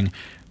morning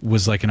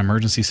was like an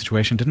emergency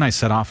situation. Didn't I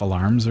set off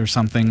alarms or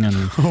something? And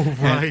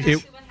right.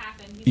 That's what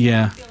happened.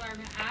 Yeah. The alarm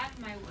at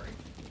my work.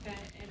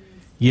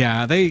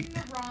 Yeah, the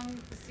wrong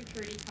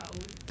security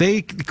code.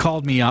 They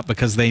called me up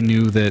because they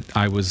knew that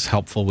I was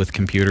helpful with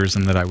computers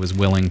and that I was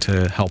willing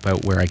to help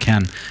out where I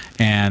can.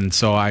 And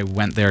so I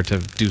went there to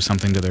do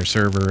something to their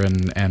server,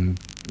 and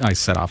I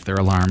set off their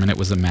alarm, and it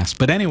was a mess.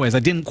 But anyways, I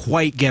didn't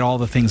quite get all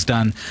the things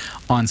done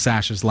on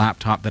Sasha's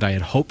laptop that I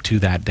had hoped to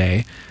that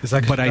day. Is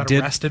that because you got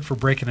arrested for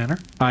break and enter?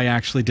 I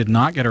actually did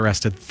not get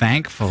arrested,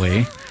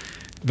 thankfully,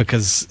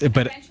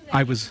 but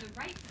I was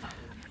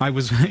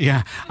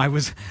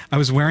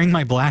wearing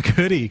my black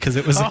hoodie because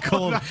it was a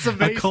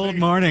cold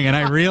morning, and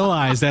I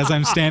realized as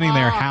I'm standing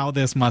there how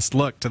this must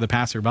look to the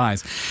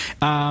passerbys.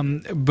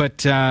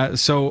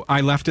 So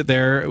I left it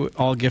there,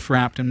 all gift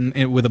wrapped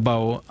with a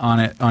bow on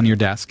it on your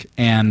desk,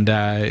 and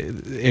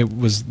it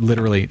was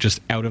literally just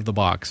out of the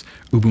box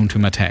Ubuntu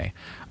Mate.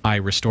 I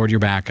restored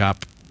your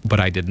backup, but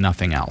I did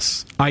nothing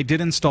else. I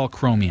did install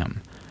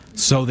Chromium,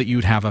 so that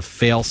you'd have a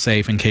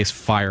fail-safe in case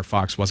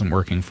Firefox wasn't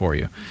working for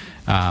you.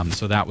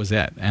 So that was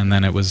it. And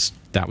then that was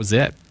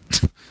it.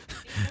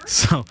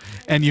 So,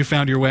 and you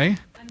found your way?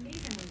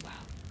 Amazingly well.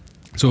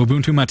 So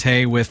Ubuntu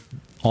Mate with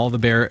all the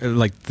bare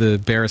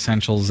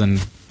essentials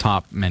and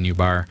top menu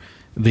bar.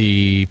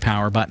 The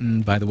power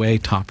button, by the way,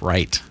 top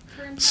right.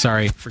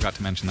 Sorry, forgot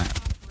to mention that.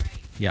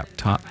 Yep,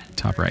 top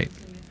right.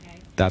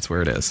 That's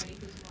where it is.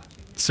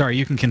 Sorry,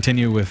 you can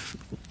continue with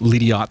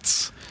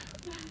Lydiot's.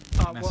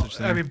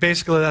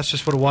 Basically that's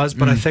just what it was,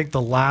 but I think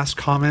the last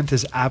comment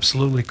is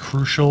absolutely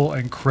crucial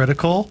and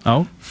critical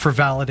for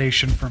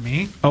validation for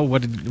me. Oh,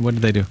 what did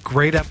they do?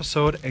 Great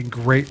episode and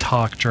great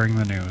talk during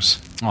the news.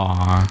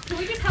 Aww. Can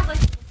we just have like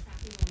a little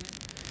sappy moment?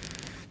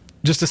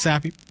 Just a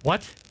sappy...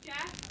 What?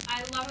 Jeff,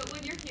 I love it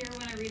when you're here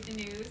when I read the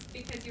news,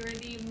 because you are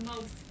the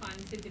most fun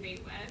to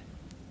debate with.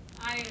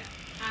 I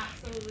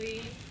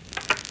absolutely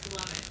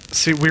love it.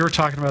 See, we were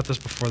talking about this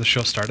before the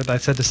show started. I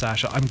said to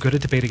Sasha, I'm good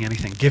at debating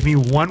anything. Give me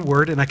one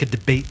word and I could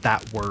debate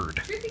that word.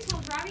 Truth be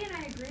told, Robbie and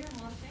I agree on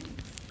a lot of things.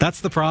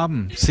 That's the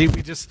problem. See,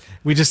 we just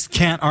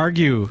can't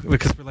argue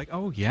because we're like,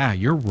 oh yeah,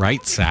 you're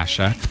right,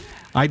 Sasha.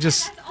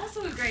 That's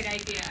also a great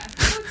idea.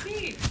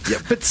 Yeah,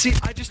 but see,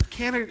 I just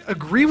can't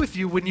agree with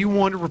you when you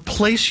want to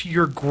replace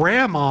your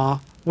grandma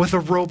with a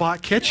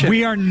robot kitchen.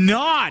 We are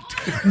not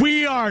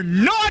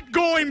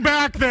going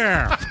back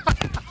there.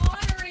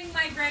 Honoring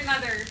my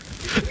grandmother.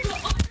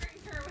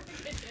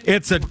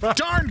 It's a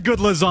darn good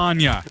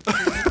lasagna.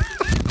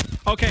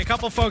 Okay, a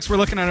couple folks were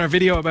looking at our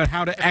video about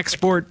how to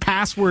export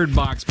password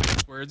box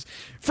passwords.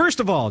 First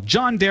of all,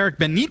 John Derek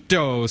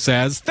Benito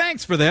says,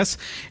 thanks for this.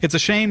 It's a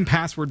shame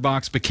password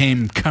box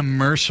became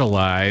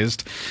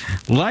commercialized.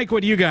 Like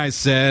what you guys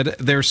said,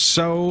 they're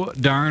so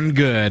darn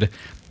good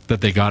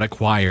that they got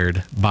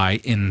acquired by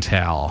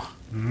Intel.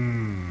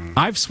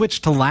 I've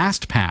switched to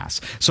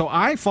LastPass, so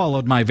I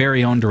followed my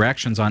very own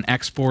directions on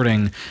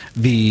exporting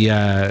the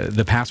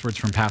passwords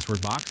from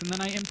Password Box, and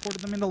then I imported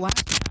them into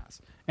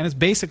LastPass. And it's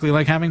basically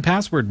like having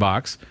Password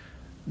Box,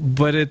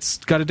 but it's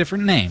got a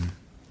different name,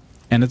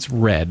 and it's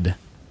red.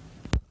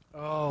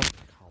 Oh,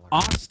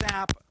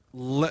 Ostap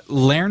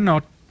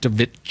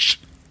Lernotovich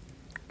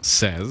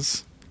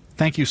says,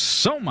 thank you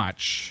so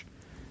much.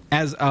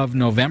 As of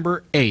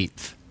November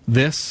 8th,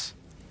 this...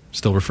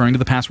 Still referring to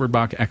the password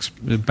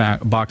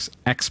box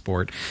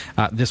export.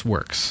 This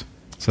works.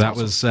 So that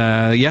was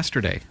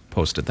yesterday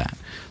posted that.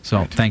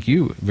 So thank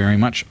you very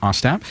much,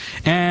 Ostap.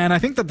 And I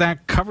think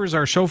that covers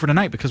our show for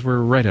tonight because we're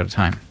right out of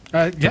time.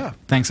 Yeah.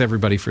 Thanks,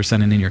 everybody, for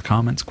sending in your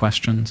comments,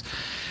 questions,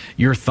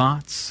 your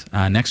thoughts.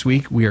 Next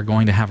week, we are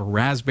going to have a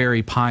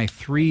Raspberry Pi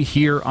 3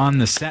 here on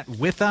the set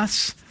with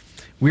us.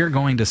 We're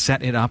going to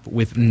set it up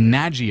with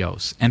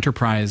Nagios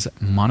Enterprise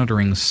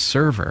Monitoring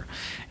Server.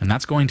 And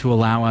that's going to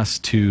allow us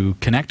to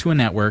connect to a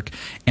network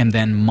and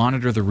then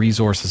monitor the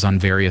resources on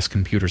various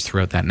computers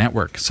throughout that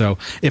network. So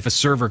if a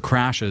server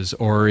crashes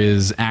or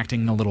is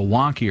acting a little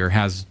wonky or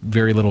has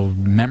very little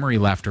memory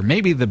left, or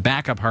maybe the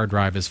backup hard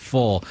drive is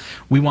full,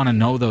 we want to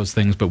know those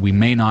things, but we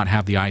may not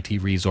have the IT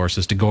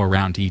resources to go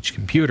around to each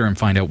computer and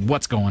find out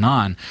what's going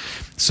on.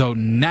 So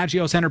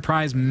Nagios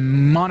Enterprise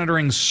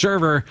Monitoring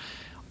Server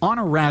on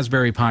a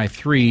Raspberry Pi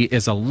 3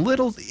 is a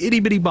little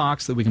itty-bitty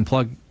box that we can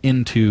plug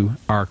into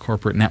our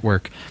corporate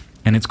network,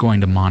 and it's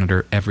going to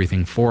monitor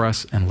everything for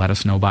us and let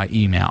us know by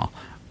email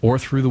or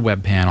through the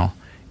web panel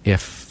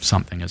if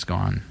something has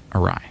gone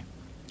awry.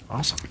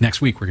 Awesome.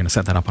 Next week, we're going to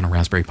set that up on a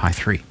Raspberry Pi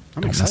 3.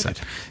 I'm excited.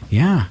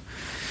 Yeah.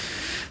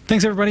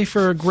 Thanks, everybody,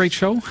 for a great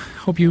show.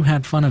 Hope you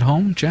had fun at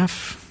home.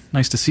 Jeff,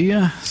 nice to see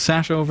you.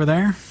 Sasha over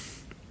there.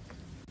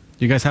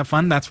 You guys have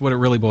fun? That's what it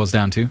really boils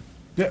down to.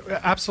 Yeah,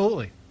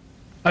 absolutely.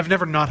 I've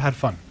never not had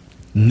fun.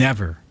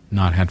 Never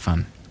not had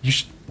fun. You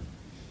should,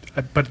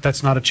 but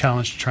that's not a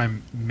challenge to try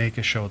and make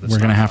a show that's We're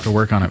going to have fun. to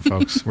work on it,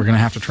 folks. We're going to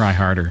have to try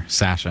harder,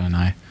 Sasha and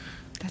I.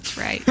 That's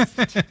right.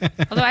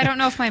 Although I don't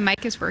know if my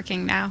mic is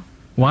working now.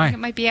 Why? It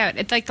might be out.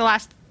 It's like the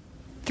last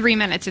 3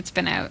 minutes it's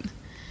been out.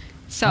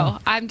 So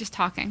I'm just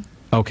talking.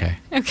 Okay.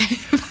 Okay.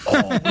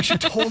 Oh, we should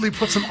totally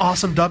put some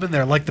awesome dub in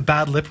there, like the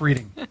bad lip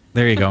reading.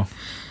 There you go.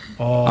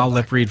 Oh, I'll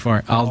lip read for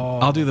it.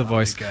 I'll do the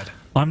voice. Good.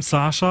 I'm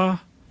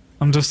Sasha.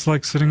 I'm just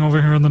like sitting over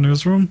here in the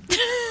newsroom.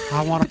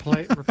 I want to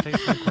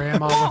replace my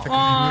grandma with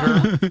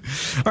a computer.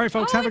 All right,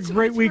 folks, have a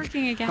great week.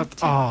 Again,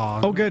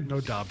 Oh, good. No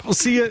dub. We'll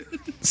see you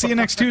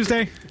next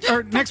Tuesday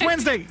or next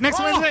Wednesday. Next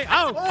Wednesday.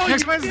 Oh,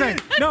 next Wednesday.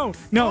 No.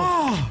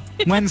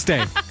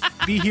 Wednesday.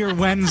 Be here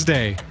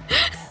Wednesday.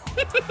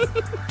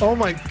 Oh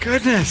my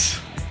goodness.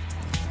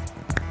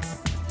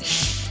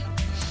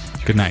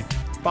 Good night.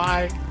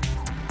 Bye.